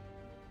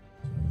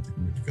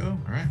 Good to go.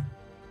 All right.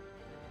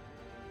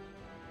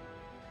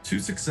 2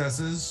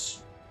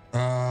 successes,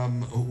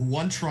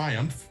 1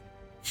 triumph,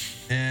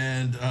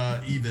 and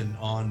even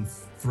on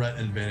threat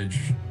and advantage.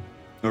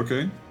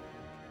 Okay.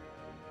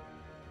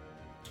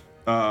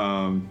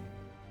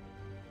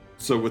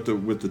 So with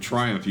the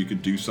triumph, you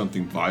could do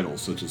something vital,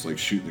 such as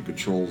shooting the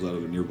controls out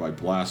of a nearby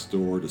blast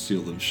door to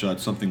seal them shut,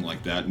 something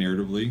like that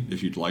narratively,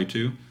 if you'd like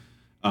to.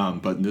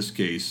 But in this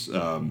case,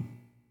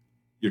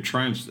 your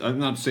triumph, I'm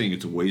not saying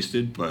it's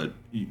wasted, but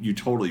you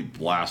totally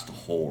blast a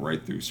hole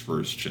right through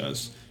Spur's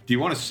chest. Do you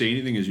want to say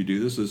anything as you do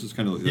this? This is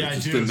kind of like a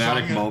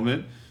thematic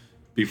moment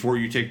before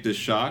you take this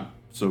shot.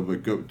 So,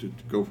 but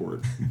go for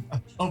it.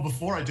 Oh,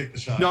 before I take the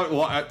shot. No,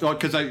 well,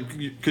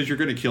 because you're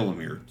going to kill him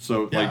here.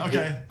 So,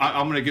 okay.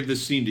 I'm going to give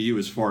this scene to you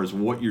as far as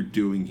what you're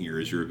doing here.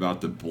 Is you're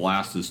about to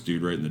blast this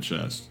dude right in the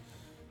chest.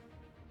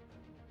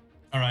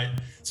 All right.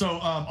 So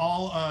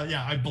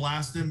I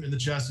blast him in the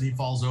chest and he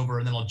falls over,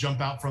 and then I'll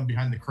jump out from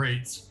behind the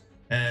crates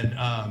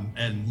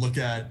and look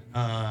at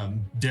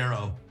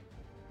Darrow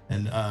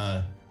and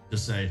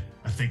just say,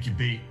 "I think you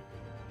beat.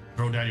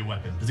 Throw down your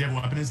weapon." Does he have a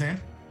weapon in his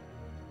hand?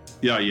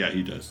 Yeah,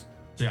 he does.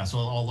 So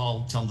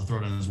I'll tell him to throw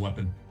down his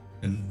weapon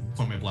and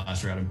point my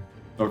blaster at him.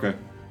 Okay.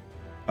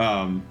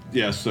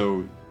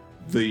 So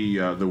the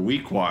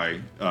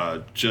Weequay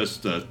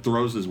just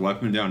throws his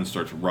weapon down and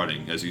starts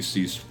running as he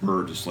sees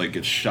Spur just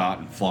get shot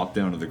and flop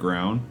down to the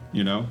ground,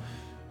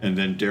 and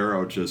then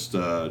Darrow just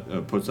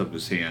puts up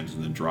his hands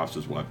and then drops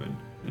his weapon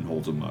and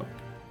holds him up.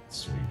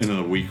 Sweet. And then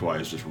the Weequay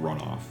has just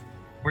run off.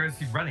 Where is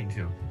he running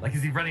to?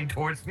 Is he running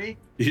towards me?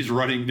 He's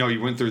running. No, he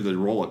went through the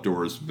roll-up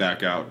doors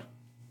back out,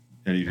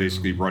 and he's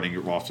basically running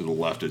off to the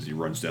left as he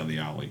runs down the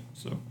alley.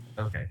 So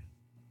okay.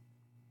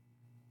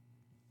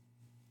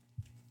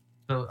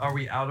 So are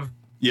we out of?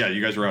 Yeah,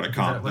 you guys are out of Is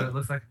that what combat. it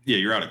looks like? Yeah,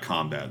 you're out of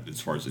combat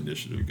as far as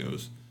initiative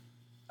goes.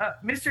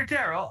 Mr.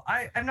 Darrow,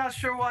 I'm not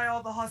sure why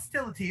all the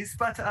hostilities,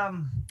 but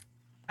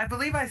I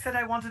believe I said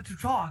I wanted to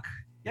talk.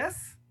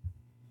 Yes?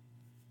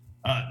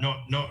 No,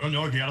 I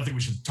don't think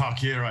we should talk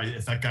here.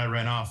 If that guy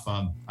ran off,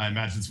 I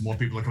imagine some more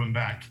people are coming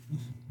back.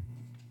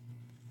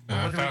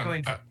 I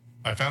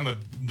found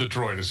the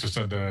droid. It's just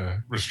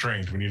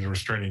restrained. We need a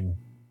restraining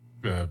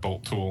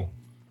bolt tool.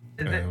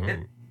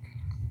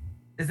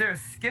 Is there a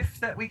skiff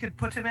that we could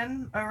put him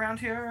in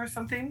around here or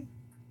something?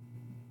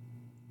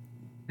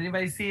 Did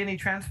anybody see any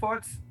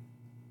transports?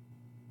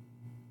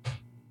 I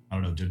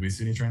don't know. Did we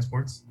see any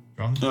transports?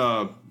 John?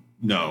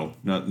 No,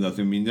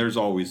 nothing. I mean, there's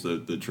always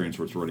the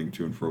transports running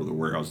to and fro the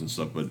warehouse and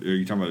stuff. But are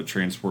you talking about a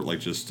transport like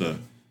just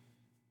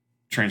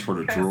transport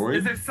a droid?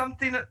 Is there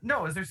something?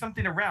 No, is there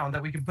something around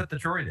that we can put the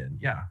droid in?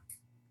 Yeah.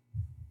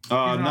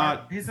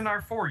 He's an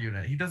R4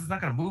 unit. He's not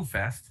going to move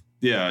fast.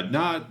 Yeah,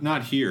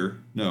 not here.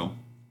 No.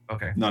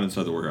 Okay. Not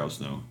inside the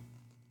warehouse. No.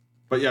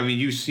 But yeah, I mean,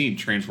 you've seen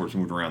transports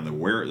moving around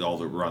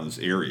around this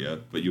area,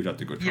 but you'd have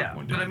to go track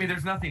one down. But I mean,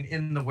 there's nothing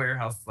in the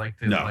warehouse like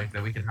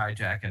that we can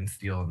hijack and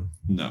steal and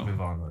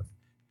move on with.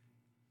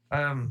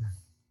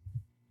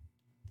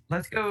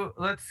 Let's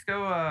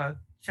go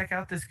check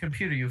out this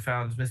computer you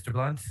found, Mr.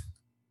 Blunt.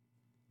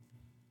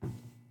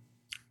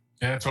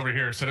 Yeah, it's over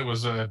here. It said it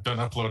was done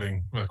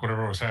uploading. Like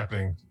whatever was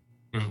happening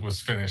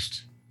was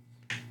finished,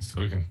 so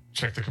we can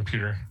check the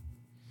computer.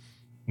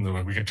 And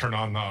then we can turn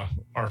on the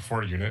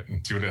R4 unit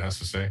and see what it has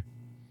to say.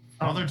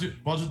 While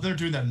they're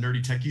doing that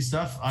nerdy techie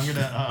stuff, I'm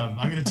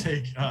gonna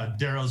take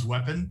Darrow's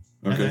weapon,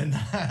 okay. And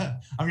then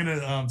I'm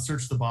gonna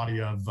search the body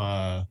of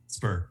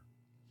Spur.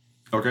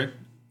 Okay.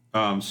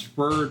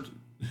 Spur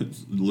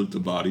loot the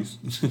bodies.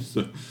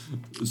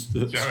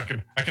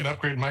 Yeah, I can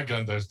upgrade my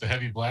gun. There's the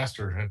heavy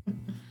blaster.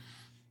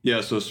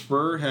 Yeah, so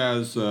Spur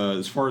has,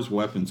 as far as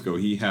weapons go,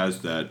 he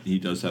does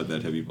have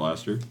that heavy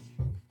blaster.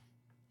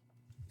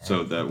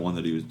 So that one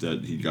that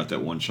he got that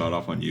one shot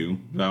off on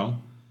you,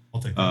 Val. I'll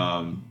take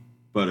that.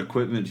 But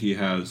equipment, he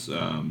has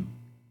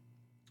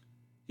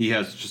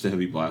just a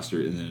heavy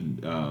blaster,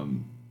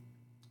 and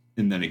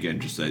then again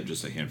just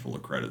a handful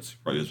of credits.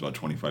 Probably has about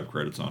 25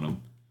 credits on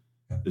him.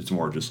 Okay. It's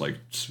more just like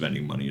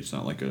spending money. It's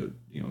not like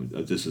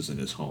this isn't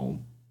his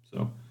home.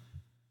 So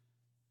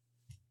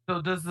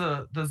does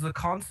the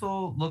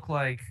console look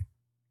like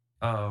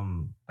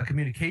a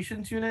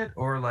communications unit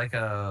or like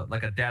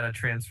a data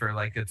transfer?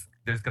 Like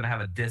there's gonna have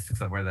a disk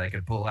somewhere that I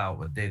could pull out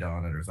with data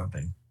on it or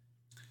something.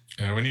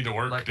 Yeah, we need to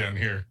work down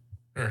here.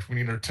 Or we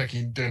need our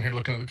techie down here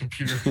looking at the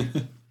computer.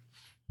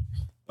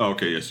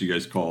 Okay, yes, you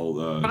guys call.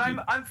 But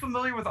I'm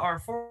familiar with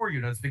R4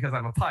 units because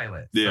I'm a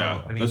pilot.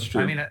 Yeah, so, that's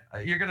true. I mean,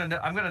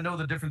 I'm gonna know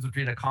the difference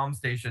between a comm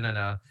station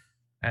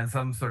and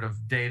some sort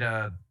of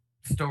data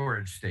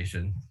storage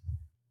station.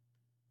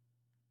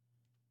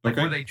 Like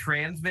were they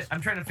transmit?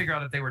 I'm trying to figure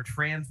out if they were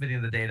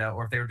transmitting the data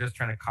or if they were just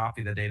trying to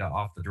copy the data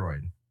off the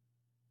droid.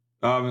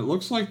 It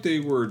looks like they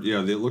were.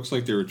 Yeah, it looks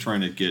like they were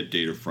trying to get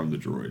data from the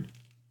droid.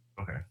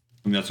 Okay.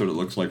 I mean, that's what it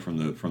looks like from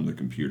the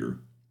computer.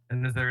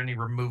 And is there any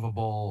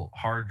removable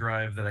hard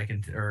drive that I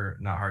can, or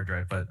not hard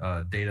drive,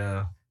 but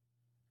data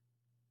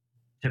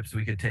chips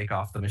we could take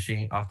off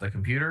the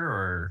computer,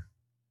 or?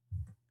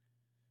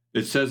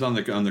 It says on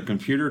the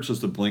computer, it's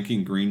just a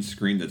blinking green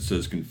screen that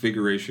says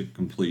configuration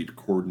complete,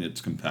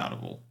 coordinates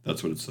compatible.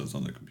 That's what it says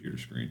on the computer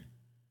screen.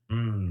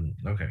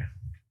 Okay.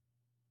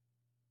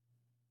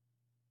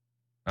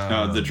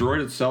 The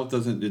droid itself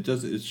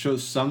it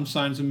shows some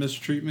signs of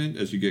mistreatment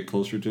as you get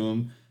closer to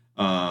him.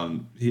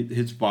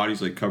 His body's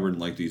like covered in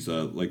like these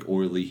like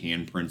oily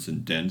handprints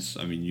and dents.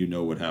 I mean, you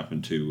know what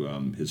happened to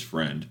his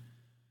friend.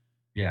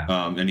 Yeah.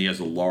 And he has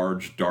a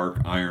large dark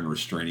iron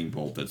restraining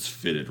bolt that's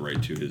fitted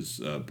right to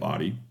his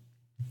body.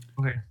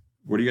 Okay.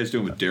 What are you guys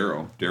doing with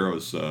Darrow?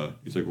 Darrow's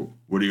he's like,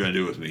 what are you gonna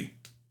do with me?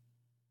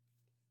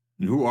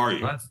 And who are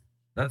you?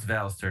 That's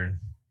Val's turn.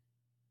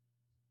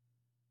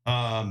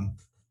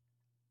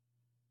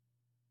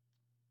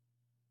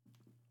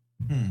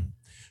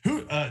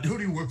 Who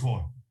do you work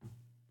for?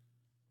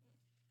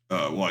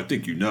 Well, I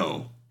think you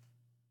know.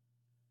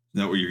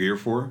 Isn't that what you're here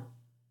for?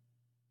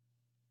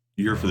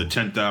 You're here for the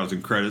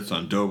 10,000 credits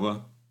on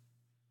Dova?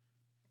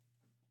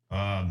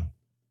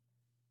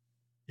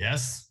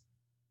 Yes.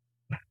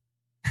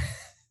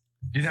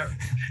 You know,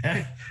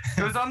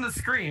 it was on the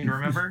screen,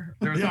 remember?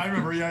 I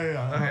remember.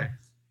 Yeah.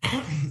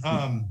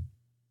 Okay.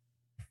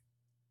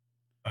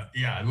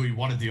 Yeah, we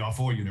wanted the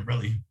R4 unit,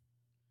 really.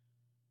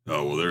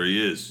 Oh, well, there he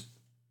is.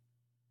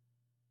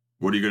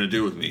 What are you going to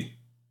do with me?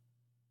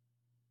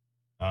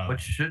 I'm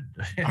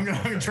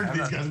gonna turn to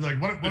these guys and be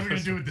like, what are we going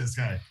to do with this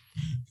guy?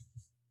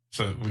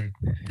 So we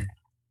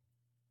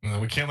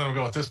can't let him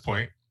go at this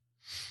point.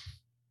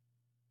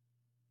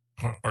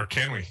 Or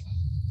can we?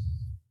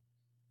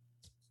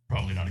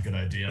 Probably not a good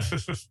idea.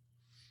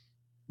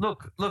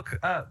 Look,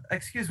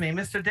 excuse me,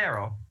 Mr.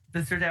 Darrow.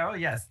 Mr. Darrow,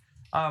 yes.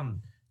 Do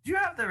you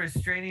have the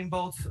restraining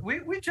bolts?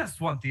 We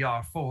just want the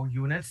R4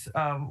 units.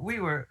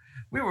 We were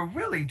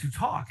willing to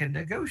talk and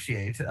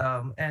negotiate.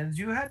 And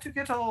you had to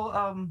get all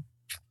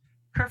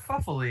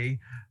kerfuffly.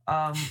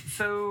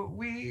 So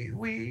we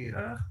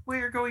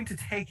are going to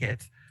take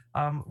it.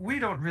 We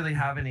don't really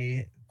have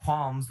any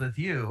qualms with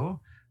you,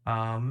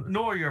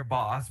 nor your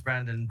boss,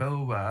 Brandon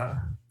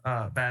Dova,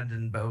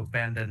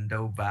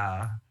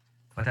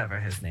 whatever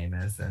his name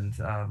is. And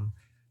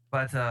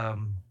but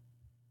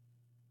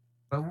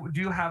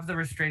do you have the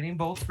restraining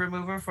bolts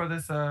remover for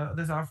this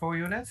this R4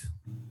 unit?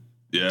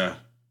 Yeah,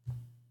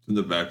 it's in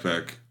the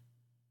backpack.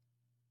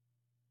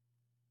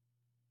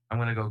 I'm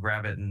gonna go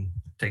grab it and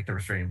take the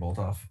restraining bolt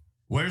off.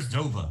 Where's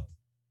Dova?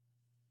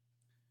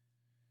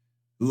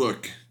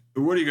 Look,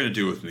 what are you gonna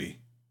do with me?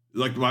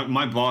 Like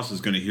my boss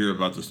is gonna hear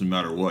about this no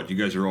matter what. You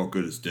guys are all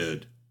good as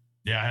dead.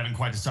 Yeah, I haven't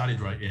quite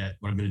decided right yet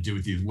what I'm gonna do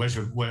with you. Where's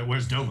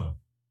Dova?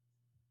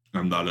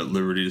 I'm not at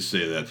liberty to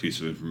say that piece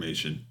of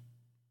information.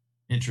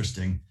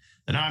 Interesting.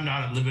 Then I'm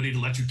not at liberty to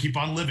let you keep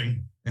on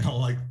living. And I'll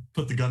like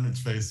put the gun in its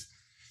face.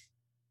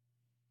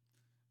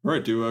 All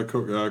right, do a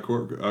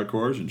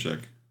coercion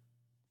check.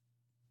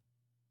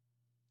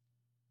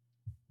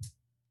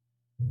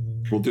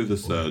 We'll do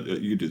this.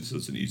 You can do this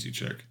as an easy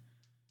check.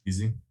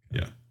 Easy?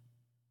 Yeah.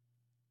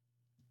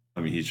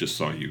 I mean, he just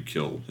saw you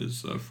kill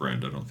his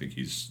friend. I don't think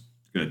he's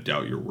going to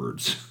doubt your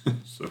words.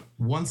 So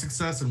 1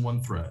 success and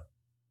 1 threat.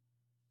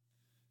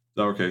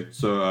 Okay,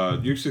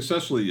 so you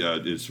successfully,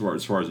 as far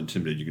as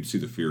intimidated, you can see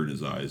the fear in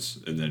his eyes,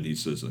 and then he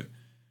says,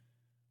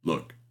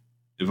 "Look,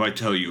 if I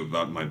tell you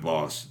about my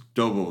boss,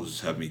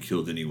 Dobos have me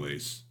killed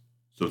anyways.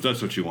 So if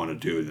that's what you want to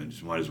do, then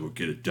you might as well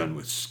get it done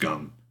with,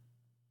 scum."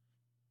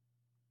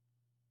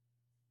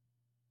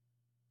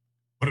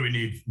 What do we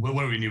need? What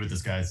do we need with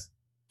this, guys?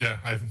 Yeah,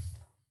 I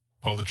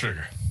pull the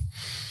trigger.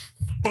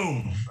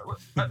 Boom.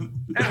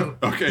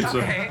 Okay, so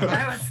Okay,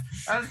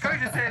 I was going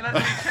to say let me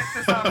check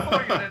this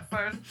R4 unit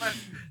first, but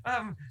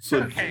so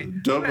okay.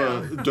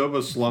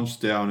 Doba slumps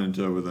down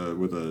into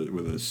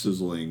with a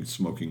sizzling,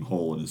 smoking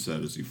hole in his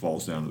head as he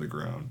falls down to the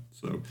ground.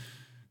 So,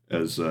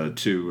 as to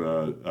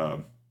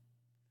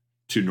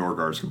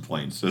Norgar's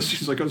complaints, so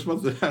she's like, "I was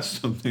about to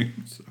ask something."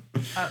 So.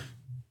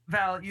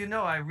 Val, you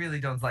know I really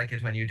don't like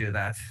it when you do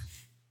that.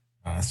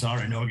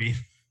 Sorry, Nogi.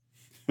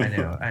 I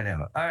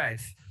know. All right.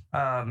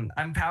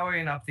 I'm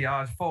powering up the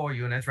R4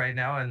 unit right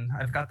now, and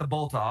I've got the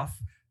bolt off.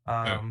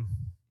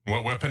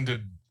 What weapon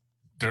did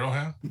Daryl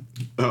have?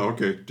 Oh,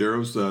 okay.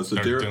 Darrow's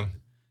Darrow.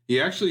 He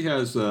actually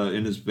has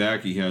in his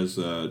back. He has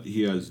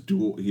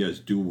dual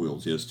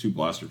wields. He has 2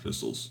 blaster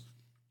pistols.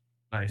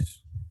 Nice.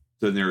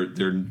 Then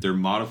they're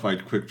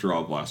modified quick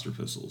draw blaster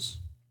pistols.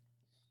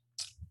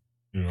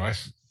 You know, I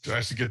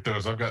should get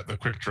those. I've got the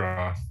quick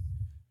draw.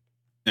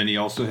 And he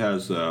also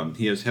has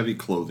heavy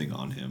clothing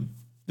on him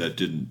that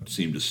didn't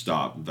seem to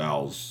stop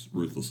Val's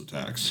ruthless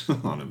attacks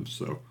on him.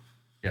 So,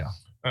 yeah.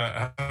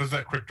 How does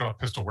that quick draw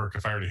pistol work?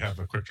 If I already have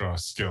a quick draw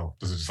skill,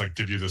 does it just like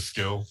give you the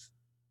skill?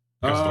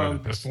 Because the way the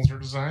pistols are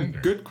designed.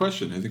 Or? Good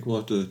question. I think we'll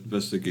have to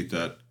investigate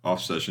that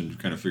off session to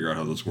kind of figure out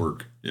how those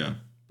work. Yeah,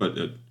 but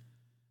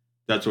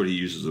that's what he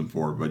uses them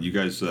for. But you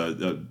guys,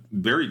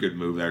 very good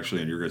move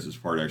actually on your guys'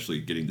 part, actually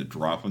getting the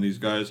drop on these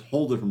guys.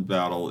 Whole different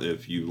battle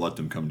if you let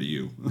them come to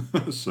you.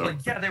 So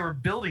like, yeah, they were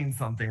building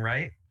something,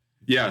 right?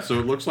 Yeah, so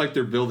it looks like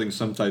they're building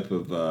some type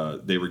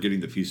of. They were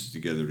getting the pieces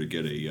together to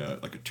get a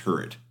like a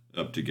turret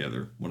up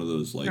together. One of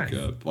those like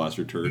nice.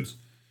 Blaster turrets.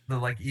 The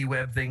like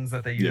E-web things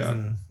that they use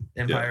in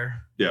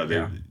Empire. Yeah,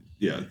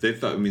 they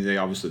thought. I mean,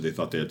 they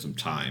thought they had some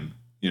time,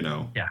 you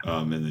know. Yeah.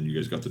 And then you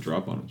guys got the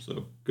drop on them,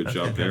 so that's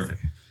job fantastic.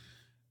 There.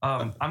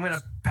 I'm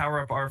gonna power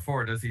up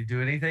R4. Does he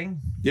do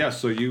anything? Yeah,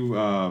 so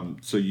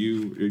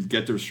you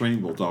get the restraining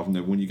bolt off, and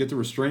then when you get the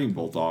restraining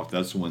bolt off,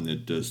 that's when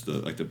it does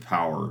the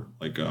power,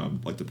 like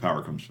the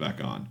power comes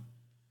back on.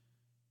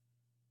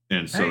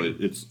 And so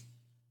it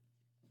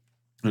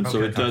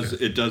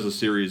does a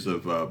series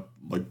of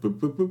like boop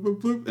boop boop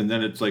boop boop, and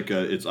then it's like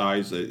its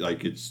eyes,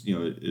 like it's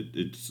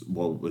its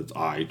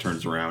eye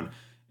turns around.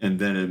 And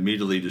then it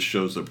immediately just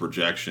shows a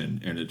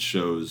projection, and it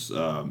shows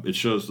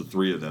the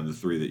 3 of them, the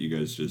 3 that you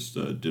guys just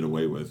did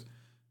away with,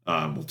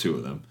 2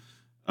 of them,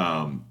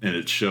 and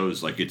it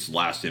shows like its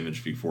last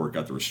image before it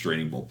got the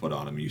restraining bolt put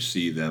on him. You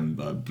see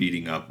them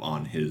beating up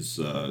on his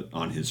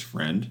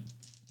friend,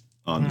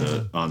 on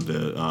the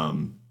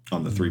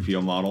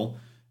 3PO model,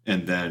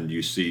 and then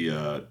you see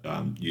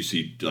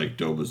like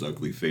Doba's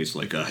ugly face,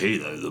 like hey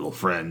there, little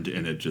friend,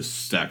 and it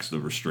just stacks the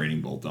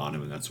restraining bolt on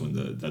him, and that's when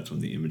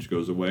the image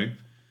goes away.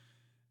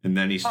 And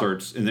then he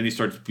starts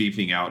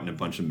beeping out in a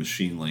bunch of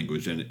machine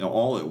language, and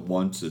all at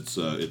once it's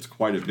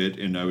quite a bit.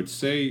 And I would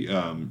say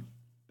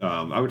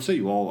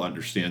you all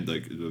understand the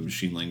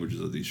machine languages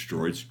of these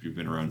droids. If you've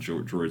been around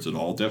droids at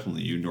all,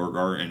 definitely you,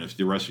 Norgar. And if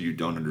the rest of you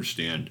don't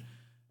understand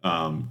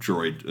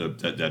droid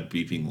that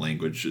beeping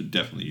language,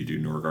 definitely you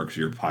do, Norgar, because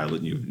you're a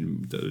pilot and you've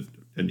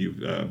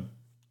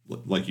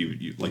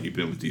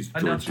been with these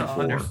droids enough to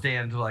before.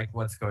 Understand like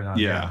what's going on.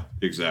 Yeah,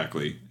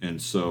 exactly.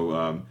 And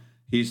so.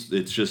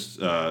 It's just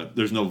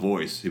there's no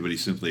voice, but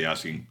he's simply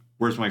asking,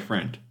 "Where's my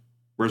friend?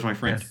 Where's my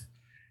friend?"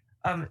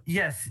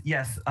 Yes.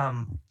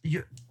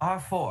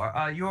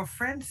 R4. Your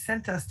friend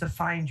sent us to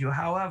find you.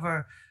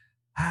 However,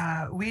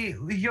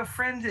 Your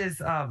friend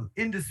is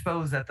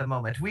indisposed at the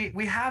moment.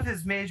 We have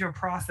his major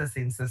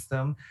processing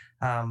system,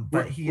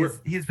 but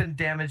he's been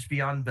damaged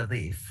beyond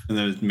belief. And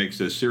then it makes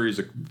a series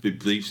of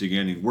beliefs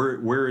again.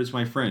 Where is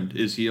my friend?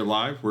 Is he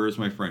alive? Where is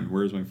my friend?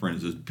 Where is my friend?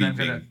 Is this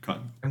beeping?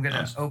 I'm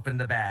gonna open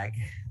the bag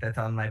that's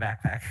on my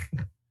backpack.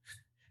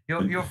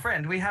 Your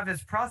friend, we have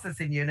his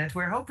processing unit.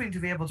 We're hoping to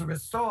be able to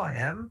restore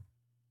him.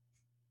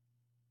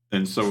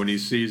 And so when he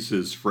sees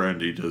his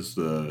friend, he does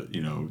the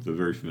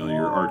very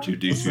familiar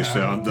R2D2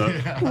 sound.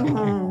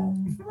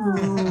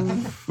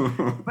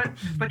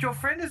 But your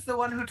friend is the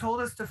one who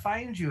told us to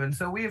find you, and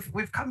so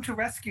we've come to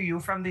rescue you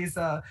from these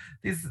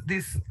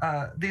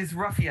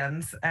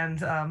ruffians, and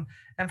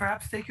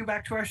perhaps take you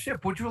back to our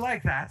ship. Would you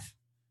like that?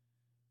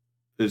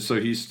 And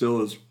so he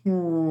still is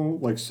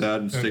like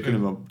sad, and it's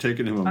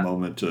taking him a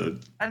moment to.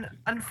 And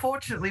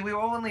unfortunately, we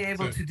were only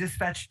able to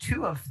dispatch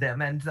 2 of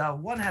them, and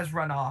one has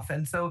run off.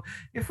 And so,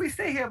 if we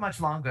stay here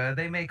much longer,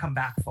 they may come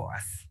back for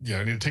us. Yeah,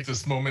 I need to take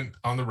this moment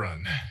on the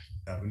run.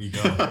 When you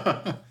go.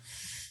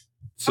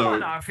 So,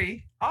 come on,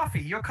 Arfie,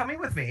 you're coming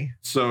with me.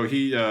 So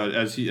he,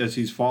 as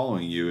he's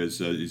following you, as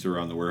he's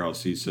around the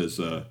warehouse, he says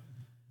to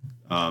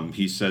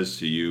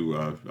you,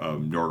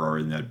 Norgar,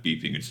 in that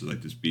beeping, it's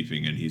like this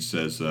beeping, and he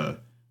says.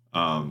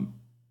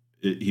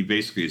 He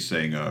basically is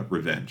saying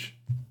revenge.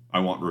 I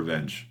want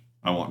revenge.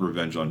 I want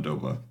revenge on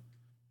Doba.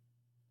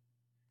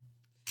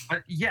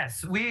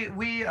 Yes,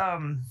 we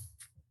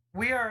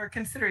are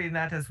considering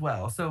that as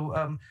well.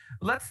 So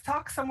let's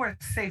talk somewhere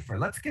safer.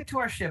 Let's get to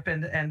our ship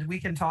and we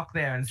can talk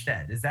there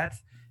instead. Is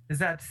that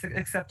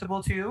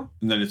acceptable to you?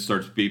 And then it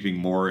starts beeping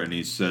more, and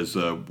he says,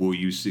 "Will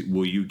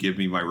you give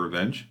me my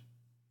revenge?"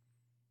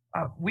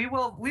 We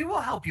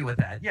will help you with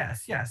that.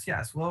 Yes.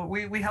 Well,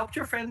 we helped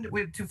your friend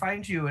to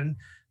find you, and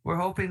we're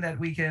hoping that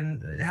we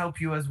can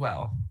help you as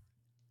well.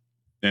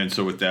 And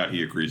so with that,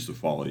 he agrees to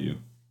follow you.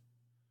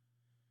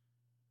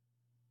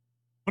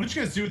 What did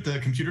you guys do with the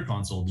computer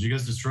console? Did you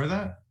guys destroy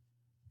that?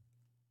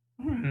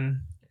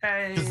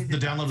 Because the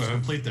download was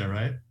complete there,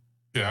 right?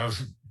 Yeah, I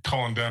was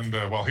calling down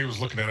while he was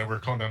looking at it, we were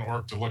calling down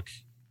Orc to look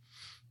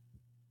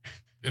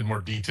in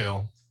more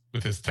detail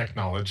with his tech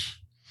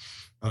knowledge.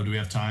 Oh, do we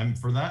have time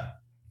for that?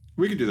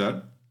 We could do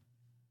that.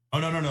 Oh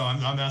no!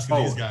 I'm asking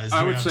these guys.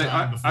 I would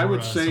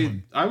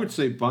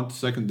say, Bunt,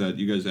 second that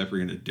you guys after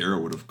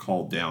Daryl would have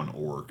called down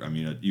Orc. I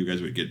mean, you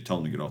guys would tell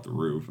him to get off the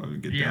roof. I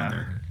mean, get down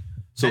there.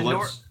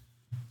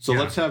 So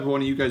let's have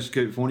one of you guys.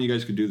 If one of you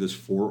guys could do this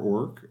for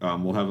Orc,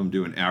 we'll have him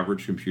do an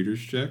average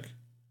computers check.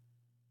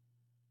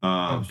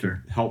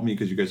 Sure. Help me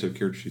because you guys have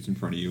character sheets in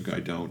front of you. I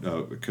don't.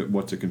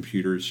 What's a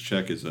computers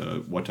check? Is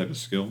what type of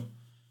skill?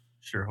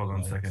 Sure. Hold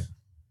on a second.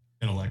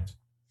 Intellect.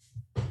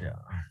 Yeah.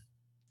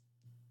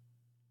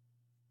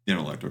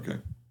 Intellect, okay.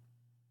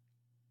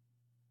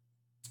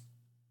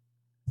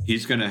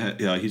 He's gonna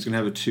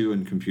have a 2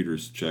 in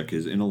computers check.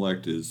 His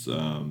intellect is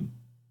I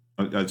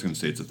was gonna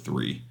say it's a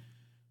 3.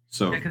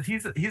 So because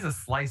he's a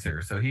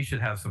slicer, so he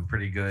should have some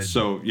pretty good.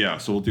 So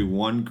we'll do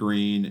 1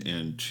 green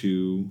and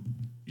 2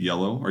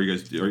 yellow. Are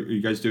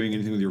you guys doing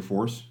anything with your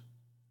force?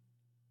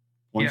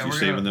 Once you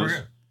saving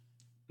those?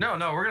 No,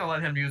 we're gonna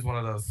let him use one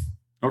of those.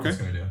 Okay.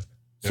 That's a good idea.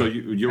 So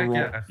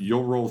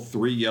you'll roll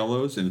 3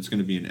 yellows, and it's going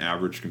to be an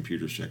average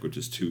computer check, which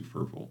is 2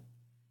 purple.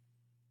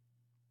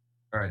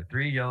 All right,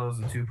 3 yellows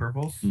and 2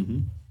 purples. Mm-hmm.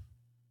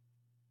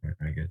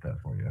 I get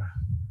that for you.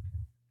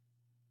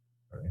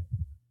 All right.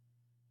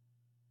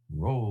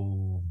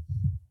 Roll.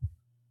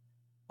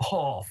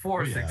 Oh,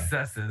 4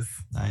 successes.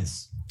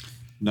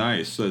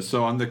 Nice.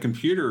 So on the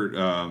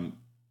computer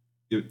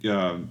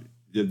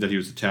that he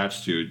was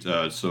attached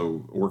to,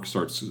 so Orc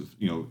starts,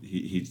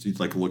 he's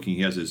like looking.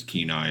 He has his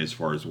keen eye as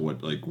far as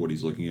what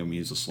he's looking at. I mean,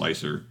 he's a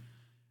slicer,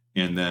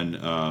 and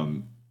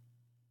then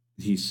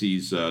he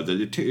sees that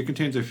it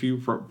contains a few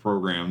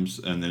programs,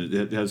 and then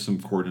it has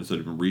some coordinates that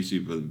have been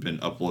recently been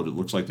uploaded. It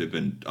looks like they've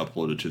been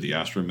uploaded to the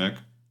astromech.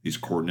 These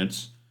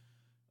coordinates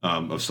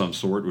of some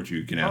sort, which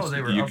you can ask. Oh,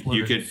 they were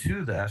uploaded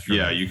to the astromech.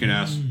 Yeah, you can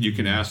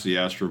ask the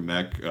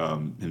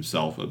astromech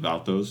himself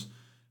about those.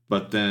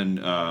 But then,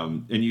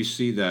 and you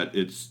see that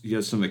he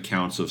has some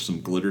accounts of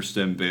some glitter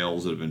stem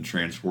bales that have been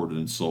transported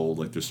and sold.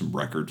 Like there's some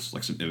records,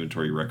 like some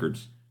inventory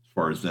records, as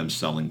far as them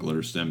selling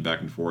glitter stem back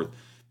and forth.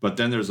 But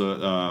then there's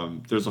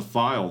a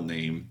file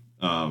name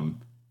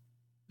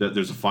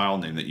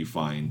that you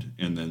find,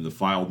 and then the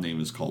file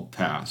name is called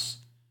PASS,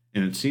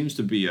 and it seems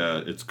to be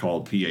it's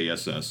called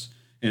PASS,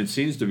 and it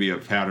seems to be a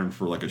pattern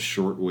for like a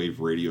shortwave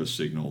radio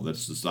signal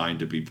that's designed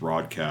to be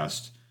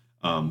broadcast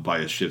by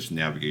a ship's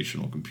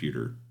navigational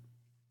computer.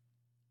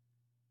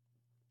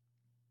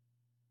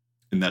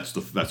 And that's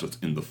what's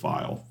in the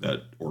file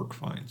that Orc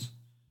finds.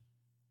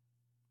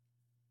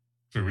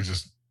 So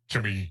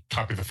can we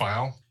copy the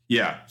file?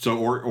 Yeah. So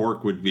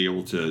Orc would be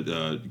able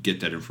to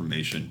get that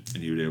information,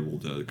 and he would be able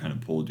to kind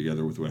of pull it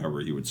together with whatever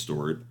he would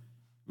store it.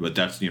 But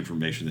that's the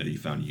information that he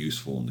found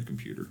useful in the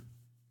computer.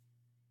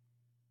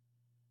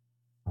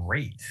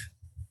 Great.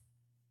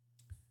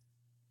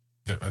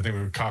 Yeah, I think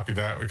we would copy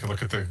that. We could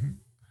look at the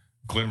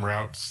Glim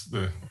routes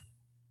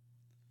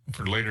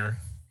for later.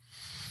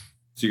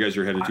 So you guys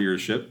are headed to your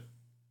ship?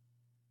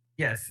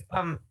 Yes.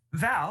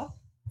 Val.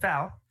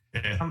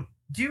 Yeah.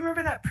 Do you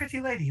remember that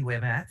pretty lady we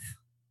met?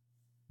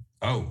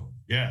 Oh,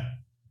 yeah.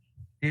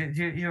 Do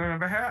you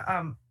remember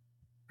her?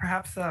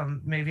 Perhaps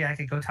maybe I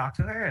could go talk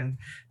to her and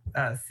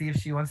see if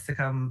she wants to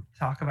come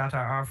talk about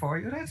our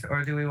R4 unit,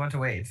 or do we want to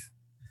wait?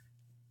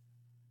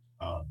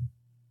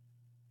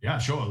 Yeah,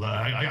 sure.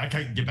 I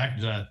can't get back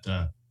to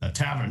that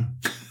tavern.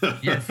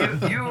 Yes,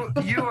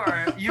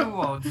 you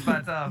won't,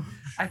 but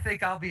I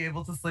think I'll be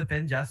able to slip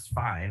in just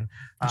fine.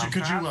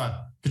 Could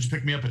you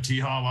pick me up a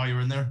T-Haw while you're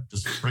in there?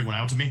 Just bring one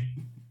out to me.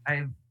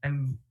 I'm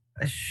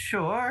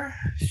sure.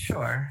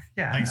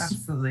 Yeah, Thanks.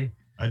 absolutely.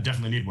 I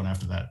definitely need one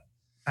after that.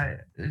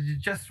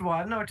 Just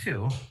one or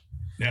two?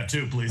 Yeah,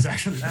 two, please.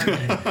 Actually.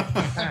 Okay. All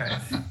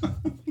right.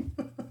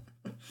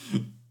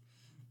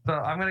 So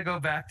I'm gonna go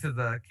back to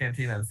the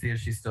cantina and see if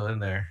she's still in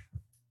there.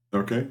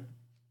 Okay.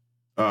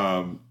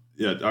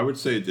 Yeah, I would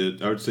say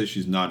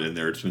she's not in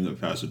there. It's been the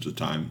passage of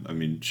time. I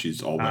mean,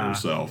 she's all by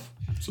herself.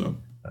 So.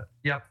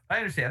 Yep, I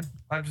understand.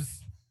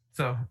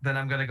 So then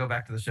I'm gonna go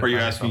back to the ship. Are you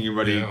asking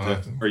anybody?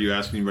 Are you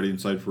asking anybody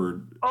inside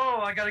for? Oh,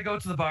 I gotta go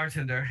to the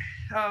bartender.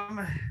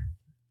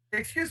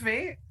 Excuse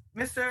me,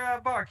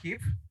 Mr.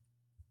 Barkeep.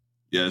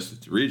 Yes,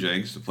 it's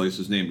Rejenks. The place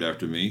is named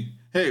after me.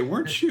 Hey,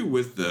 weren't you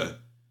with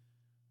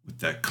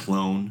that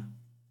clone?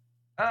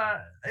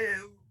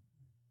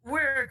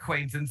 We're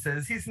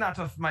acquaintances. He's not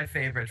of my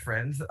favorite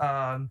friends.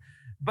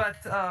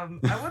 But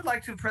I would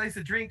like to place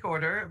a drink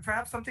order.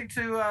 Perhaps something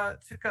to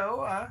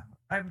go.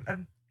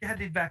 I'm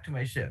headed back to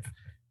my ship.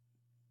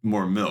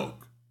 More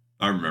milk.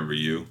 I remember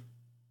you.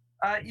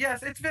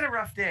 Yes, it's been a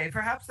rough day.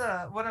 Perhaps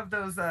one of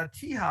those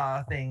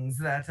T-Ha things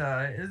that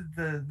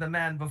the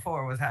man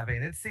before was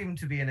having. It seemed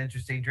to be an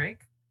interesting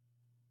drink.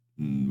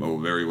 Oh,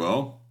 very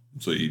well.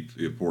 So he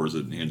pours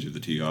it and hands you the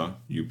T-Ha.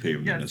 You pay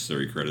him the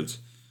necessary credits.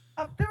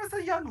 There was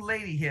a young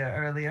lady here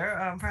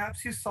earlier.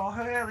 Perhaps you saw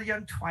her, the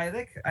young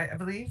Twi'lek, I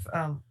believe.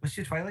 Was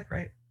she Twi'lek,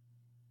 right?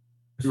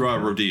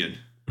 Rodian.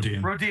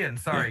 Rodian,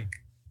 sorry.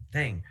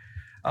 Yeah. Dang.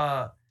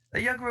 A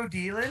young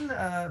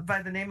Rodilan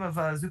by the name of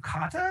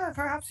Zucata.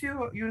 Perhaps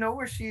you know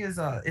where she is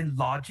in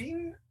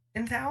lodging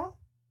in town?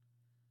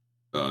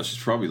 She's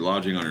probably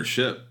lodging on her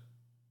ship.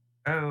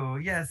 Oh,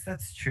 yes,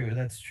 that's true.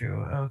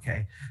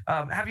 Okay.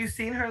 Have you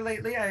seen her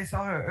lately? I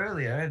saw her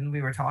earlier and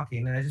we were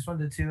talking, and I just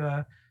wanted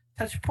to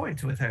touch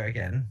points with her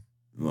again.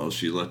 Well,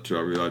 she left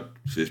probably about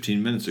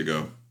 15 minutes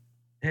ago.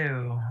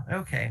 Oh,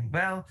 okay.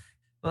 Well,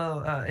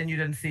 and you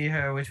didn't see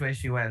her, which way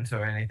she went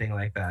or anything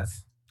like that?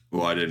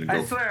 Well, I didn't go.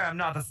 I swear I'm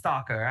not a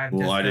stalker. I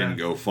didn't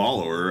go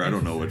follow her. I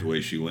don't know which way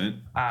she went.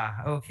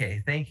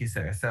 Okay. Thank you,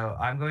 sir. So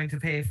I'm going to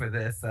pay for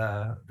this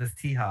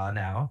T-Ha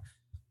now.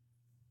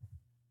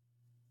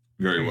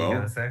 Very well,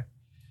 go, sir.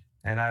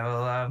 And I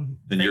will.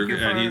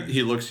 And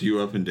he looks you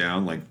up and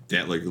down like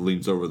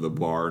leans over the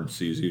bar and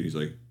sees you. And he's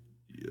like,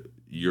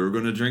 "You're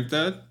gonna drink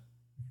that?"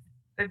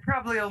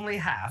 Probably only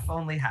half,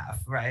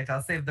 right?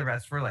 I'll save the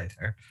rest for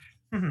later.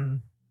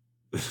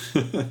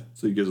 So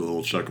he gives a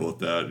little chuckle at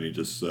that, and he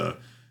just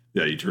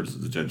he turns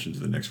his attention to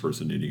the next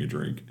person needing a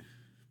drink.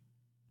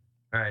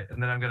 All right,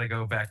 and then I'm gonna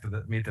go back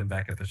to meet them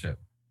back at the ship.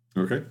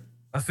 Okay.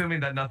 Assuming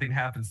that nothing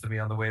happens to me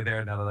on the way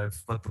there now that I've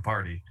split the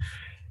party.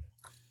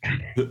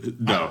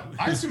 No.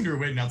 I assumed you were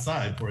waiting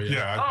outside for you.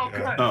 Yeah. Oh,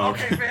 good. Oh,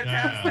 okay,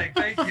 fantastic.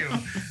 Thank you.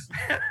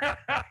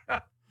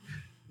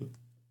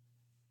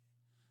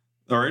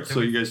 All right, so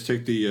you guys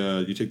take the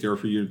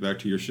R4 unit back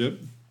to your ship.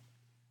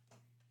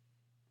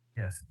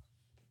 Yes.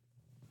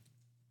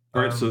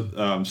 All right,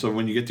 so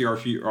when you get the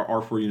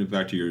R4 unit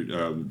back to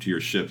your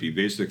ship, he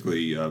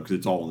basically because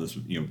it's all in this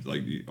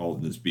all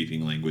in this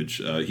beeping language.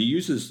 He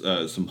uses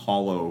some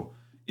hollow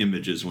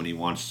images when he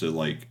wants to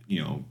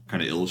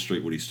kind of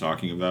illustrate what he's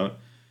talking about,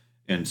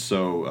 and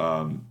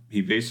so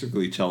he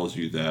basically tells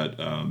you that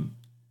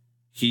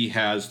he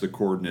has the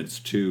coordinates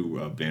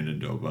to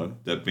Banandoba.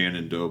 That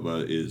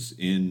Banandoba is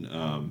in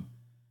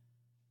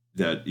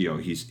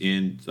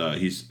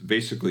he's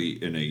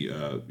basically in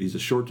he's a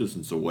short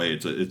distance away.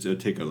 It'll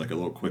take a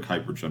little quick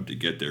hyper jump to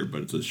get there,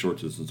 but it's a short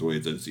distance away.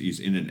 He's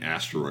in an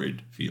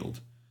asteroid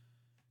field.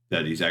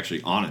 That he's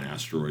actually on an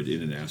asteroid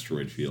in an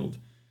asteroid field,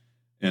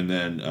 and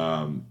then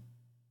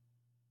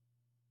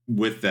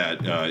with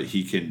that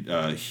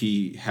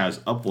he has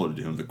uploaded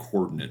to him the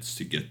coordinates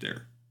to get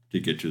there, to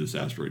get to this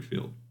asteroid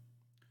field.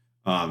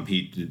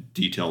 He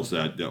details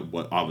that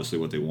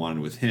what they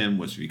wanted with him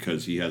was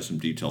because he has some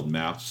detailed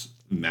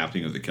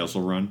mapping of the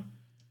Kessel Run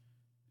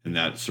and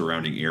that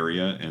surrounding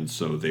area, and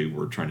so they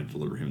were trying to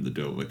deliver him the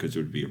Dova because it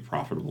would be a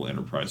profitable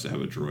enterprise to have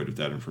a droid with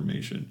that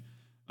information.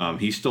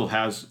 He still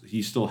has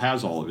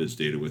all of his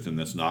data with him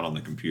that's not on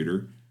the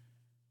computer,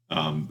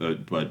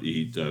 but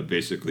he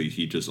basically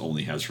he just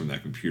only has from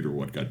that computer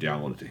what got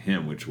downloaded to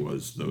him, which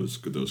was those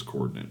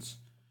coordinates.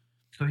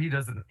 So he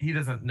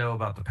doesn't know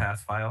about the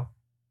pass file.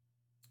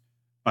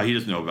 He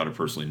doesn't know about it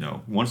personally.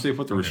 No. Once they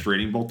put the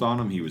restraining bolt on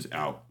him, he was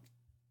out.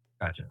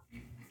 Gotcha.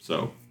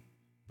 So,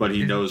 but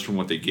he knows from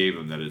what they gave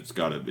him that it's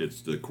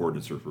the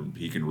coordinates are from.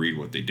 He can read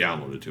what they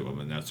downloaded to him,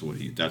 and that's what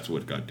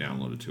got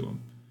downloaded to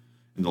him.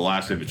 And the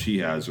last image he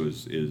has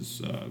was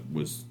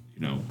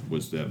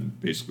them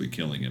basically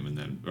killing him, and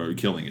then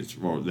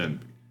them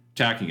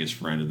attacking his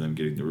friend, and then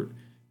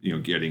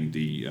getting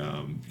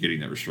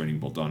that restraining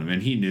bolt on him.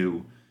 And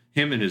him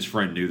and his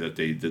friend knew that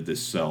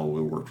this cell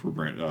worked for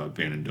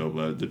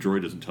Banandova. The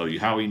droid doesn't tell you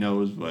how he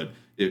knows, but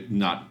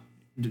not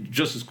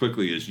just as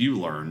quickly as you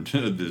learned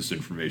this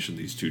information,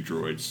 these two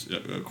droids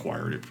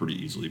acquired it pretty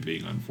easily,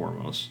 being on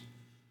Formos.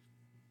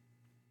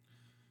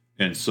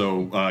 And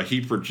so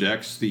he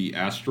projects the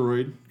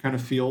asteroid kind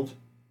of field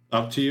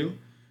up to you,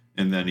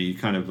 and then he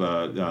kind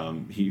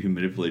of he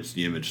manipulates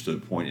the image to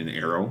point an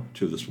arrow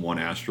to this one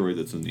asteroid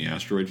that's in the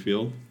asteroid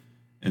field,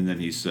 and then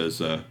he says,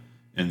 and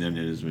then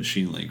in his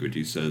machine language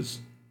he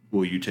says,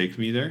 "Will you take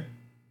me there?"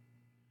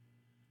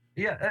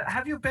 Yeah,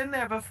 have you been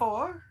there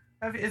before?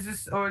 Is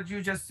this, or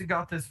you just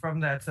got this from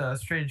that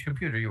strange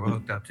computer you were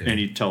hooked up to? And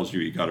he tells you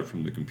he got it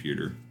from the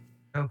computer.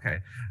 Okay.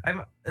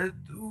 I'm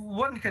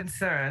one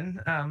concern.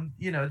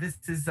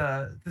 This is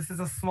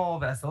a small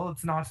vessel.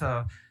 It's not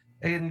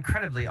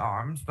incredibly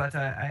armed, but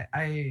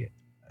I'm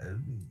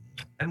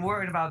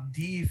worried about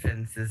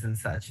defenses and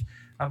such.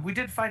 We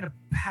did find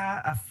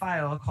a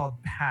file called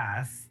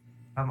PASS.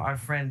 Our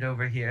friend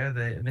over here,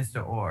 the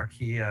Mr. Orc,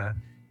 he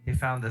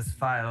found this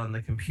file in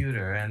the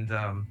computer, and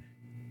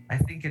I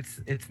think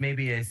it's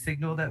maybe a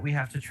signal that we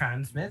have to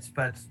transmit.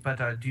 But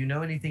do you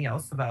know anything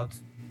else about?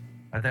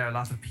 Are there a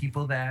lot of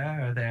people there?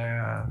 Are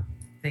there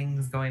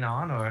things going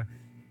on? Or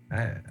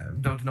I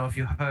don't know if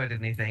you heard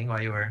anything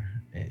while you were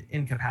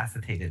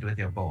incapacitated with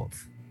your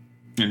bolts.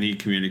 And he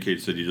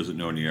communicates that he doesn't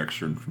know any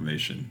extra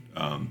information.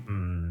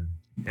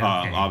 Okay.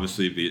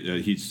 Obviously,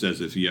 he says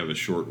if you have a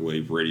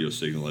shortwave radio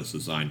signal that's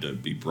designed to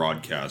be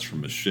broadcast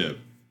from a ship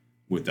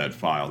with that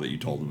file that you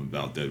told him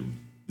about, that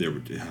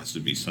it has to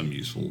be some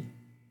useful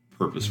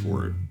purpose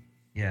for it.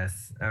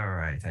 Yes. All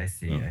right. I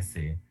see. I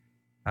see.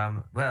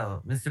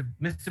 Well,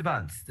 Mr.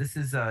 Bunce, this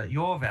is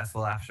your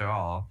vessel after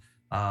all,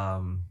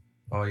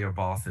 or your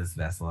boss's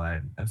vessel.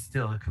 I'm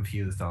still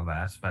confused on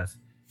that, but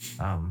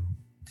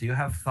do you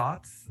have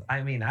thoughts?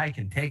 I mean, I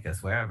can take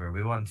us wherever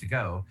we want to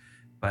go,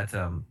 but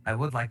I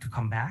would like to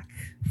come back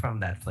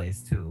from that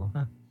place too.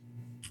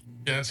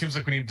 Yeah, it seems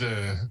like we need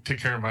to take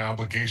care of my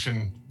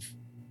obligation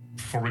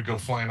before we go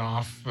flying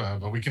off,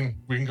 but we can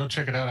go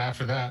check it out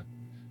after that,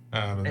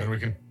 and then we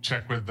can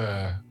check with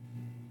the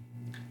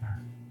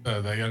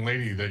young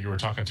lady that you were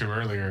talking to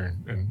earlier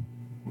and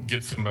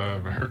get some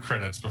of her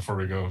credits before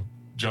we go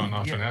jaunt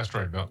off to an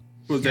asteroid belt.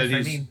 And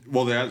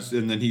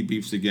then he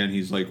beefs again.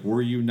 He's like,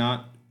 "Were you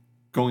not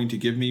going to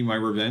give me my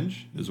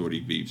revenge?" Is what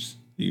he beefs.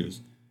 He goes,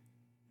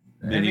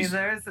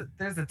 there's a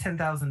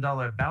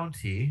 $10,000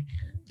 bounty.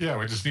 Yeah,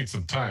 we just need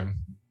some time,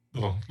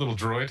 little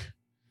droid.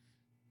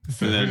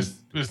 So we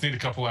just need a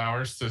couple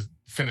hours to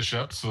finish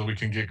up so we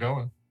can get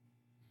going.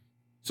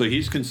 So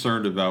he's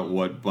concerned about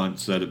what Bunt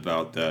said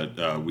about that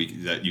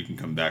that you can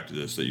come back to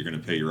this, that you're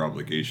going to pay your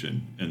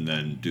obligation and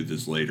then do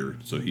this later.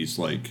 So he's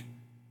like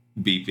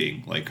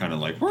beeping, like kind of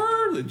like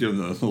doing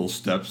the little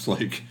steps,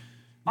 like.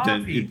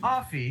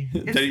 Offie.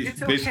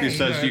 It's basically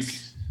okay.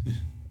 says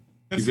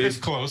it's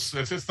close.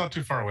 It's not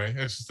too far away.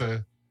 It's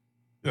just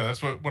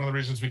that's one of the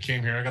reasons we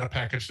came here. I got a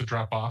package to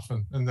drop off,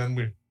 and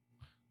then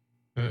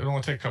it'll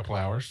only take a couple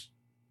hours.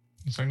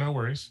 It's like no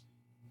worries.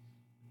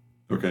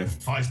 Okay.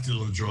 Feisty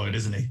little droid,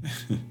 isn't he?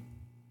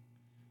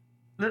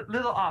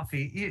 Little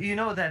Offie, you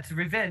know that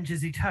revenge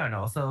is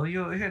eternal. So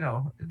you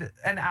know,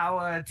 an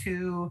hour or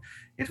two,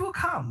 it will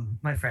come,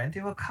 my friend.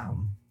 It will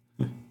come.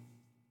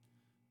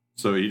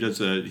 So he does.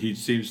 He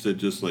seems to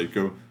just like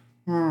go.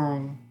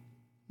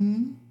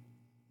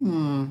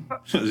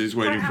 As he's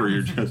waiting for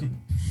your.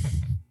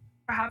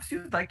 Perhaps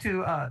you'd like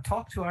to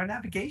talk to our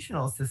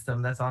navigational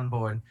system that's on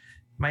board.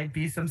 Might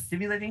be some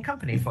stimulating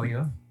company for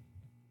you.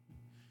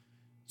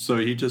 So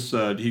he just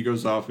he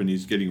goes off and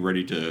he's getting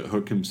ready to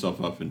hook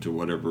himself up into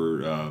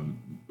whatever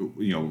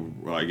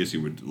I guess he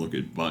would look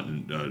at Bunt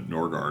and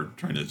Norgar,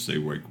 trying to say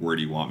like, where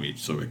do you want me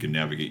so I can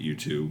navigate you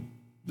to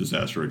this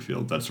asteroid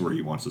field. That's where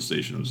he wants to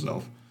station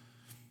himself.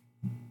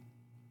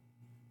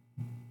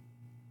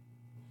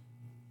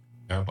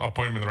 Yeah, I'll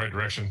point him in the right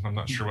direction. I'm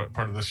not sure what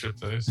part of the ship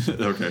that is.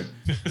 Okay.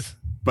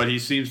 But he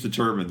seems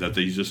determined that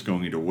he's just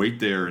going to wait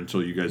there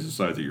until you guys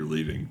decide that you're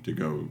leaving to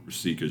go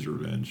seek his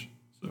revenge.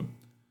 So,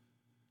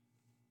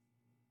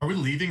 are we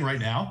leaving right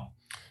now?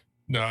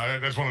 No, I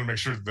just wanted to make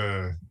sure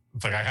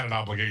it's like I had an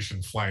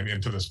obligation flying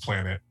into this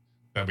planet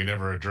that we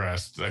never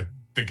addressed. I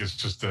think it's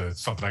just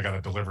something I got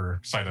to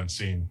deliver sight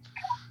unseen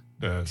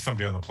to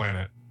somebody on the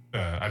planet.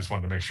 I just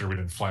wanted to make sure we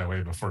didn't fly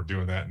away before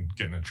doing that and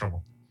getting in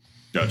trouble.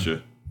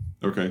 Gotcha.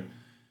 Okay.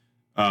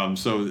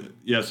 So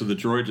the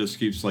droid just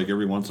keeps, like,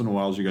 every once in a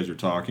while as you guys are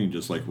talking,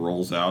 just like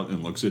rolls out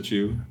and looks at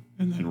you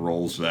and then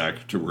rolls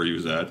back to where he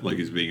was at, like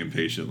he's being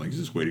impatient, like he's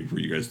just waiting for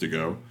you guys to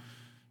go.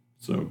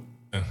 So,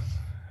 and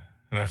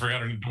I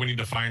forgot, we need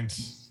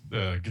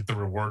to get the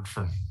reward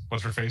from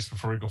what's her face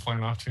before we go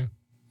flying off too.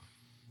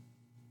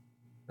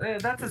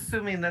 That's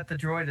assuming that the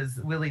droid is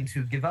willing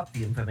to give up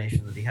the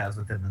information that he has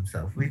within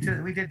himself. We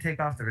did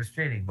take off the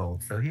restraining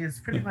bolt, so he is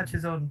pretty much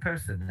his own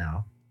person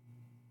now.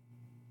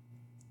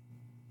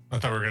 I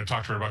thought we were going to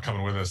talk to her about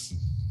coming with us.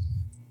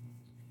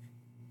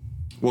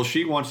 Well,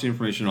 she wants the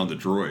information on the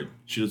droid.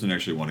 She doesn't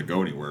actually want to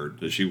go anywhere.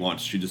 She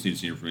just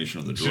needs the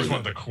information on the droid. She just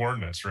wants the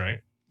coordinates, right?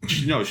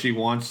 No, she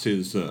wants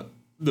his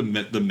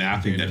the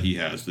mapping that he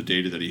has, the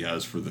data that he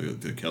has for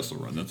the Kessel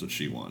Run. That's what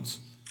she wants.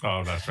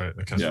 Oh, that's right.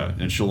 The Kessel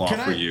Run. And she'll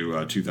offer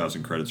you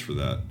 2,000 credits for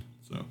that.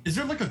 So, is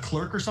there like a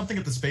clerk or something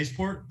at the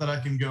spaceport that I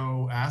can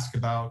go ask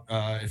about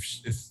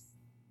if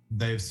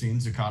they've seen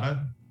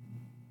Zucata?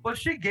 Well,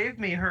 she gave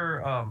me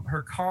her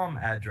comm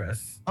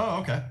address. Oh,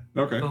 okay.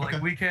 Okay. So like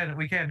we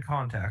can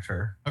contact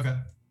her. Okay.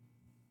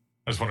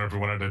 I just wondered if we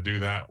wanted to do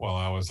that while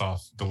I was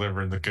off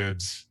delivering the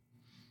goods.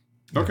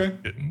 Okay.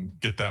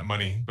 Get that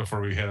money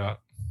before we head out.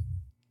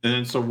 And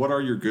then, so what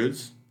are your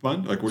goods,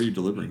 Bun? Like, what are you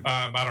delivering?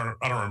 I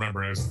don't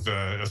remember. It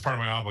was part of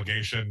my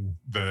obligation.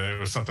 It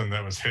was something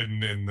that was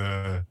hidden in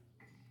the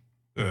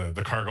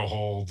cargo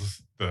hold.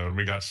 When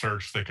we got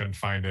searched, they couldn't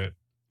find it.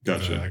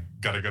 Gotcha. I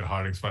got a good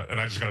hiding spot, and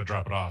I just got to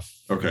drop it off.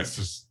 Okay. It's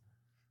just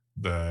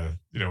when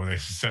they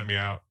sent me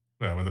out,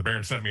 when the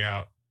Baron sent me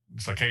out,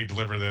 it's like, hey,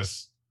 deliver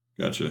this.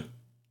 Gotcha.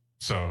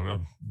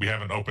 So we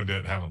haven't opened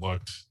it, haven't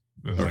looked.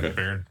 Okay.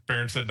 Like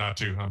Baron said not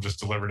to. I'm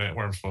just delivering it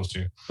where I'm supposed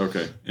to.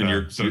 Okay. And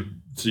you're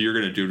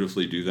going to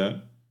dutifully do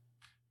that?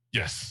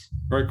 Yes.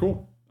 All right.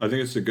 Cool. I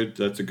think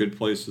that's a good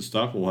place to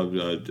stop. We'll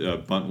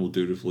have Bunt will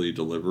dutifully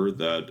deliver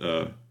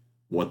that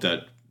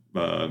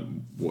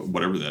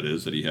whatever that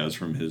is that he has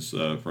from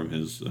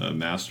his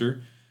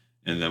master,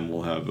 and then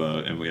we'll have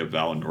we have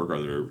Val and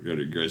Norgar that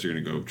you guys are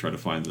going to go try to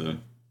find the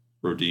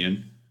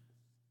Rodian.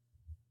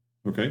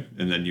 Okay,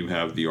 and then you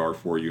have the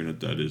R4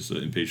 unit that is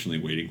impatiently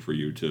waiting for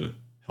you to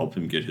help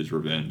him get his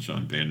revenge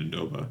on Bandon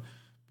Nova.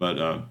 But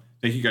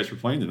thank you guys for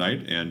playing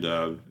tonight, and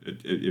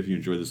if you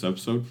enjoyed this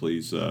episode,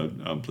 please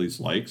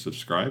like,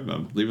 subscribe,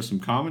 leave us some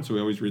comments. We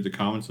always read the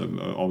comments. I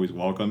always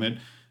welcome it.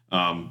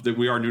 That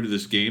we are new to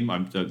this game. I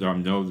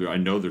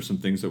know there's some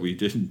things that we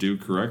didn't do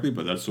correctly,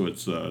 but that's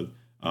what's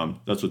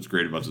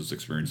great about this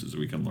experience is that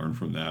we can learn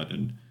from that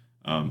and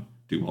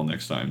do well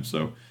next time.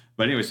 So,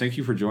 but anyways, thank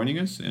you for joining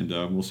us, and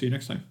we'll see you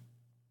next time.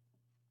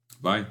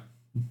 Bye.